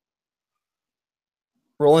girl.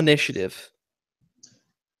 Roll initiative.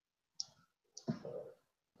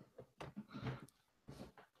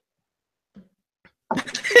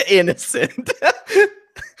 Innocent.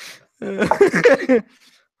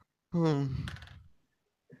 Hmm.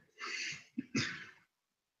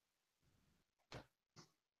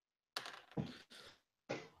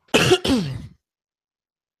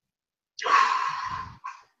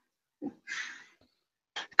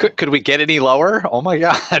 Could we get any lower? Oh my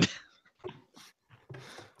god.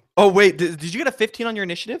 Oh, wait. Did you get a 15 on your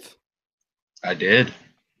initiative? I did.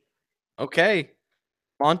 Okay.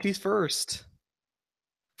 Monty's first.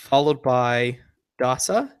 Followed by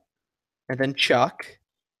Dasa. And then Chuck.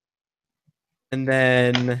 And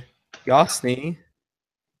then Yosni.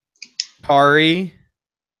 Kari.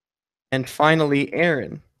 And finally,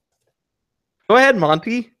 Aaron. Go ahead,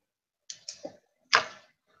 Monty.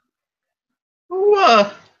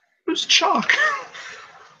 Who's Chalk?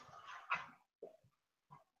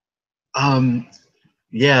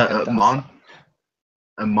 Yeah,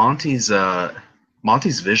 Monty's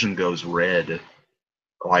vision goes red.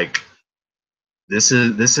 Like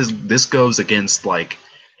this goes against like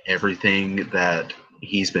everything that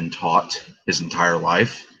he's been taught his entire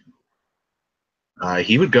life.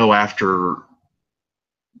 He would go after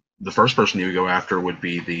the first person he would go after would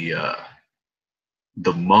be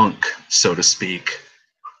the monk, so to speak,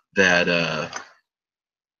 that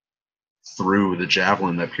threw the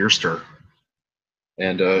javelin that pierced her,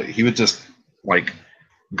 and he would just like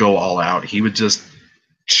go all out. He would just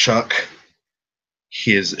chuck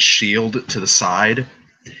his shield to the side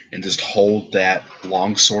and just hold that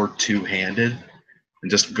longsword two-handed and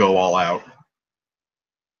just go all out.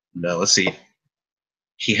 No, let's see.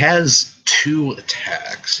 He has 2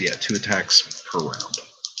 attacks. Yeah, 2 attacks per round.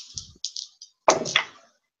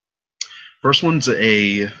 First one's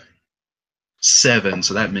a 7,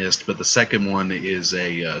 so that missed, but the second one is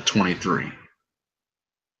a 23.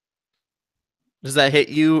 Does that hit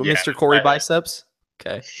you, Yeah, Mr. Corey that hit. Biceps?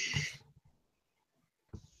 Okay.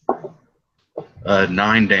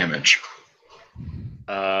 9 damage.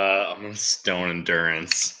 I'm gonna stone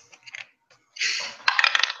endurance.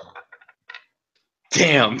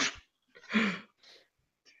 Damn.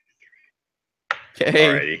 Okay.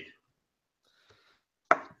 Alrighty.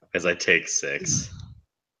 As I take 6.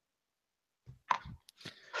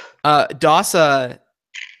 Dasa,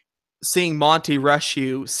 seeing Monty rush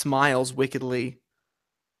you, smiles wickedly.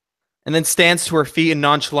 And then stands to her feet and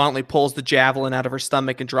nonchalantly pulls the javelin out of her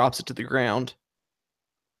stomach and drops it to the ground.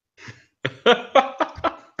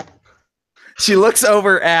 She looks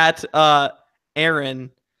over at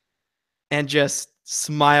Aaron and just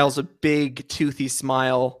smiles a big, toothy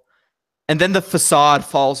smile. And then the facade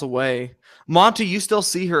falls away. Monty, you still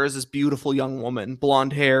see her as this beautiful young woman,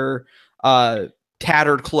 blonde hair,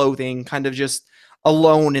 tattered clothing, kind of just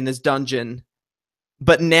alone in this dungeon.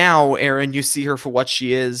 But now, Aaron, you see her for what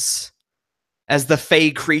she is, as the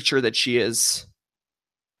fey creature that she is.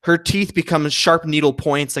 Her teeth become sharp needle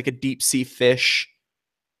points like a deep sea fish.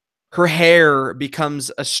 Her hair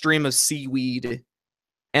becomes a stream of seaweed,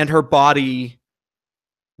 and her body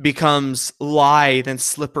becomes lithe and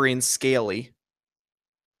slippery and scaly.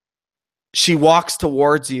 She walks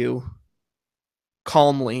towards you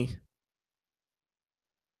calmly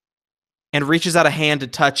and reaches out a hand to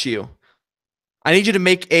touch you. I need you to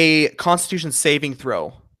make a Constitution saving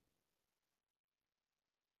throw.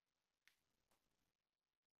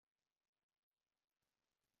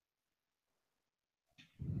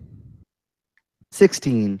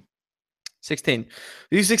 $16. 16.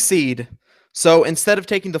 You succeed. So instead of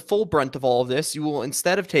taking the full brunt of all of this, you will,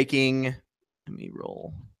 instead of taking, let me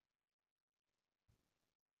roll.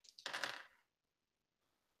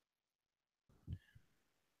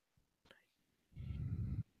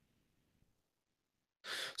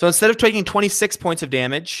 So instead of taking 26 points of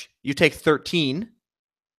damage, you take 13.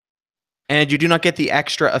 And you do not get the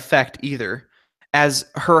extra effect either. As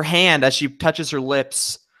her hand, as she touches her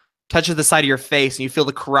lips, touches the side of your face, and you feel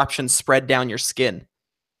the corruption spread down your skin.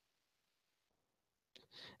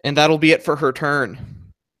 And that'll be it for her turn.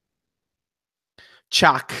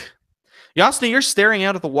 Chuck. Yasna, you're staring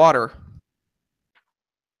out at the water.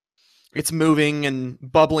 It's moving and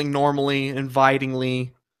bubbling normally,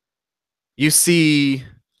 invitingly. You see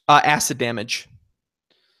acid damage.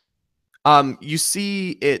 You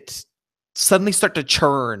see it suddenly start to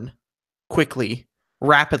churn quickly,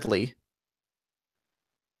 rapidly.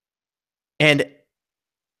 And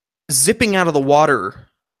zipping out of the water,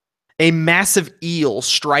 a massive eel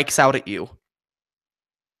strikes out at you.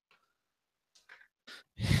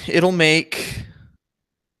 It'll make...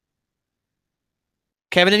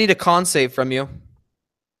 Kevin, I need a con save from you.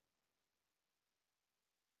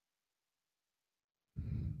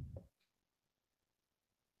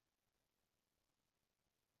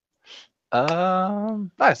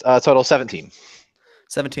 Nice. Total 17.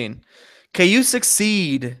 17. Okay, you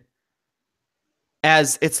succeed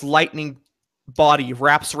as its lightning body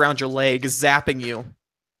wraps around your leg, zapping you.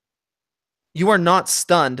 You are not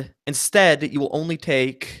stunned. Instead, you will only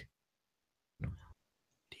take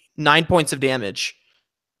 9 points of damage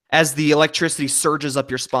as the electricity surges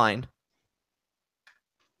up your spine.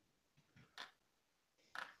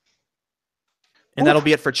 And that'll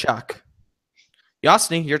be it for Chuck.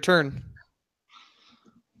 Yasni, your turn.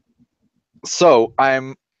 So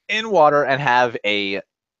I'm in water and have a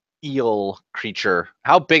eel creature.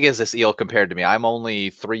 How big is this eel compared to me? I'm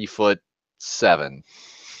only 3'7".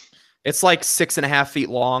 It's like 6.5 feet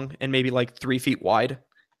long and maybe like 3 feet wide.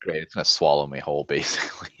 Great, it's gonna swallow me whole,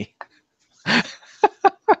 basically.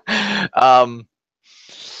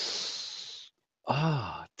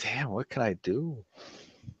 Oh, damn, what can I do?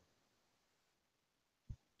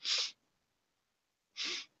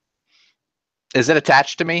 Is it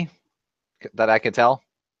attached to me that I can tell?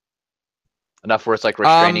 Enough where it's like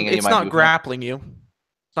restraining any of it's my not movement? grappling you.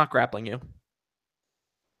 It's not grappling you.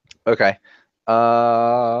 Okay.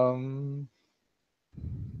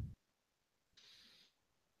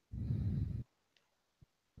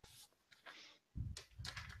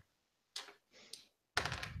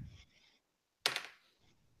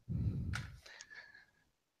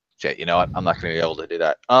 Shit, you know what? I'm not gonna be able to do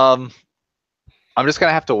that. I'm just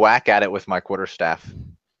gonna have to whack at it with my quarterstaff.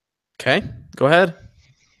 Okay, go ahead.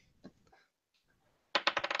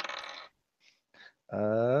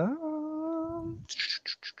 Oh,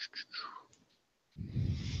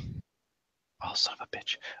 son of a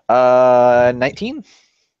bitch. 19?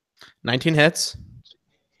 19 hits.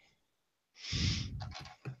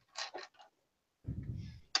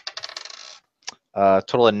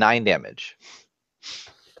 Total of 9 damage.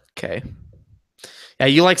 Okay. Yeah,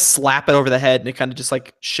 you like slap it over the head and it kind of just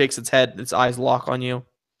like shakes its head. Its eyes lock on you.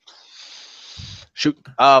 Shoot.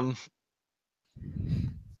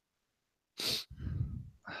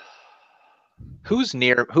 Who's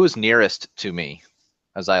nearest to me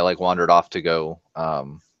as I like wandered off to go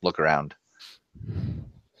look around?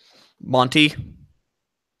 Monty.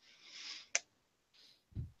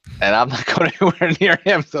 And I'm not going anywhere near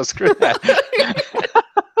him, so screw that.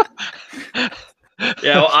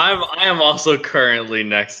 Yeah, well, I am also currently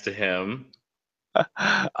next to him.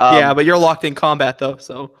 Yeah, but you're locked in combat though,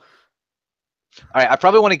 so. All right, I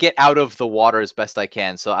probably want to get out of the water as best I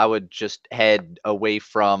can, so I would just head away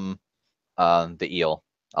from the eel.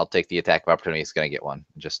 I'll take the attack of opportunity. It's going to get one,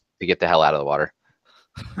 just to get the hell out of the water.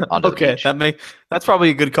 Onto Okay, the beach. that's probably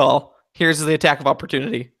a good call. Here's the attack of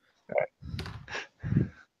opportunity. All right.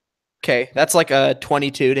 Okay, that's like a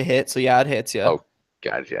 22 to hit, so yeah, it hits you. Oh,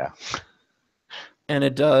 God, yeah. And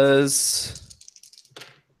it does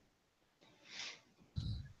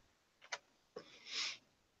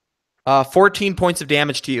 14 points of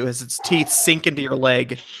damage to you as its teeth sink into your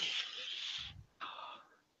leg.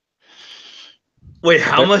 Wait,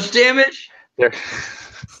 how much damage? There.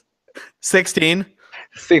 16.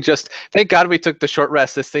 This thing just. Thank God we took the short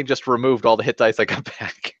rest. This thing just removed all the hit dice I got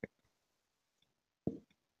back.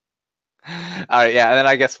 All right, yeah, and then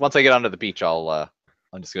I guess once I get onto the beach, I'm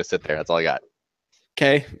just gonna sit there. That's all I got.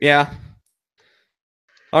 Okay, yeah.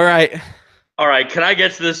 All right. All right, can I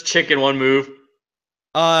get to this chick in one move?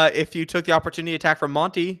 If you took the opportunity attack from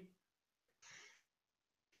Monty,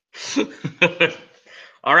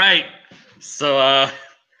 All right. So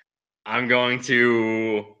I'm going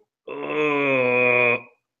to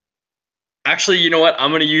actually, you know what?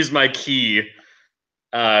 I'm going to use my key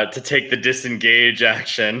to take the disengage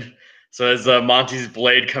action. So as Monty's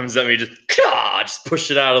blade comes at me, just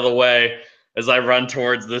push it out of the way as I run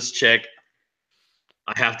towards this chick.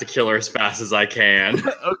 I have to kill her as fast as I can.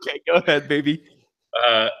 okay, go ahead, baby.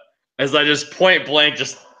 As I just point blank,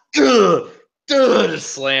 just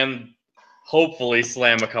slam, hopefully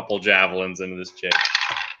slam a couple javelins into this chick.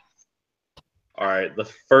 All right, the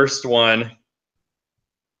first one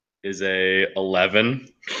is a 11.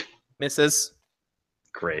 Misses.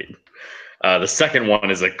 Great. The second one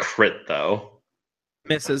is a crit, though.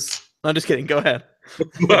 Misses. I'm just kidding. Go ahead.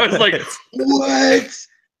 I was like, what?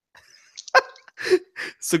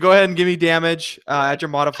 So go ahead and give me damage. Add your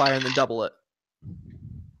modifier and then double it.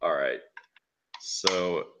 All right.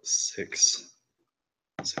 So 6,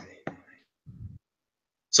 7, 8, 9.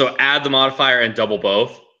 So add the modifier and double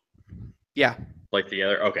both. Yeah. Like the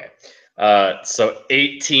other. Okay. So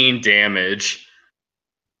 18 damage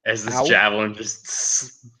as this Ow. javelin just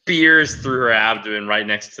spears through her abdomen right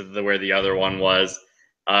next to where the other one was.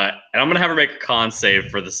 And I'm gonna have her make a con save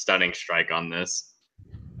for the stunning strike on this.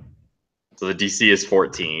 So the DC is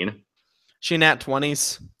 14. She nat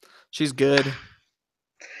 20s. She's good.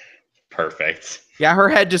 Perfect. Yeah, her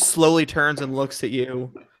head just slowly turns and looks at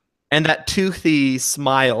you. And that toothy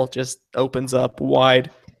smile just opens up wide.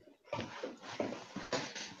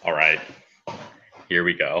 All right. Here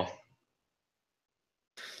we go.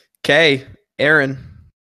 Okay, Aaron.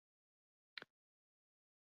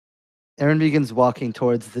 Aaron begins walking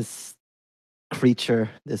towards this creature,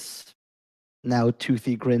 this now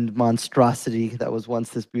toothy grinned monstrosity that was once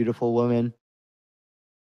this beautiful woman.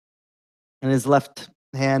 And his left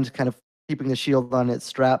hand, kind of keeping the shield on its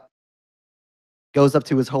strap, goes up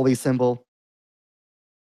to his holy symbol.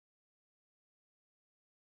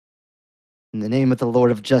 In the name of the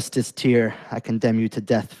Lord of Justice, Tyr, I condemn you to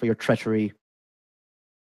death for your treachery.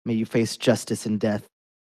 May you face justice and death.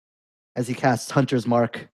 As he casts Hunter's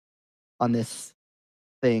Mark on this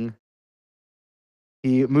thing,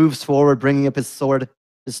 he moves forward, bringing up his sword.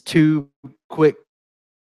 Just two quick.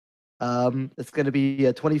 It's going to be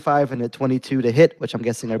a 25 and a 22 to hit, which I'm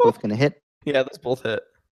guessing are both going to hit. Yeah, those both hit.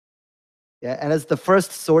 Yeah, and as the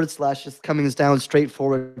first sword slash just coming down straight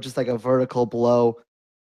forward, just like a vertical blow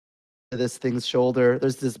to this thing's shoulder,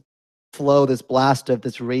 there's this flow, this blast of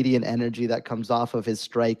this radiant energy that comes off of his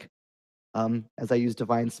strike as I use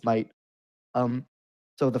Divine Smite.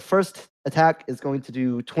 So the first attack is going to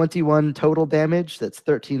do 21 total damage. That's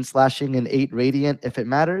 13 slashing and 8 radiant if it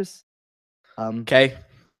matters. Okay.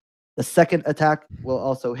 The second attack will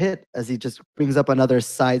also hit as he just brings up another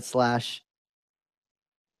side slash,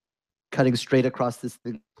 cutting straight across this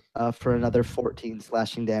thing for another 14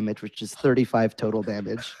 slashing damage, which is 35 total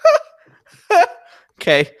damage.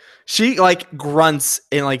 Okay. She like grunts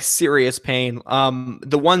in like serious pain.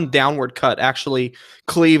 The one downward cut actually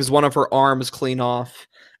cleaves one of her arms clean off.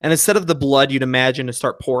 And instead of the blood you'd imagine to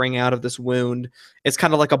start pouring out of this wound, it's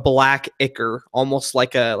kind of like a black ichor, almost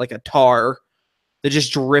like a tar that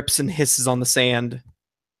just drips and hisses on the sand.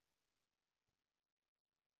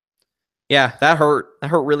 Yeah, that hurt. That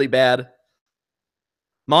hurt really bad.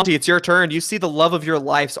 Monty, it's your turn. You see the love of your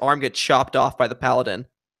life's arm get chopped off by the paladin.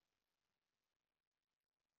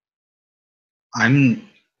 I'm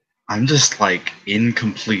just like in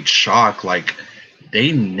complete shock. Like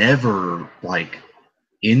they never like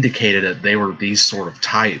indicated that they were these sort of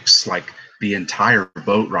types. Like the entire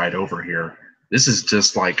boat ride over here. This is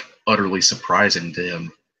just like utterly surprising to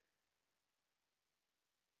him.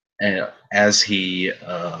 And as he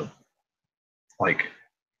like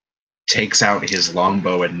takes out his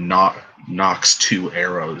longbow and knocks 2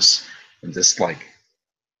 arrows and just like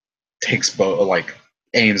takes both, like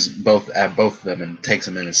aims both at both of them and takes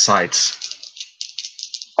them in his sights.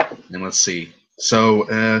 And let's see.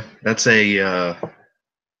 So that's a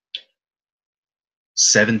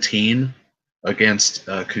 17 against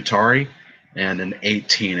Kutari and an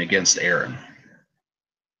 18 against Aaron.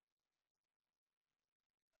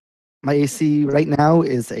 My AC right now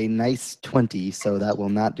is a nice 20, so that will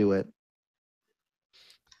not do it.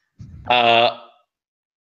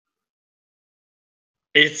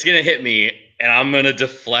 It's gonna hit me, and I'm gonna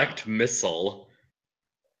deflect missile.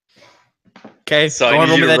 Okay, So go I on,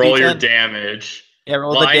 need roll you me to that roll your d10. damage. Yeah,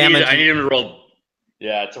 roll Well, the damage. I need him to roll.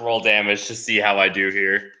 Yeah, to roll damage to see how I do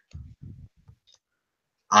here.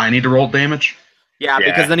 I need to roll damage. Yeah,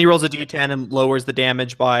 Yeah. because then he rolls a d10 and lowers the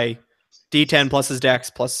damage by d10 plus his dex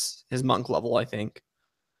plus his monk level, I think.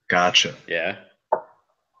 Gotcha. Yeah.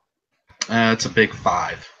 It's a big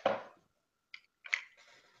 5.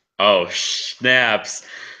 Oh, snaps.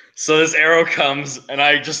 So this arrow comes, and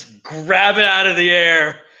I just grab it out of the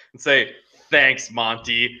air and say, "Thanks,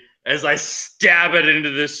 Monty," as I stab it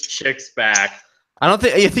into this chick's back. I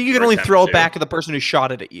think you can Or only attempt throw it to. back at the person who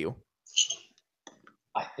shot it at you.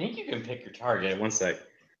 I think you can pick your target. One sec.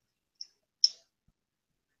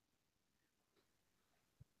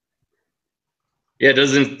 Yeah, it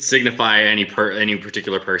doesn't signify any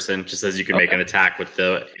particular person. It just says you can make Okay. an attack with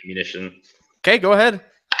the ammunition. Okay, go ahead.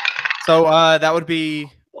 So that would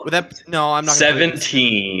be would that no, I'm not gonna put it in this.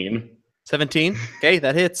 17. 17. Okay,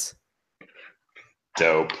 that hits.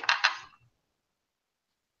 Dope.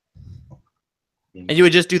 And you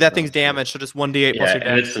would just do that thing's damage, so just 1d8 plus Yeah, your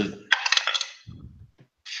and dex. it's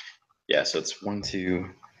so it's 1, 2.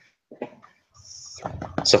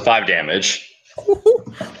 So 5 damage.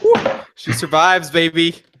 She survives,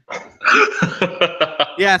 baby.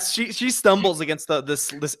 Yes, she stumbles against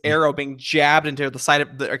this arrow being jabbed into the side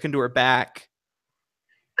of into her back.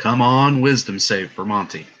 Come on, wisdom save for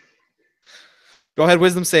Monty. Go ahead,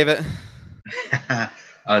 wisdom save it. Do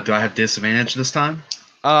I have disadvantage this time?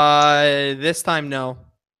 This time no.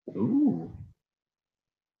 Ooh.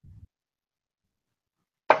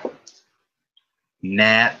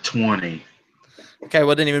 Nat 20. Okay,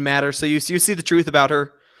 well it didn't even matter. So you see the truth about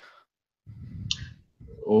her.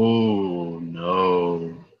 Oh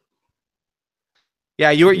no.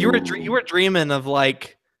 Yeah, you were dreaming of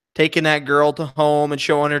like taking that girl to home and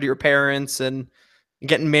showing her to your parents and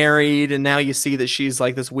getting married, and now you see that she's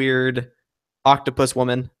like this weird octopus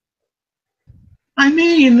woman. I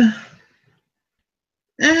mean,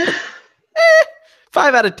 eh,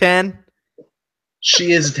 5 out of 10.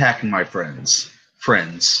 she is attacking my friends.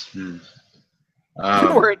 Friends. You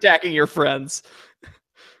were attacking your friends.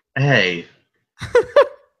 Hey.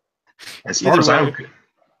 As Either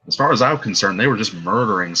far as I'm concerned, they were just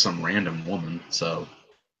murdering some random woman, so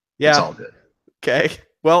it's Yeah. all good. Okay.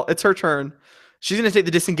 Well, it's her turn. She's going to take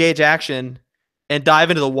the disengage action and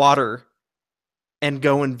dive into the water and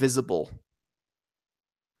go invisible.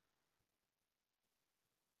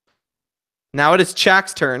 Now it is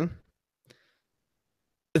Chak's turn.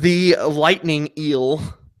 The lightning eel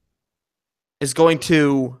is going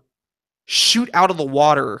to shoot out of the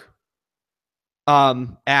water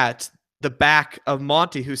at the back of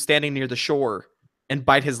Monty, who's standing near the shore, and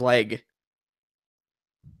bite his leg.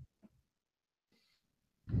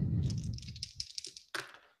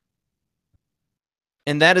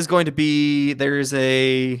 And that is going to be, there's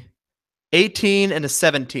a 18 and a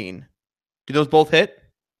 17. Do those both hit?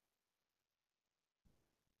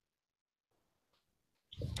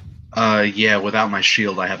 Yeah, without my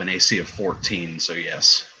shield, I have an AC of 14, so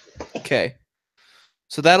yes. Okay.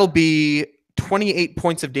 So that'll be 28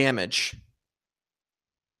 points of damage.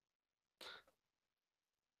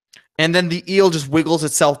 And then the eel just wiggles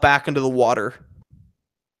itself back into the water.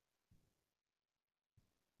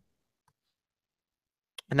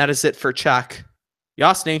 And that is it for Chak.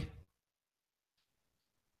 Yasni.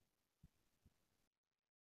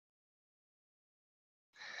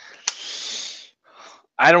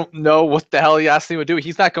 I don't know what the hell Yasni would do.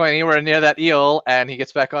 He's not going anywhere near that eel, and he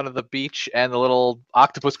gets back onto the beach, and the little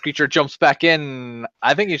octopus creature jumps back in.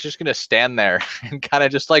 I think he's just gonna stand there and kind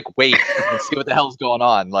of just like wait and see what the hell's going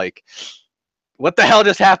on. Like, what the hell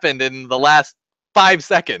just happened in the last 5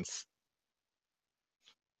 seconds?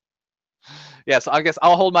 Yeah, so I guess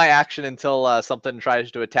I'll hold my action until something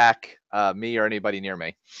tries to attack me or anybody near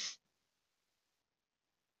me.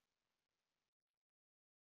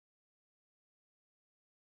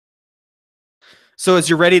 So is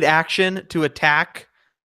your ready to action to attack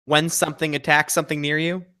when something attacks something near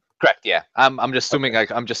you? Correct. Yeah, I'm just assuming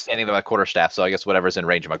I'm just standing at my quarterstaff, so I guess whatever's in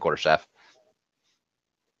range of my quarterstaff.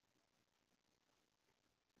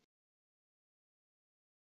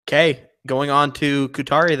 Okay, going on to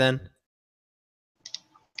Kutari then.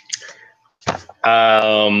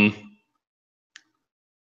 Can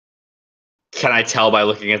I tell by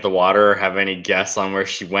looking at the water? Have any guess on where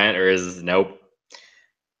she went, or is nope?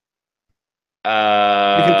 You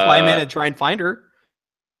can climb in and try and find her.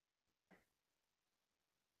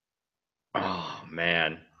 Oh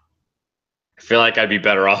man, I feel like I'd be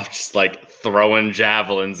better off just like throwing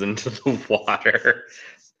javelins into the water.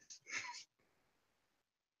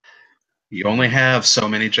 You only have so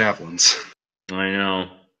many javelins. I know.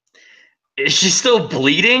 Is she still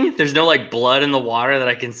bleeding? There's no like blood in the water that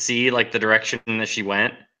I can see, like the direction that she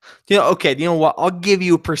went. Okay, you know what? I'll give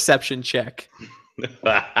you a perception check.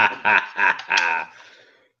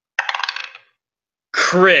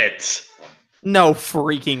 Crit. No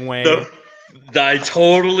freaking way. I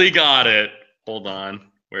totally got it. Hold on.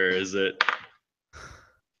 Where is it?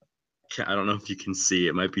 I don't know if you can see.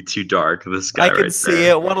 It might be too dark. This guy I can right see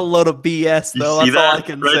there. it. What a load of BS, You though. see That's all I that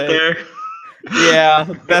can right say. there? Yeah,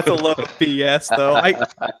 that's a load of BS, though.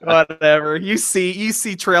 Whatever. You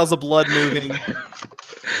see trails of blood moving.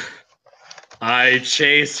 I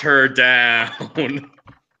chase her down.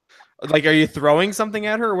 Like, are you throwing something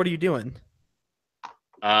at her, or what are you doing?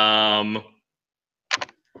 I'm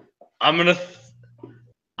gonna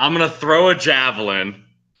throw a javelin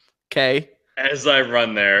Okay. as I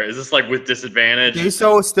run there. Is this like with disadvantage? Do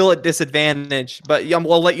so still at disadvantage, but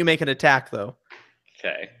we'll let you make an attack, though.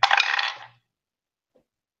 Okay.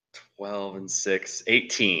 12 and 6,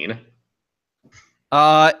 18.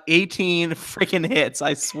 18 freaking hits,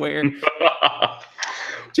 I swear. We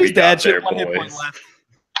She's dead. got She there, has 1 hit point boys. left.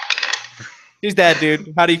 She's dead,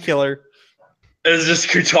 dude. How do you kill her? As just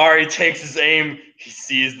Kutari takes his aim, he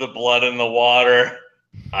sees the blood in the water.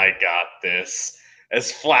 I got this.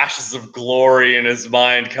 As flashes of glory in his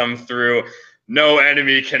mind come through, no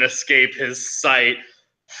enemy can escape his sight.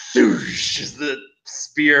 Thoosh, as the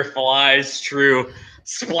spear flies true,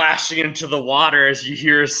 splashing into the water as you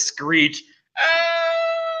hear a screech. Ah!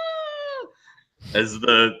 As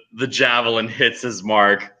the javelin hits his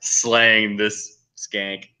mark, slaying this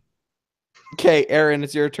skank. Okay, Aaron,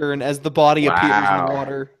 it's your turn as the body appears in Wow. the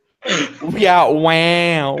water. Yeah,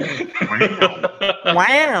 wow.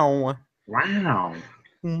 Wow. Wow.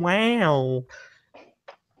 Wow.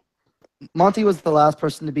 Monty was the last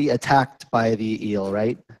person to be attacked by the eel,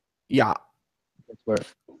 right? Yeah. That's where.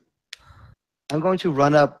 I'm going to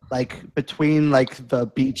run up like between like the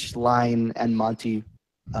beach line and Monty,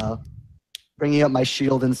 bringing up my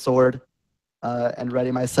shield and sword, and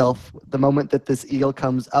ready myself. The moment that this eel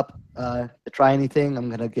comes up to try anything, I'm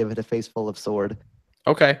gonna give it a face full of sword.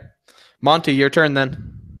 Okay. Monty, your turn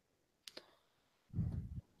then.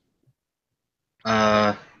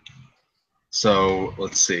 So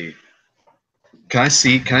let's see. Can I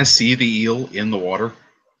see the eel in the water?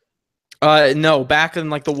 No, back in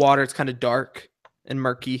like the water, it's kind of dark and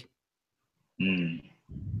murky. Hmm.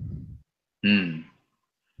 Hmm.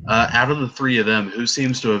 Out of the three of them, who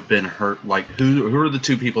seems to have been hurt? Like, who are the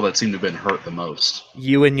two people that seem to have been hurt the most?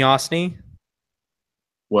 You and Yosni?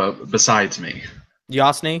 Well, besides me.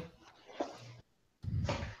 Yosni?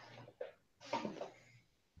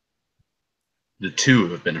 The two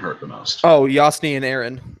have been hurt the most. Oh, Yosni and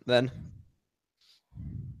Aaron then.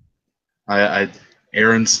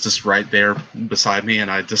 Aaron's just right there beside me, and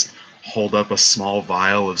I just hold up a small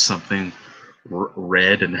vial of something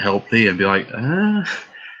red and healthy, and be like,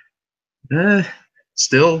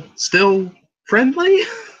 still friendly.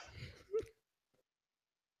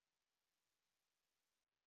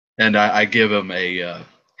 And I give him a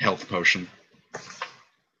health potion.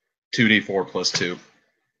 2d4 plus 2.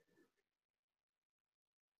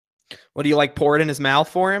 What do you like? Pour it in his mouth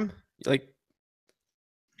for him? Like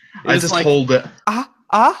I just hold it. ah.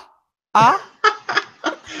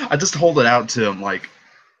 I just hold it out to him, like,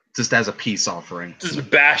 just as a peace offering. Just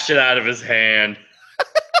bashed it out of his hand.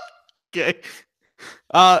 Okay.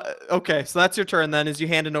 Okay, so that's your turn then, as you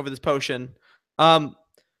handing over this potion.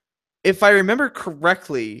 If I remember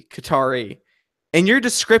correctly, Katari, in your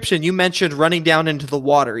description, you mentioned running down into the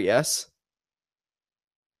water, yes?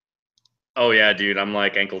 Oh yeah, dude, I'm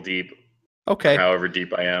like ankle deep. Okay. However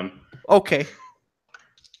deep I am. Okay.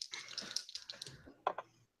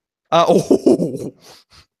 Oh.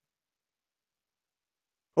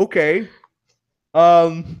 Okay. This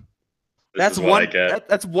That's is what one. I get.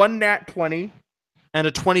 That's one nat 20 and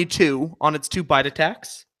a 22 on its 2 bite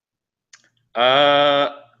attacks.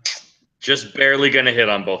 Just barely gonna hit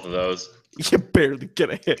on both of those. You're barely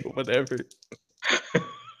gonna hit, whatever.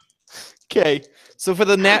 Okay, so for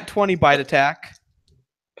the nat 20 bite attack,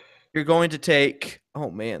 you're going to take. Oh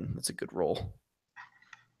man, that's a good roll.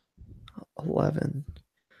 11,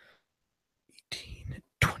 18,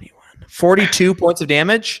 21, 42 points of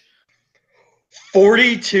damage.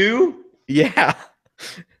 42? Yeah.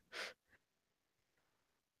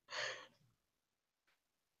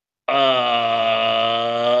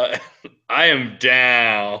 I am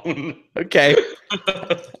down. Okay.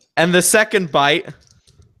 And the second bite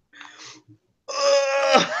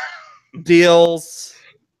deals.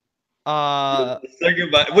 The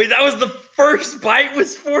second bite. Wait, that was the first bite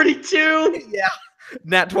was 42? Yeah.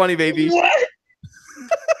 Nat 20, baby. What?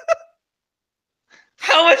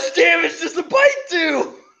 How much damage does the bite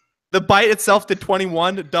do? The bite itself did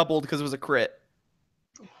 21, doubled because it was a crit.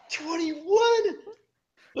 21.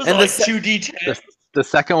 Was And it like the 2d10? The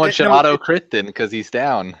second one should no, auto crit then because he's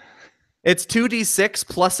down. It's 2d6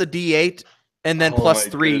 plus a d8, and then Oh plus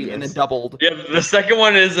my 3, and then goodness. doubled. Yeah, the second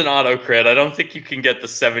one is an auto crit. I don't think you can get the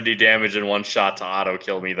 70 damage in one shot to auto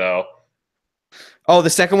kill me though. Oh, the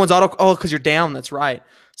second one's auto. Oh, because you're down. That's right.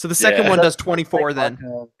 So the second Yeah. one does Doesn't it 24 like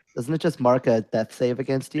then. doesn't it just mark a death save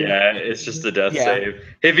against you? Yeah, it's just a death Yeah. save.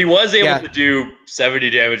 If he was able Yeah. to do 70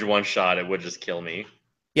 damage in one shot, it would just kill me.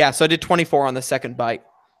 Yeah, so I did 24 on the second bite.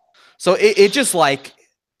 So it just like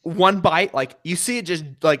one bite, like you see it just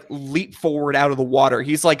like leap forward out of the water.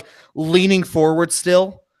 He's like leaning forward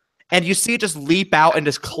still, and you see it just leap out and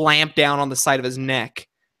just clamp down on the side of his neck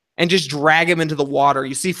and just drag him into the water.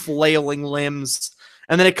 You see flailing limbs,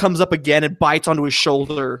 and then it comes up again and bites onto his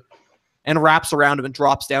shoulder and wraps around him and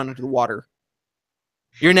drops down into the water.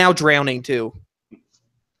 You're now drowning too.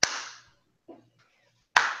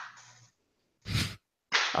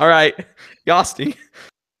 All right, Yosti.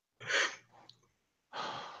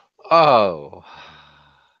 Oh.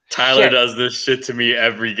 Tyler Shit. does this shit to me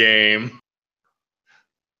every game.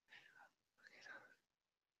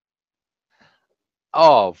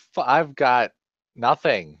 Oh, I've got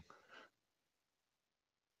nothing.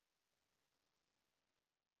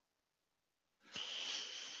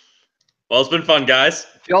 Well, it's been fun, guys.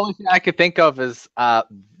 The only thing I could think of is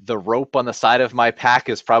the rope on the side of my pack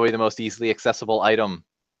is probably the most easily accessible item.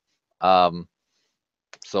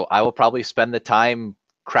 So I will probably spend the time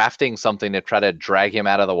crafting something to try to drag him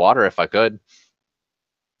out of the water if I could.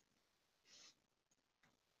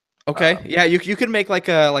 Okay, yeah, you could make like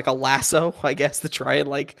a lasso, I guess, to try and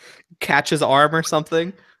like catch his arm or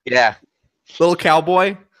something. Yeah. Little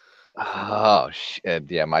cowboy. Oh shit!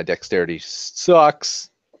 Yeah, my dexterity sucks.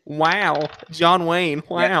 Wow, John Wayne.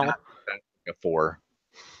 Wow. Yeah, a 4.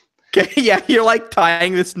 Okay, yeah, you're like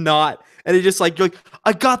tying this knot, and it just like you're like,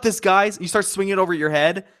 I got this, guys. You start swinging it over your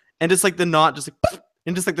head, and just like the knot, just like,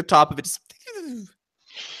 and just like the top of it, just.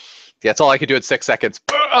 Yeah, that's all I could do in 6 seconds.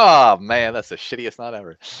 Oh man, that's the shittiest knot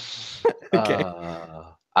ever. Okay.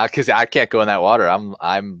 Because I can't go in that water.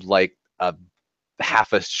 I'm like a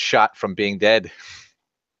half a shot from being dead.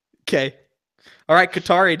 Okay. All right,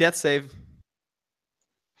 Katari, death save.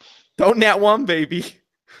 Don't nat one, baby.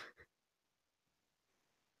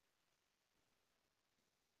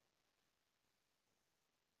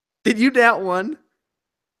 Did you nat one?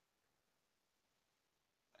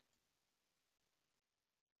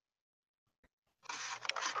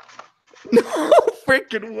 No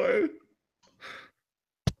freaking way.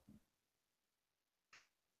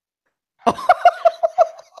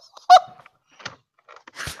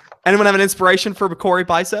 Anyone have an inspiration for Bakori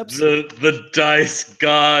biceps? The dice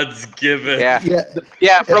gods give it. Yeah, Yeah.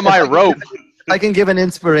 yeah, from my rope. I can give an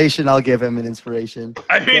inspiration. I'll give him an inspiration.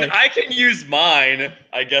 I mean, Okay. I can use mine,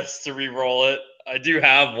 I guess, to re-roll it. I do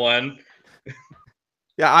have one.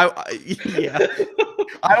 Yeah, yeah.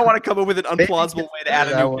 I don't want to come up with an unplausible way to add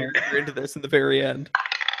a that new one. character into this in the very end.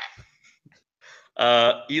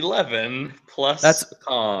 11 plus That's-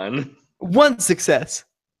 con. One success.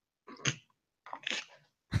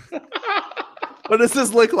 What does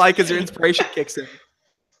this look like as your inspiration kicks in?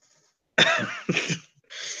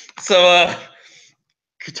 So,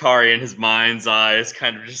 Katari in his mind's eye is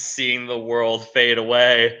kind of just seeing the world fade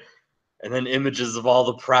away, and then images of all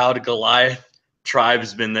the proud Goliath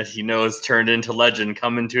tribesmen that he knows turned into legend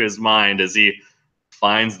come into his mind as he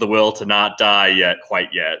finds the will to not die yet, quite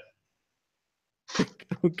yet.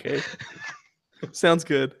 Okay. Sounds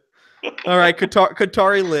good. All right,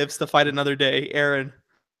 Katari lives to fight another day. Aaron.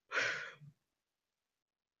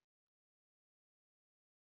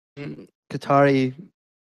 Katari,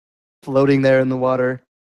 floating there in the water,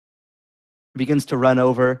 begins to run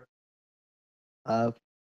over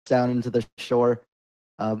down into the shore.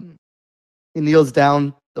 He kneels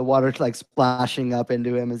down, the water like splashing up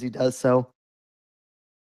into him as he does so.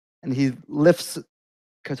 And he lifts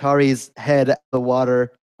Katari's head out of the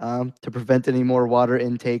water to prevent any more water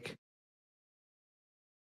intake.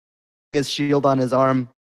 His shield on his arm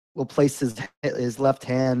will place his left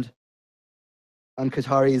hand on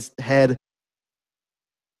Katari's head.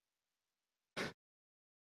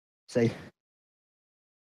 Say,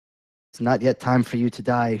 it's not yet time for you to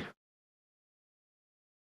die.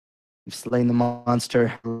 You've slain the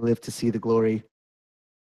monster, live to see the glory.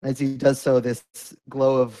 As he does so, this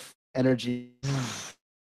glow of energy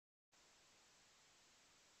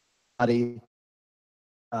body.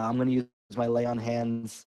 I'm going to use my lay on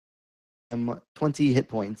hands. 20 hit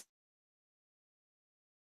points.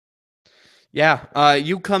 Yeah,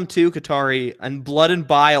 you come to, Katari, and blood and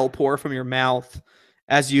bile pour from your mouth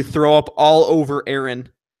as you throw up all over Aaron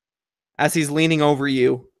as he's leaning over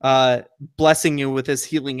you, blessing you with his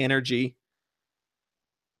healing energy.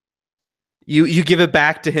 You give it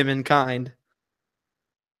back to him in kind.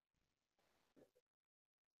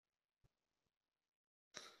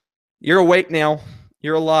 You're awake now.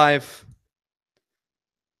 You're alive.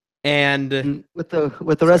 And And with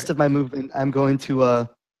the rest of my movement, I'm going to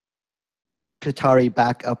Katari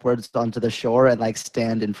back upwards onto the shore and like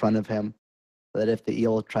stand in front of him, so that if the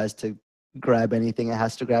eel tries to grab anything, it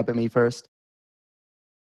has to grab at me first.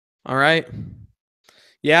 all right.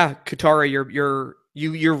 Yeah, Katara,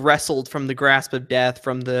 you're wrestled from the grasp of death,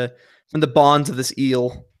 from the bonds of this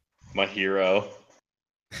eel. My hero.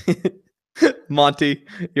 Monty,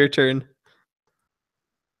 your turn.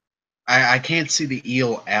 I can't see the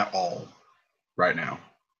eel at all right now.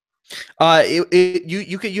 You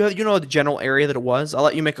know the general area that it was. I'll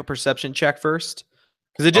let you make a perception check first,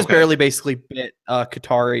 because it just Okay. barely basically bit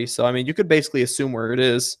Katari. So I mean, you could basically assume where it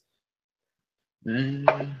is.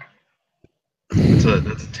 That's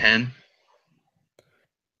a 10.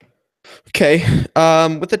 Okay.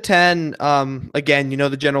 With the 10, again, you know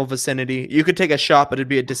the general vicinity. You could take a shot, but it'd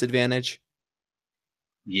be a disadvantage.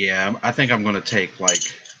 Yeah, I think I'm gonna take like.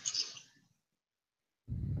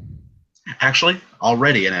 Actually, I'll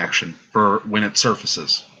ready an action for when it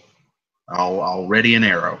surfaces. I'll ready an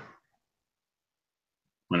arrow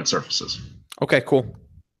when it surfaces. Okay, cool.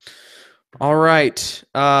 All right.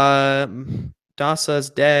 Dasa's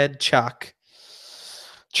dead. Chalk.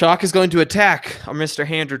 Chalk is going to attack our Mr.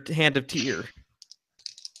 Hand of Tear.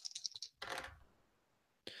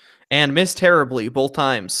 And miss terribly both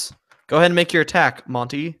times. Go ahead and make your attack,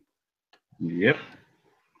 Monty. Yep.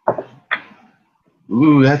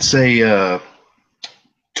 Ooh, that's a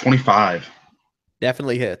 25.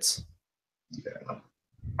 Definitely hits. Yeah.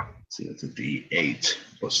 See, that's a D8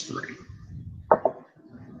 plus 3.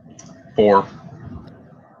 4.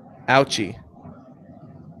 Ouchie.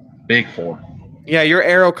 Big 4. Yeah, your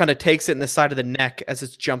arrow kind of takes it in the side of the neck as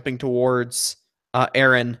it's jumping towards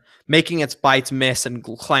Aaron, making its bites miss and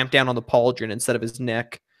clamp down on the pauldron instead of his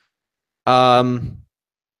neck. That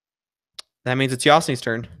means it's Yasni's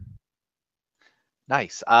turn.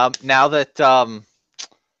 Nice. Now that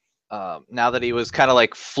he was kind of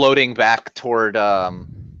like floating back toward the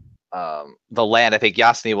land, I think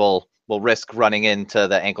Yasni will risk running into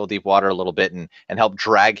the ankle deep water a little bit and help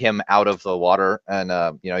drag him out of the water. And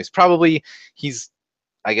I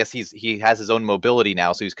guess he has his own mobility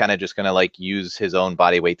now, so he's kind of just gonna like use his own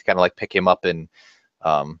body weight to kind of like pick him up and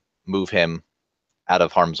move him out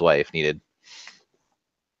of harm's way if needed.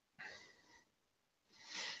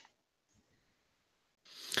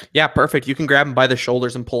 Yeah, perfect. You can grab him by the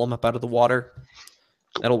shoulders and pull him up out of the water.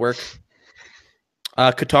 That'll work.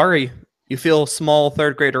 Katari, you feel small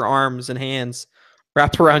third grader arms and hands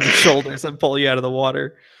wrapped around your shoulders and pull you out of the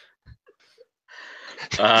water.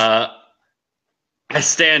 I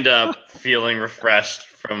stand up feeling refreshed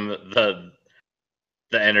from the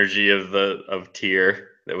energy of tear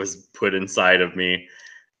that was put inside of me,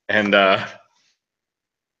 and I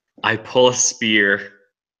pull a spear,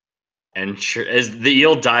 and as the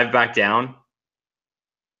eel dive back down,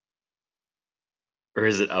 or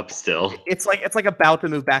is it up still? It's like about to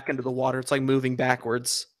move back into the water. It's like moving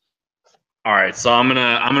backwards. All right, so I'm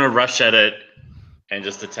gonna rush at it and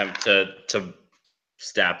just attempt to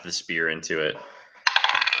stab the spear into it.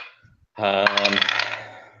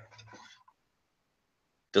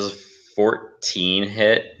 Does a 14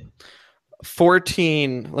 hit?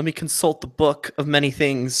 14. Let me consult the book of many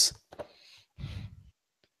things.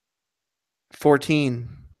 14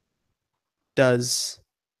 does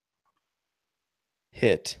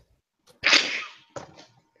hit.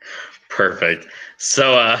 Perfect.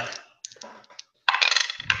 So,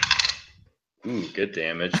 ooh, good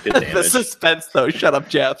damage. Good The damage. suspense, though. Shut up,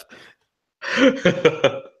 Jeff.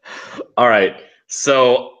 All right.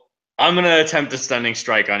 So I'm gonna attempt a stunning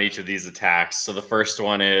strike on each of these attacks. So the first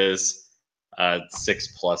one is 6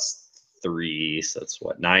 plus 3, so that's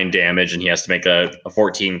what, 9 damage, and he has to make a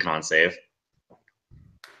 14 con save.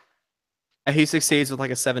 He succeeds with like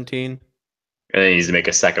a 17. And then he needs to make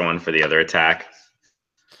a second one for the other attack.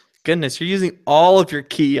 Goodness, you're using all of your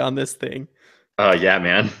key on this thing. Yeah,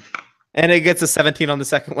 man. And it gets a 17 on the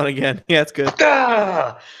second one again. Yeah, it's good.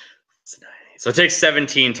 Ah! So it takes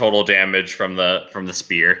 17 total damage from the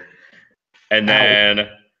spear. And then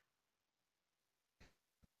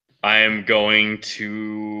I am going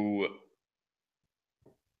to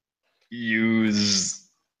use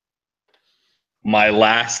my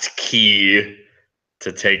last key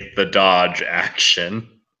to take the dodge action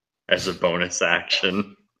as a bonus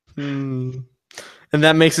action. Hmm. And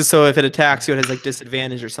that makes it so if it attacks you, it has like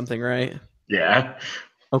disadvantage or something, right? Yeah.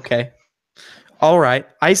 Okay. All right.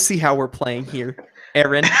 I see how we're playing here.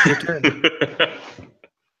 Aaron, your turn.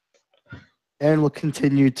 Aaron will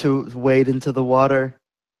continue to wade into the water,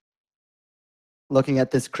 looking at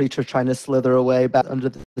this creature trying to slither away back under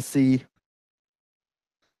the sea.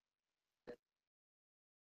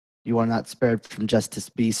 You are not spared from justice,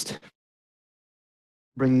 beast.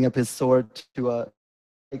 Bringing up his sword to a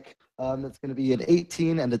that's going to be an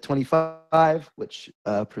 18 and a 25, which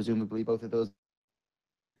presumably both of those.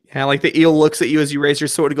 Yeah, like the eel looks at you as you raise your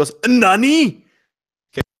sword and goes, Nani?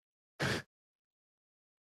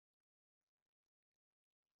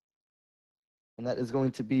 And that is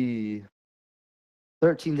going to be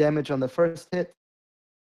 13 damage on the first hit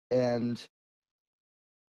and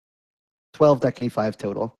 12 deck 25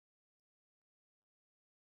 total.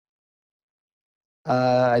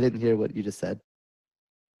 I didn't hear what you just said.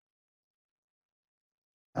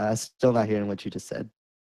 Still not hearing what you just said.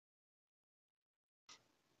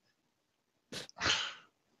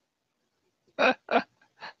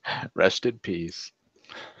 Rest in peace.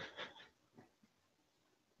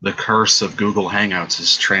 The curse of Google Hangouts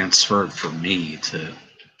is transferred from me to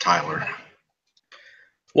Tyler.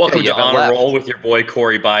 Welcome you to haven't Honor left. Roll with your boy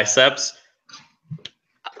Corey Biceps.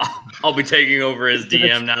 I'll be taking over as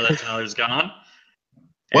DM now that Tyler's gone.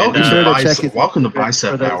 Welcome, Be sure to check bicep, his welcome to Instagram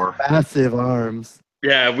Bicep for those Hour. massive arms.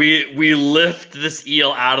 Yeah, we lift this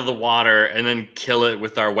eel out of the water and then kill it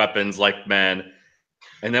with our weapons like men.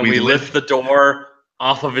 And then We we lift- lift the door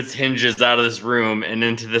off of its hinges out of this room and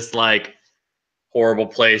into this like horrible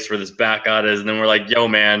place where this bat god is. And then we're like, yo,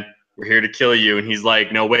 man, we're here to kill you. And he's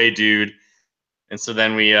like, no way, dude. And so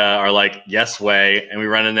then we are like, yes way. And we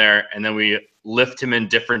run in there and then we lift him in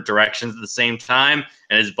different directions at the same time.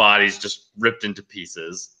 And his body's just ripped into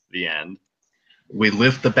pieces. The end. We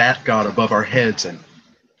lift the bat god above our heads and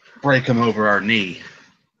break him over our knee.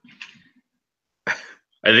 I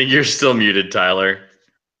think you're still muted, Tyler,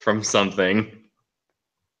 from something.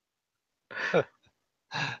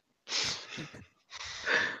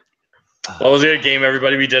 What was the game,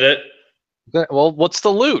 everybody? We did it. Well, what's the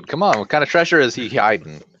loot? Come on, what kind of treasure is he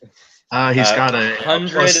hiding? He's got a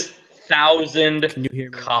plus. 100,000 Can you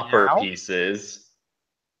hear me copper now? pieces.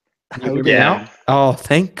 Can you hear Okay. me now? Oh,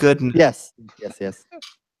 thank goodness. Yes.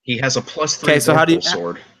 He has a +3 Okay, so how do you- Vorpal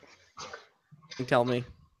sword. Tell me.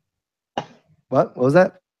 What was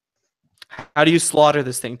that? How do you slaughter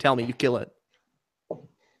this thing? Tell me. You kill it.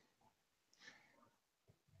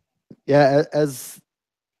 Yeah, as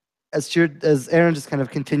Aaron just kind of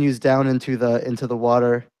continues down into the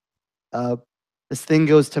water, this thing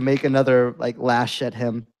goes to make another like lash at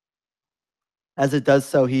him. As it does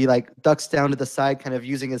so, he like ducks down to the side, kind of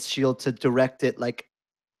using his shield to direct it like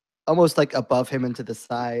almost like above him into the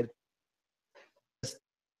side. Just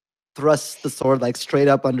thrusts the sword like straight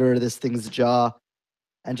up under this thing's jaw,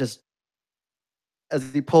 and just as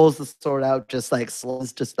he pulls the sword out, just like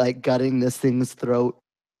slows, just like gutting this thing's throat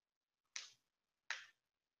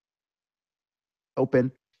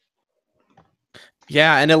open.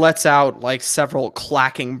 Yeah, and it lets out like several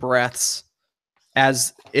clacking breaths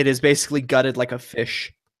as it is basically gutted like a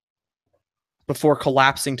fish before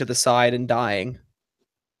collapsing to the side and dying.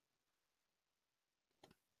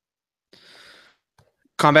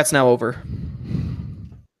 Combat's now over.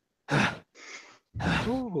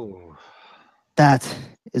 Ooh. That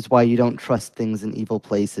is why you don't trust things in evil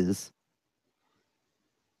places.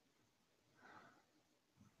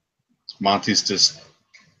 Monty's just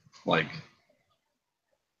like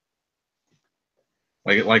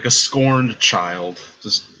a scorned child,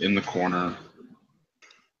 just in the corner.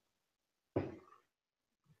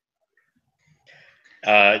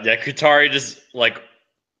 Yeah, Kutari just like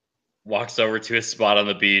walks over to his spot on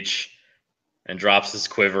the beach and drops his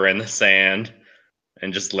quiver in the sand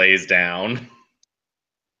and just lays down.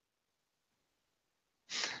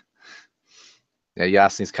 Yeah,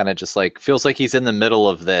 Yasni's kind of just like feels like he's in the middle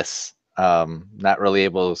of this. Not really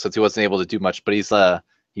able, since he wasn't able to do much, but he's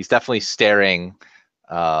definitely staring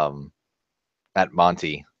at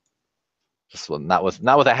Monty. Just not with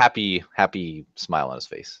a happy smile on his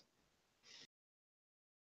face.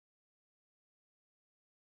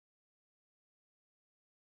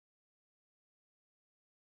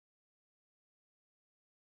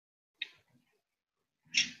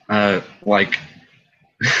 Like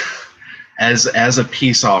as a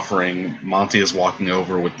peace offering, Monty is walking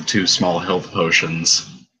over with the 2 small health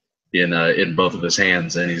potions in both of his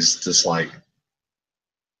hands, and he's just like,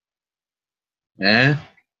 eh,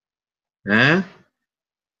 eh,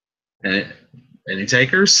 any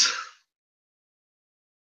takers?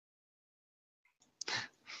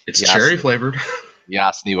 It's Yes. cherry flavored.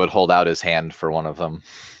 Yasni would hold out his hand for one of them.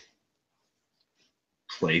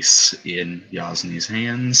 Place in Yasni's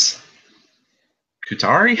hands.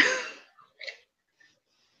 Kutari?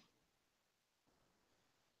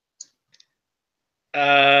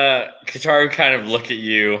 Kataru kind of look at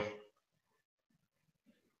you.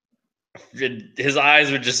 His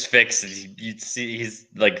eyes would just fix. You'd see he's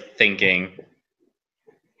like thinking,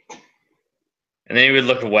 and then he would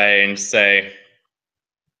look away and say,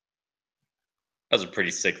 "That was a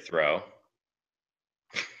pretty sick throw."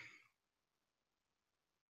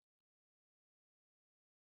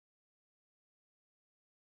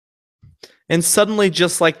 And suddenly,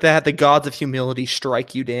 just like that, the gods of humility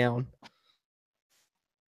strike you down.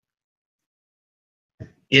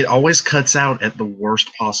 It always cuts out at the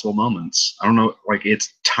worst possible moments. I don't know, like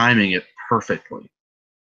it's timing it perfectly.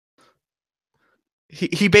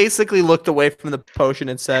 He basically looked away from the potion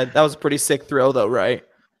and said, "That was a pretty sick throw, though, right?"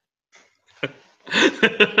 And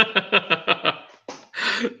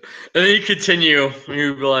then you continue, and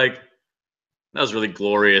you'd be like, "That was really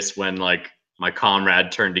glorious when like my comrade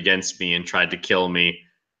turned against me and tried to kill me,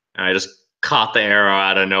 and I just caught the arrow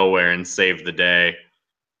out of nowhere and saved the day."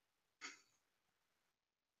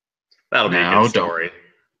 That'll be a Now good story.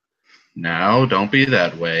 Don't be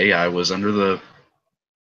that way. I was under the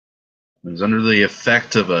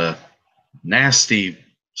effect of a nasty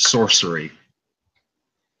sorcery.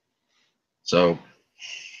 So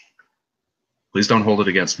please don't hold it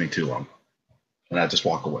against me too long. And I just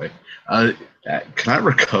walk away. Can I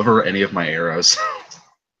recover any of my arrows?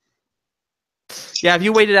 Yeah, if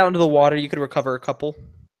you waded out into the water, you could recover a couple.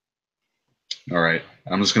 All right.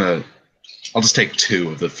 I'll just take 2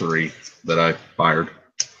 of the 3 that I fired.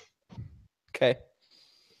 Okay.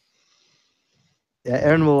 Yeah,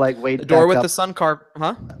 Aaron will like wade The door back with up. the sun carve,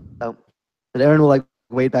 huh? Oh, but Aaron will like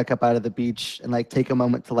wade back up out of the beach and like take a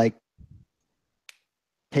moment to like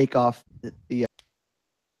take off the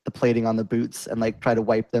plating on the boots and like try to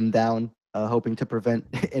wipe them down, hoping to prevent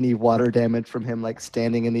any water damage from him like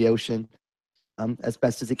standing in the ocean as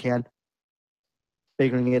best as he can.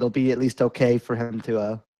 Figuring it'll be at least okay for him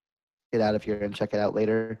to get out of here and check it out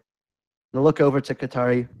later. And I'll look over to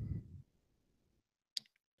Katari.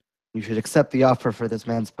 You should accept the offer for this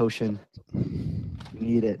man's potion. You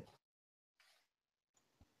need it.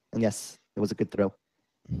 And yes, it was a good throw.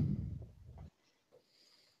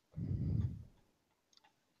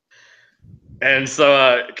 And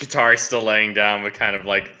so Katari's still laying down, but kind of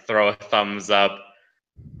like throw a thumbs up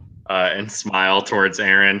and smile towards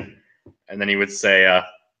Aaron. And then he would say,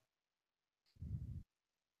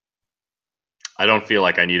 "I don't feel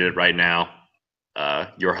like I need it right now.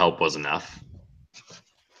 Your help was enough."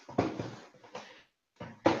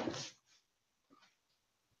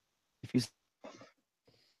 If you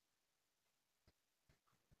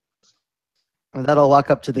and that'll walk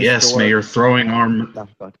up to this Yes, door. may your throwing arm No,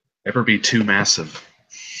 go ahead. ever be too massive.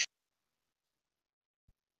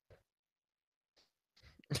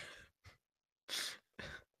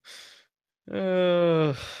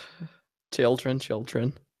 Children.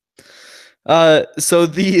 So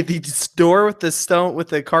the door with the stone with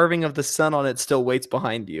the carving of the sun on it still waits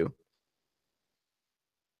behind you.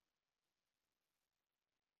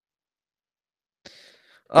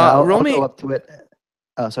 Yeah, Roll I'll me. go up to it.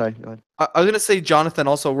 Oh, sorry. Go ahead. I was gonna say, Jonathan.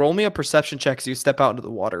 Also, roll me a perception check as you step out into the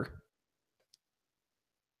water.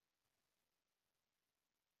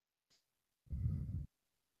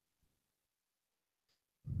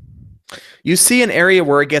 You see an area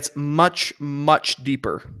where it gets much, much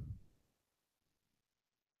deeper.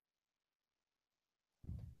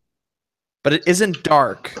 But it isn't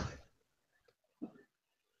dark.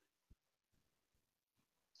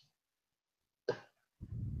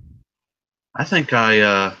 I think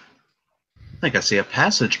I see a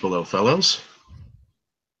passage below, fellows.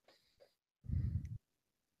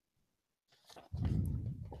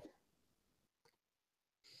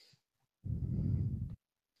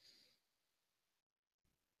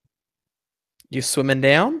 You swimming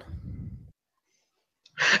down?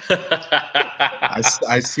 I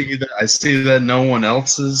see that. I see that no one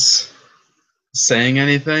else is saying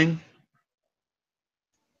anything.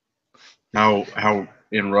 How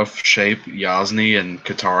in rough shape Yasni and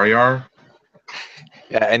Katari are.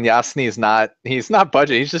 Yeah, and Yasni is he's not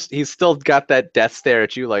budging. He's still got that death stare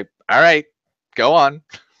at you like, all right, go on.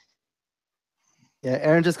 Yeah,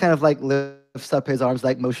 Aaron just kind of like lifts up his arms,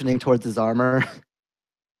 like motioning towards his armor.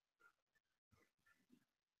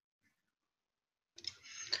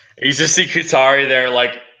 You just see Katari there,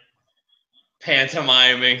 like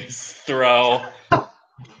pantomiming his throw,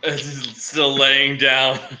 still laying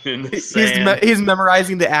down in the sand. He's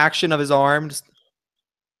memorizing the action of his arm.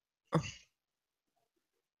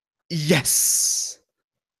 Yes.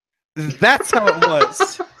 That's how it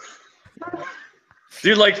was.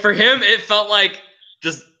 Dude, like for him, it felt like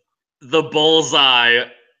just the bullseye,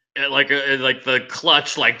 like the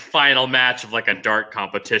clutch, like final match of like a dart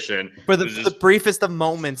competition. For It the, was for the just briefest of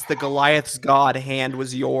moments, the Goliath's god hand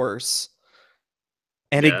was yours.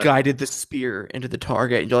 And it Yeah. guided the spear into the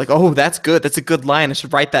target. And you're like, oh, that's good. That's a good line. I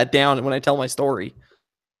should write that down when I tell my story.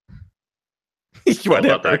 all about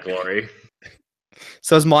Whatever. that glory.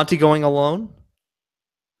 So is Monty going alone?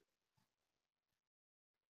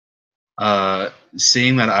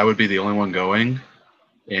 Seeing that I would be the only one going,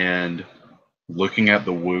 and looking at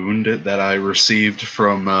the wound that I received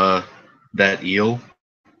from that eel,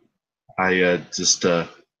 I just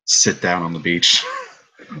sit down on the beach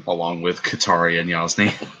along with Katari and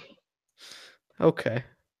Yasni. Okay.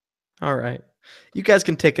 All right. You guys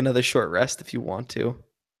can take another short rest if you want to.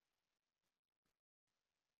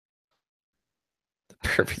 The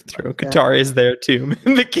perfect throw. Katari is there too,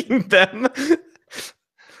 mimicking them.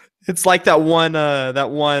 It's like that one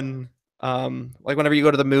like whenever you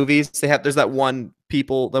go to the movies, there's that one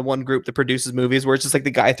group that produces movies where it's just like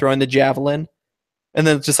the guy throwing the javelin and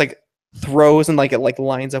then it's just like throws and like it like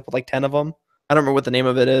lines up with like 10 of them. I don't remember what the name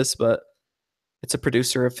of it is, but it's a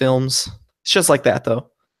producer of films. It's just like that though.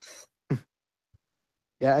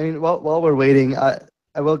 Yeah, I mean, while we're waiting, I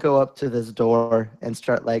will go up to this door and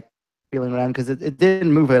start like feeling around because it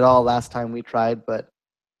didn't move at all last time we tried, but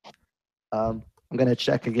I'm gonna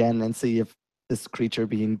check again and see if this creature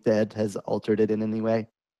being dead has altered it in any way.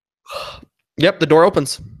 Yep, the door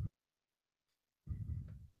opens.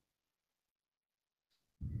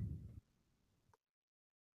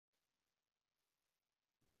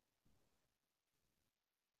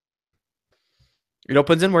 It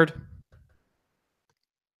opens inward.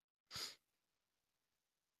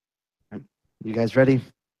 You guys ready?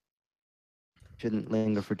 Shouldn't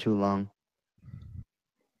linger for too long.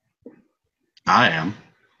 I am.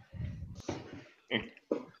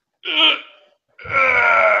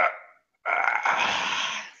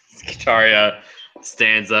 Kataria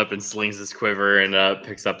stands up and slings his quiver and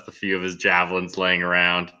picks up the few of his javelins laying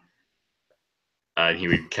around. And he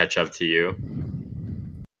would catch up to you.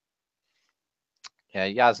 Yeah,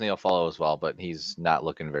 Yasni will follow as well, but he's not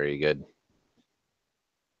looking very good.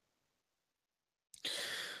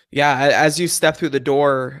 Yeah, as you step through the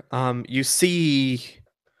door, you see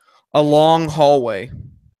a long hallway.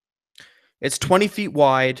 It's 20 feet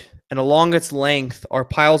wide, and along its length are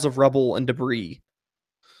piles of rubble and debris.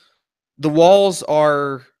 The walls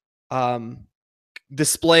are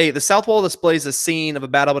the south wall displays a scene of a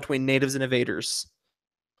battle between natives and invaders,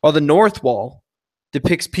 while the north wall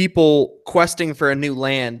depicts people questing for a new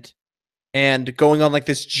land and going on like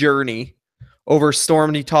this journey over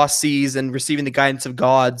stormy tossed seas and receiving the guidance of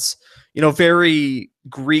gods. Very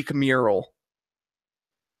Greek mural.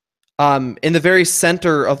 In the very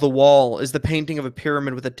center of the wall is the painting of a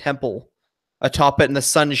pyramid with a temple atop it and the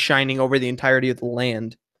sun shining over the entirety of the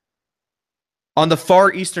land. On the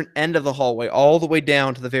far eastern end of the hallway, all the way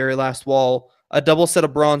down to the very last wall, a double set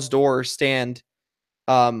of bronze doors stand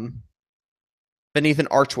beneath an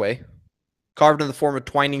archway carved in the form of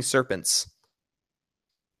twining serpents.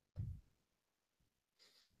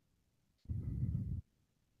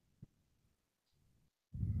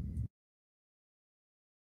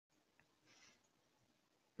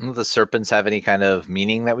 Do the serpents have any kind of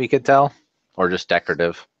meaning that we could tell, or just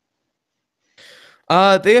decorative?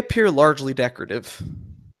 They appear largely decorative.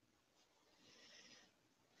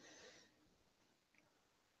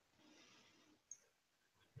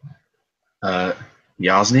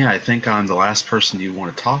 Yasni, I think I'm the last person you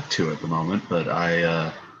want to talk to at the moment, but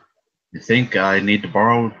I think I need to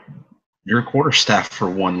borrow your quarterstaff for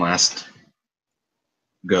one last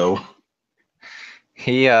go.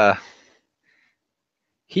 He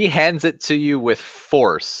hands it to you with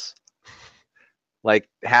force, like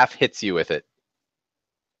half hits you with it.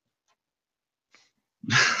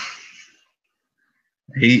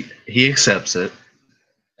 He accepts it,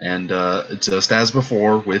 and just as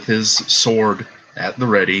before, with his sword at the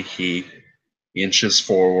ready, he inches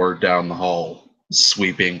forward down the hall,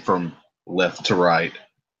 sweeping from left to right,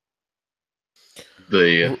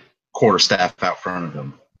 the quarterstaff out front of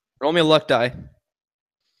him. Roll me a luck die.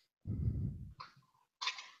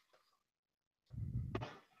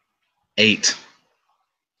 8.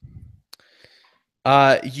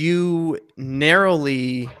 You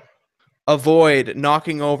narrowly avoid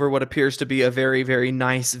knocking over what appears to be a very, very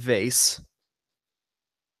nice vase.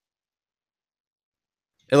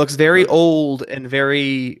 It looks very old and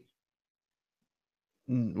very,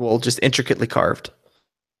 well, just intricately carved.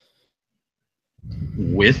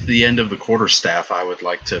 With the end of the quarterstaff, I would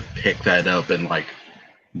like to pick that up and like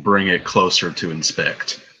bring it closer to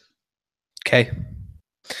inspect. Okay.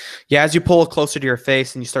 Yeah, as you pull it closer to your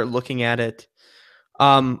face and you start looking at it,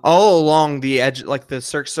 all along the edge, like the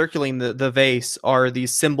circling the vase, are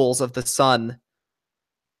these symbols of the sun.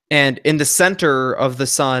 And in the center of the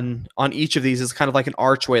sun on each of these is kind of like an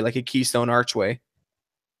archway, like a keystone archway.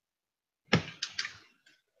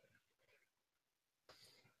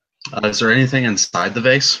 Is there anything inside the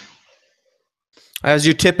vase? As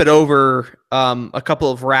you tip it over, a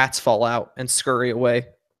couple of rats fall out and scurry away.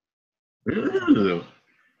 Ooh.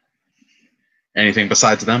 Anything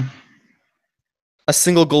besides them? A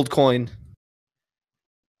single gold coin.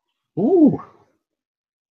 Ooh.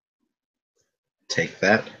 Take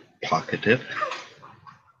that, pocket it.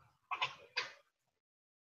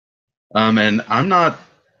 And I'm not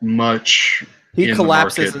much He in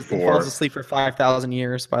collapses the and market falls for. asleep for 5,000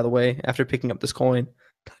 years, by the way, after picking up this coin.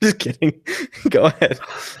 Just kidding. Go ahead.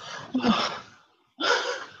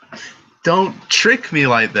 Don't trick me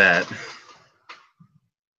like that.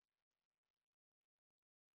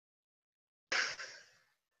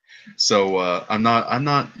 So I'm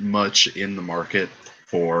not much in the market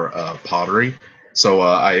for pottery. So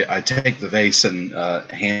I take the vase and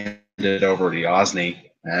hand it over to Yosni.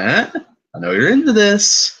 I know you're into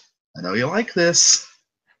this. I know you like this.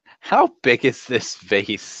 How big is this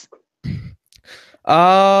vase?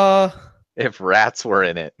 Uh, If rats were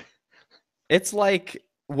in it. it's like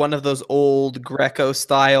one of those old Greco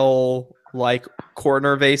style like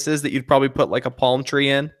corner vases that you'd probably put like a palm tree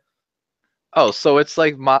in. Oh, so it's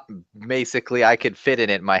like basically I could fit in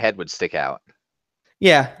it. My head would stick out.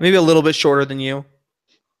 Yeah, maybe a little bit shorter than you.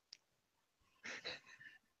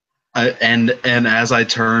 And as I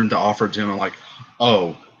turn to offer to him, I'm like,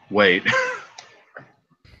 oh wait.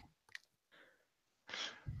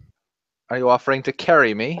 Are you offering to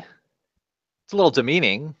carry me? It's a little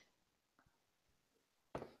demeaning.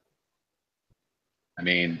 I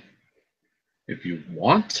mean, if you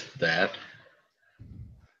want that.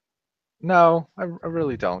 No, I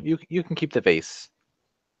really don't. You can keep the vase.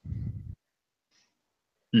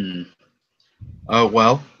 Oh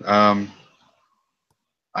well.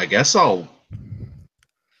 I guess I'll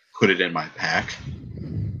put it in my pack.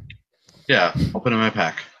 Yeah, I'll put it in my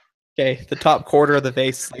pack. Okay, the top quarter of the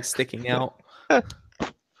vase is like sticking out. No,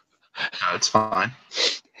 it's fine.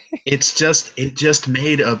 It just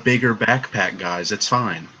made a bigger backpack, guys. It's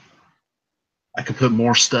fine. I can put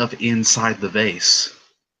more stuff inside the vase.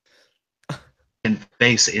 And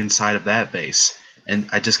vase inside of that vase. And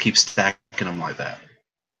I just keep stacking them like that.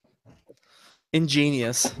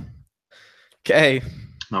 Ingenious. Okay,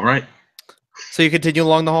 All right. so you continue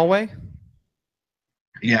along the hallway?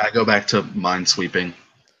 Yeah, I go back to minesweeping.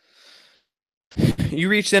 You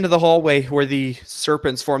reach the end of the hallway where the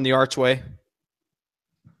serpents form the archway.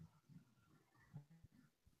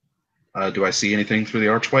 Do I see anything through the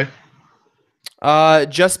archway?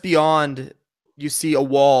 Just beyond, you see a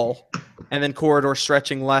wall and then corridor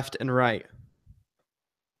stretching left and right.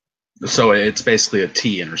 So it's basically a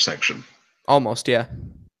T intersection. Almost, yeah.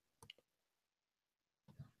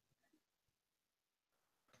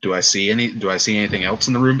 Do I see anything else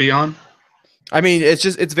in the room beyond? I mean, it's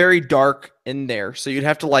very dark in there, so you'd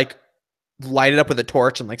have to like light it up with a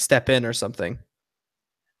torch and like step in or something.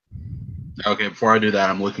 Okay, before I do that,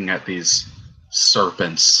 I'm looking at these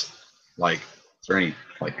serpents. Like, is there any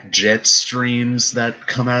like jet streams that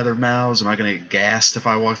come out of their mouths? Am I gonna get gassed if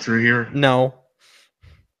I walk through here? No.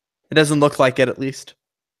 It doesn't look like it, at least.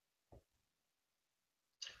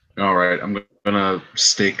 All right, I'm gonna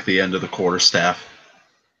stick the end of the quarterstaff.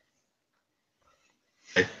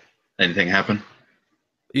 Okay. Anything happen?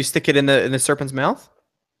 You stick it in the serpent's mouth?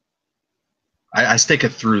 I stick it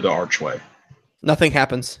through the archway. Nothing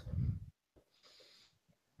happens.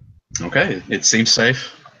 Okay, it seems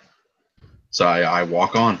safe. So I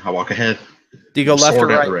walk on. I walk ahead. Do you go left or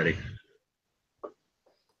Sword at right? the ready.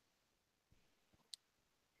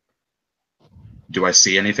 Do I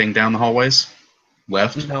see anything down the hallways?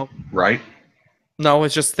 Left? No. Right? No,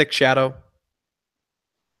 it's just thick shadow.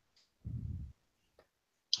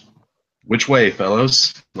 Which way,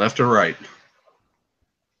 fellows? Left or right?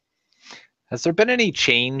 Has there been any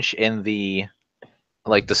change in the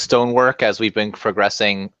stonework as we've been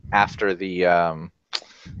progressing after the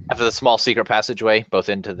small secret passageway, both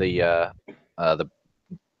into the I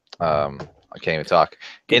can't even talk,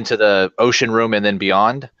 into the ocean room and then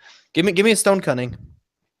beyond? Give me a stone cunning.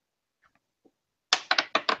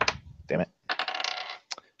 Damn it.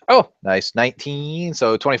 Oh, nice. 19,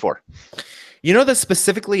 so 24. You know that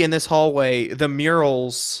specifically in this hallway, the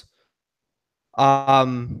murals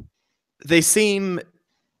they seem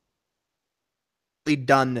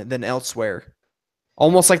done than elsewhere.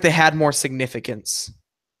 Almost like they had more significance.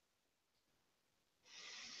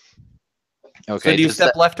 Okay. So do you Does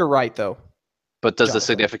step that, left or right, though? but does the Jonathan?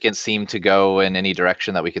 significance seem to go in any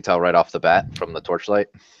direction that we could tell right off the bat from the torchlight?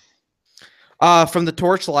 From the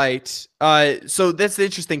torchlight. So that's the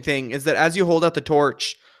interesting thing is that as you hold out the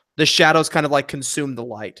torch, the shadows kind of like consume the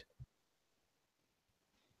light.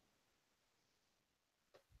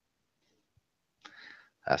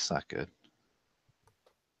 That's not good.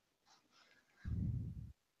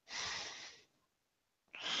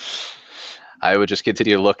 I would just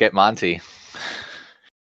continue to look at Monty.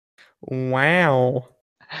 Wow.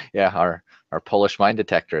 Yeah, our Polish mine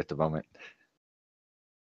detector at the moment.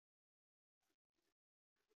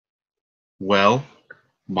 Well,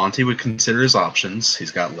 Monty would consider his options.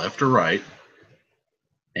 He's got left or right.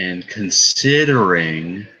 And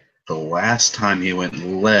considering the last time he went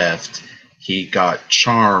left, he got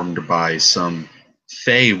charmed by some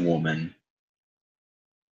Fey woman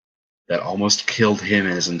that almost killed him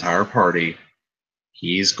and his entire party,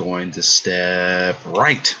 he's going to step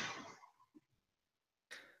right.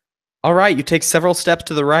 All right, you take several steps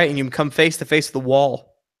to the right and you come face to face with the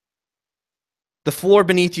wall. The floor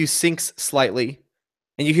beneath you sinks slightly,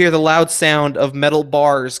 and you hear the loud sound of metal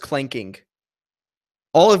bars clanking.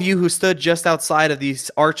 All of you who stood just outside of this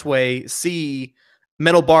archway see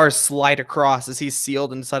metal bars slide across as he's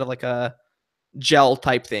sealed inside of like a gel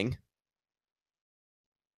type thing.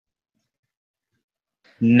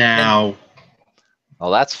 Now, Well,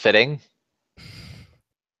 that's fitting.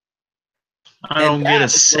 I don't get a We'll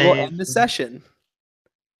save. end the session.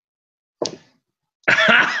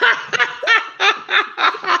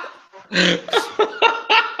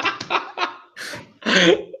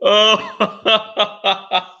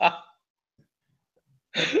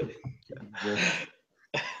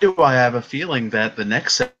 Do I have a feeling that the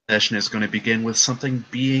next session is going to begin with something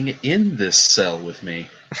being in this cell with me?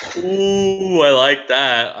 Ooh, I like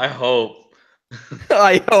that. I hope.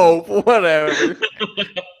 I hope. Whatever.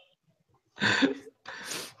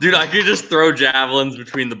 Dude, I could just throw javelins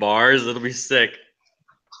between the bars. It'll be sick.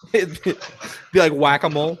 It'd be like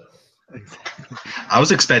whack-a-mole. I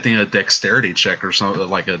was expecting a dexterity check or something,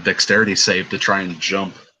 like a dexterity save to try and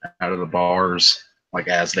jump out of the bars, like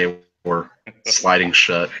as they were sliding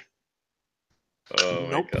shut. Oh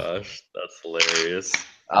Nope. my gosh, that's hilarious.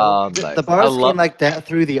 The bars came like that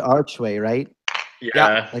through the archway, right?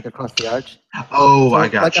 Yeah. Like across the arch. Oh, So, I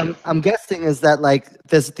got like, you. I'm guessing is that like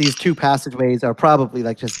these two passageways are probably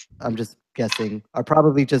like I'm just guessing are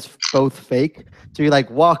probably just both fake. So you like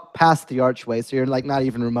walk past the archway, so you're like not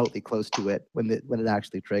even remotely close to it when it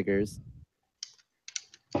actually triggers.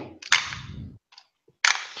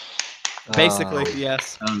 Basically,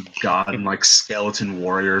 yes. Oh god, and like skeleton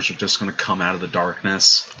warriors are just gonna come out of the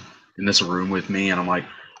darkness in this room with me, and I'm like,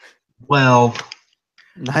 well,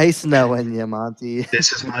 Nice knowing you, Monty.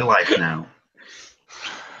 this is my life now.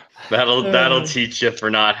 That'll teach you for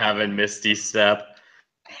not having Misty Step.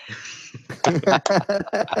 Dude,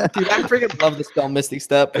 I freaking love the spell Misty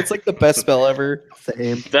Step. It's like the best spell ever.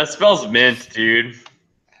 Same. That spell's mint, dude.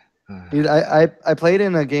 Dude, I played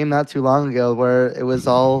in a game not too long ago where it was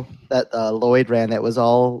all that Lloyd ran. That was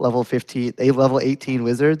all level 15, level 18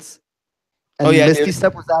 wizards. And Oh, yeah, Misty dude.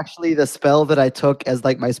 Step was actually the spell that I took as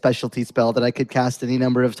like my specialty spell that I could cast any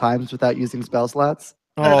number of times without using spell slots.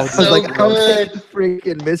 Oh, I was dude, like, I'm gross. taking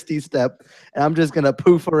freaking Misty Step, and I'm just gonna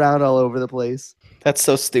poof around all over the place. That's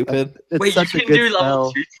so stupid. It's Wait, you such a can good do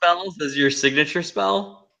level spell. 2 spells as your signature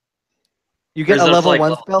spell? You Or get is a this level like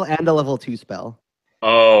 1 spell and a level 2 spell.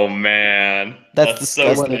 Oh man, That's so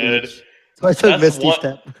disgusting. good. So I took That's Misty one-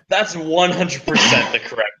 Step. That's 100% the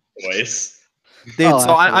correct choice. Dude, Oh,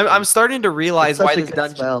 so I'm absolutely. starting to It's realize such why a this good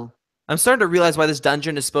dungeon. spell. I'm starting to realize why this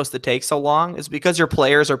dungeon is supposed to take so long. Is because your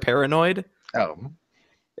players are paranoid. Oh,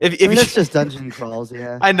 If I mean, you, it's just dungeon crawls,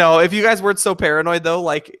 yeah. I know if you guys weren't so paranoid though,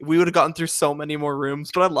 like we would have gotten through so many more rooms.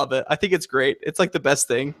 But I love it. I think it's great. It's like the best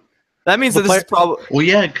thing. That means that this is probably. Well,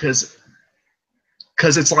 yeah, because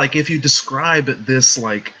it's like if you describe this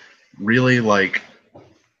like really like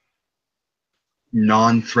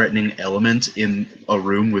non-threatening element in a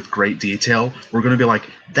room with great detail, we're going to be like,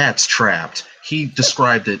 that's trapped. He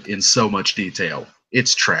described it in so much detail.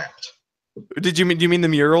 It's trapped. Do you mean the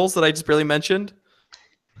murals that I just barely mentioned?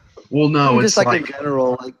 Well, no, just it's like in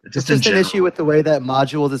general, like it's just in just an issue general. with the way that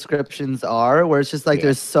module descriptions are, where it's just like Yeah.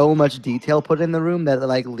 there's so much detail put in the room that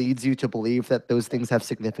like leads you to believe that those things have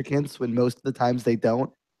significance when most of the times they don't.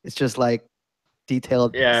 It's just like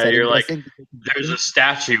detailed Yeah, setting you're like, dressing. there's a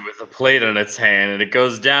statue with a plate on its hand, and it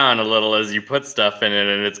goes down a little as you put stuff in it,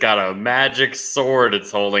 and it's got a magic sword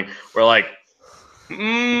it's holding. We're like,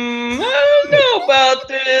 I don't know about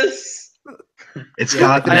this. It's Yeah,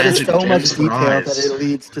 got like, there's magic just so much gems for detail that eyes. it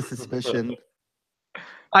leads to suspicion.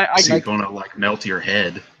 I So like- you're gonna like melt your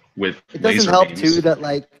head with It doesn't laser help beams. too that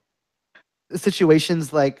like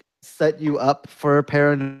situations like set you up for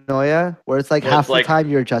paranoia, where it's like Well, half it's like- the time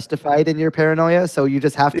you're justified in your paranoia, so you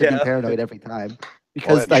just have to be Yeah. paranoid every time. Well,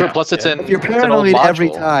 Because true. like Plus, it's yeah. in if you're it's an old paranoid every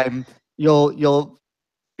module. time, you'll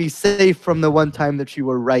be safe from the one time that you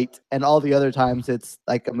were right, and all the other times it's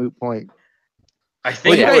like a moot point. I well,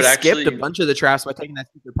 think you it would guys skipped actually. a bunch of the traps by taking that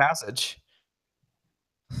secret passage.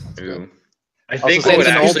 Ooh. I Also think say what would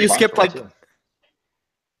it's an old actually. you skipped, module, like- too.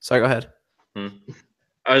 Sorry, go ahead.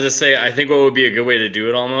 I was just say, I think what would be a good way to do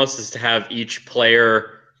it almost is to have each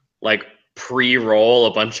player like pre-roll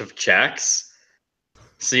a bunch of checks.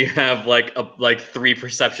 So you have like 3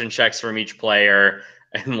 perception checks from each player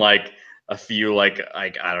and like a few like I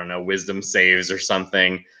don't know, wisdom saves or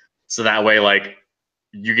something. So that way like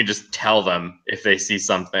you can just tell them if they see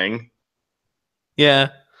something. Yeah,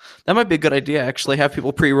 that might be a good idea. Actually, have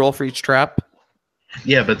people pre-roll for each trap.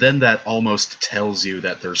 Yeah, but then that almost tells you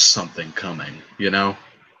that there's something coming, you know?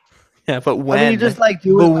 Yeah, but when? I mean, you just like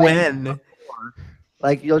do it but like, when?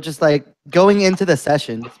 like you'll just like going into the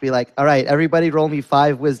session, just be like, all right, everybody roll me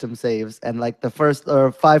 5 wisdom saves and like the first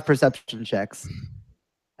or 5 perception checks.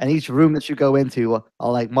 And each room that you go into,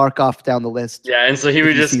 I'll like mark off down the list. Yeah, and so he If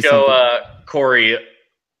would you just see go, something. Corey,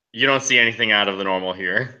 you don't see anything out of the normal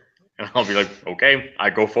here. And I'll be like, okay, I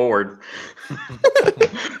go forward.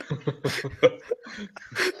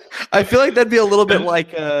 I feel like that'd be a little bit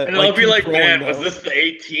like And I'll be like, controlling, man, was though. this the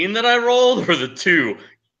 18 that I rolled or the 2?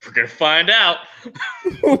 We're gonna find out.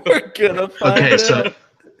 We're gonna find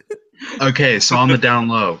Okay, out. so on the down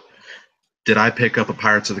low, did I pick up a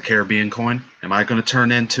Pirates of the Caribbean coin? Am I gonna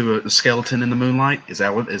turn into a skeleton in the moonlight? Is that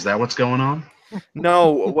what's going on? No,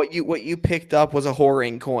 what you picked up was a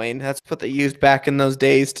whoring coin. That's what they used back in those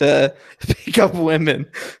days to pick up women.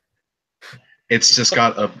 It's just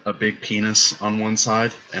got a big penis on one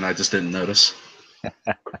side, and I just didn't notice.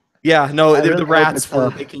 Yeah, no, I the really hope rats it's, were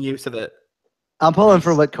making use of it. I'm pulling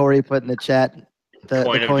for what Corey put in the chat. The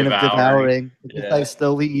Coin coin, of of devouring. devouring. It just Yeah. like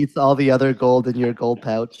slowly eats all the other gold in your gold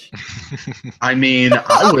pouch. I mean,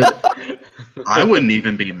 I wouldn't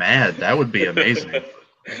even be mad. That would be amazing.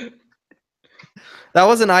 That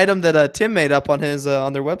was an item that Tim made up on his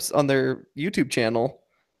on their YouTube channel.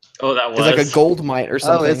 Oh, that was It's like a gold mite or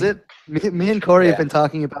something. Oh, is it? Me and Corey Yeah. have been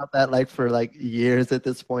talking about that like for like years at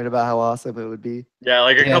this point about how awesome it would be. Yeah,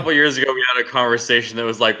 like a Yeah. couple years ago, we had a conversation that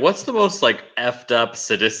was like, "What's the most like effed up,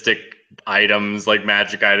 sadistic items, like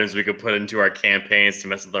magic items, we could put into our campaigns to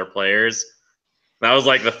mess with our players?" That was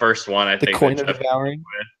like the first one I The think. coin that of Jeff- devouring.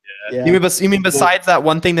 Yeah. You mean besides that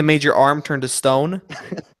one thing that made your arm turn to stone?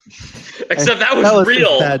 Except that was, just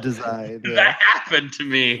real. bad design. Yeah. That happened to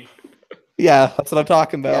me. Yeah, that's what I'm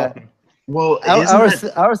talking about. Yeah. Well,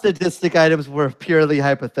 Our sadistic items were purely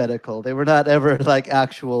hypothetical. They were not ever like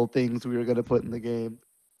actual things we were going to put in the game.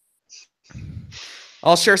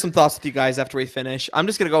 I'll share some thoughts with you guys after we finish. I'm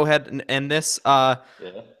just gonna go ahead and end this.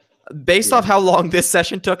 Based Yeah. off how long this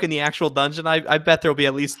session took in the actual dungeon, I bet there'll be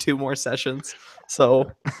at least 2 more sessions.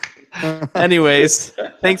 So, anyways,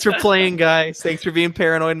 thanks for playing, guys. Thanks for being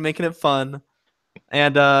paranoid and making it fun.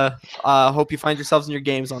 And hope you find yourselves in your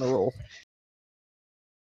games on a roll.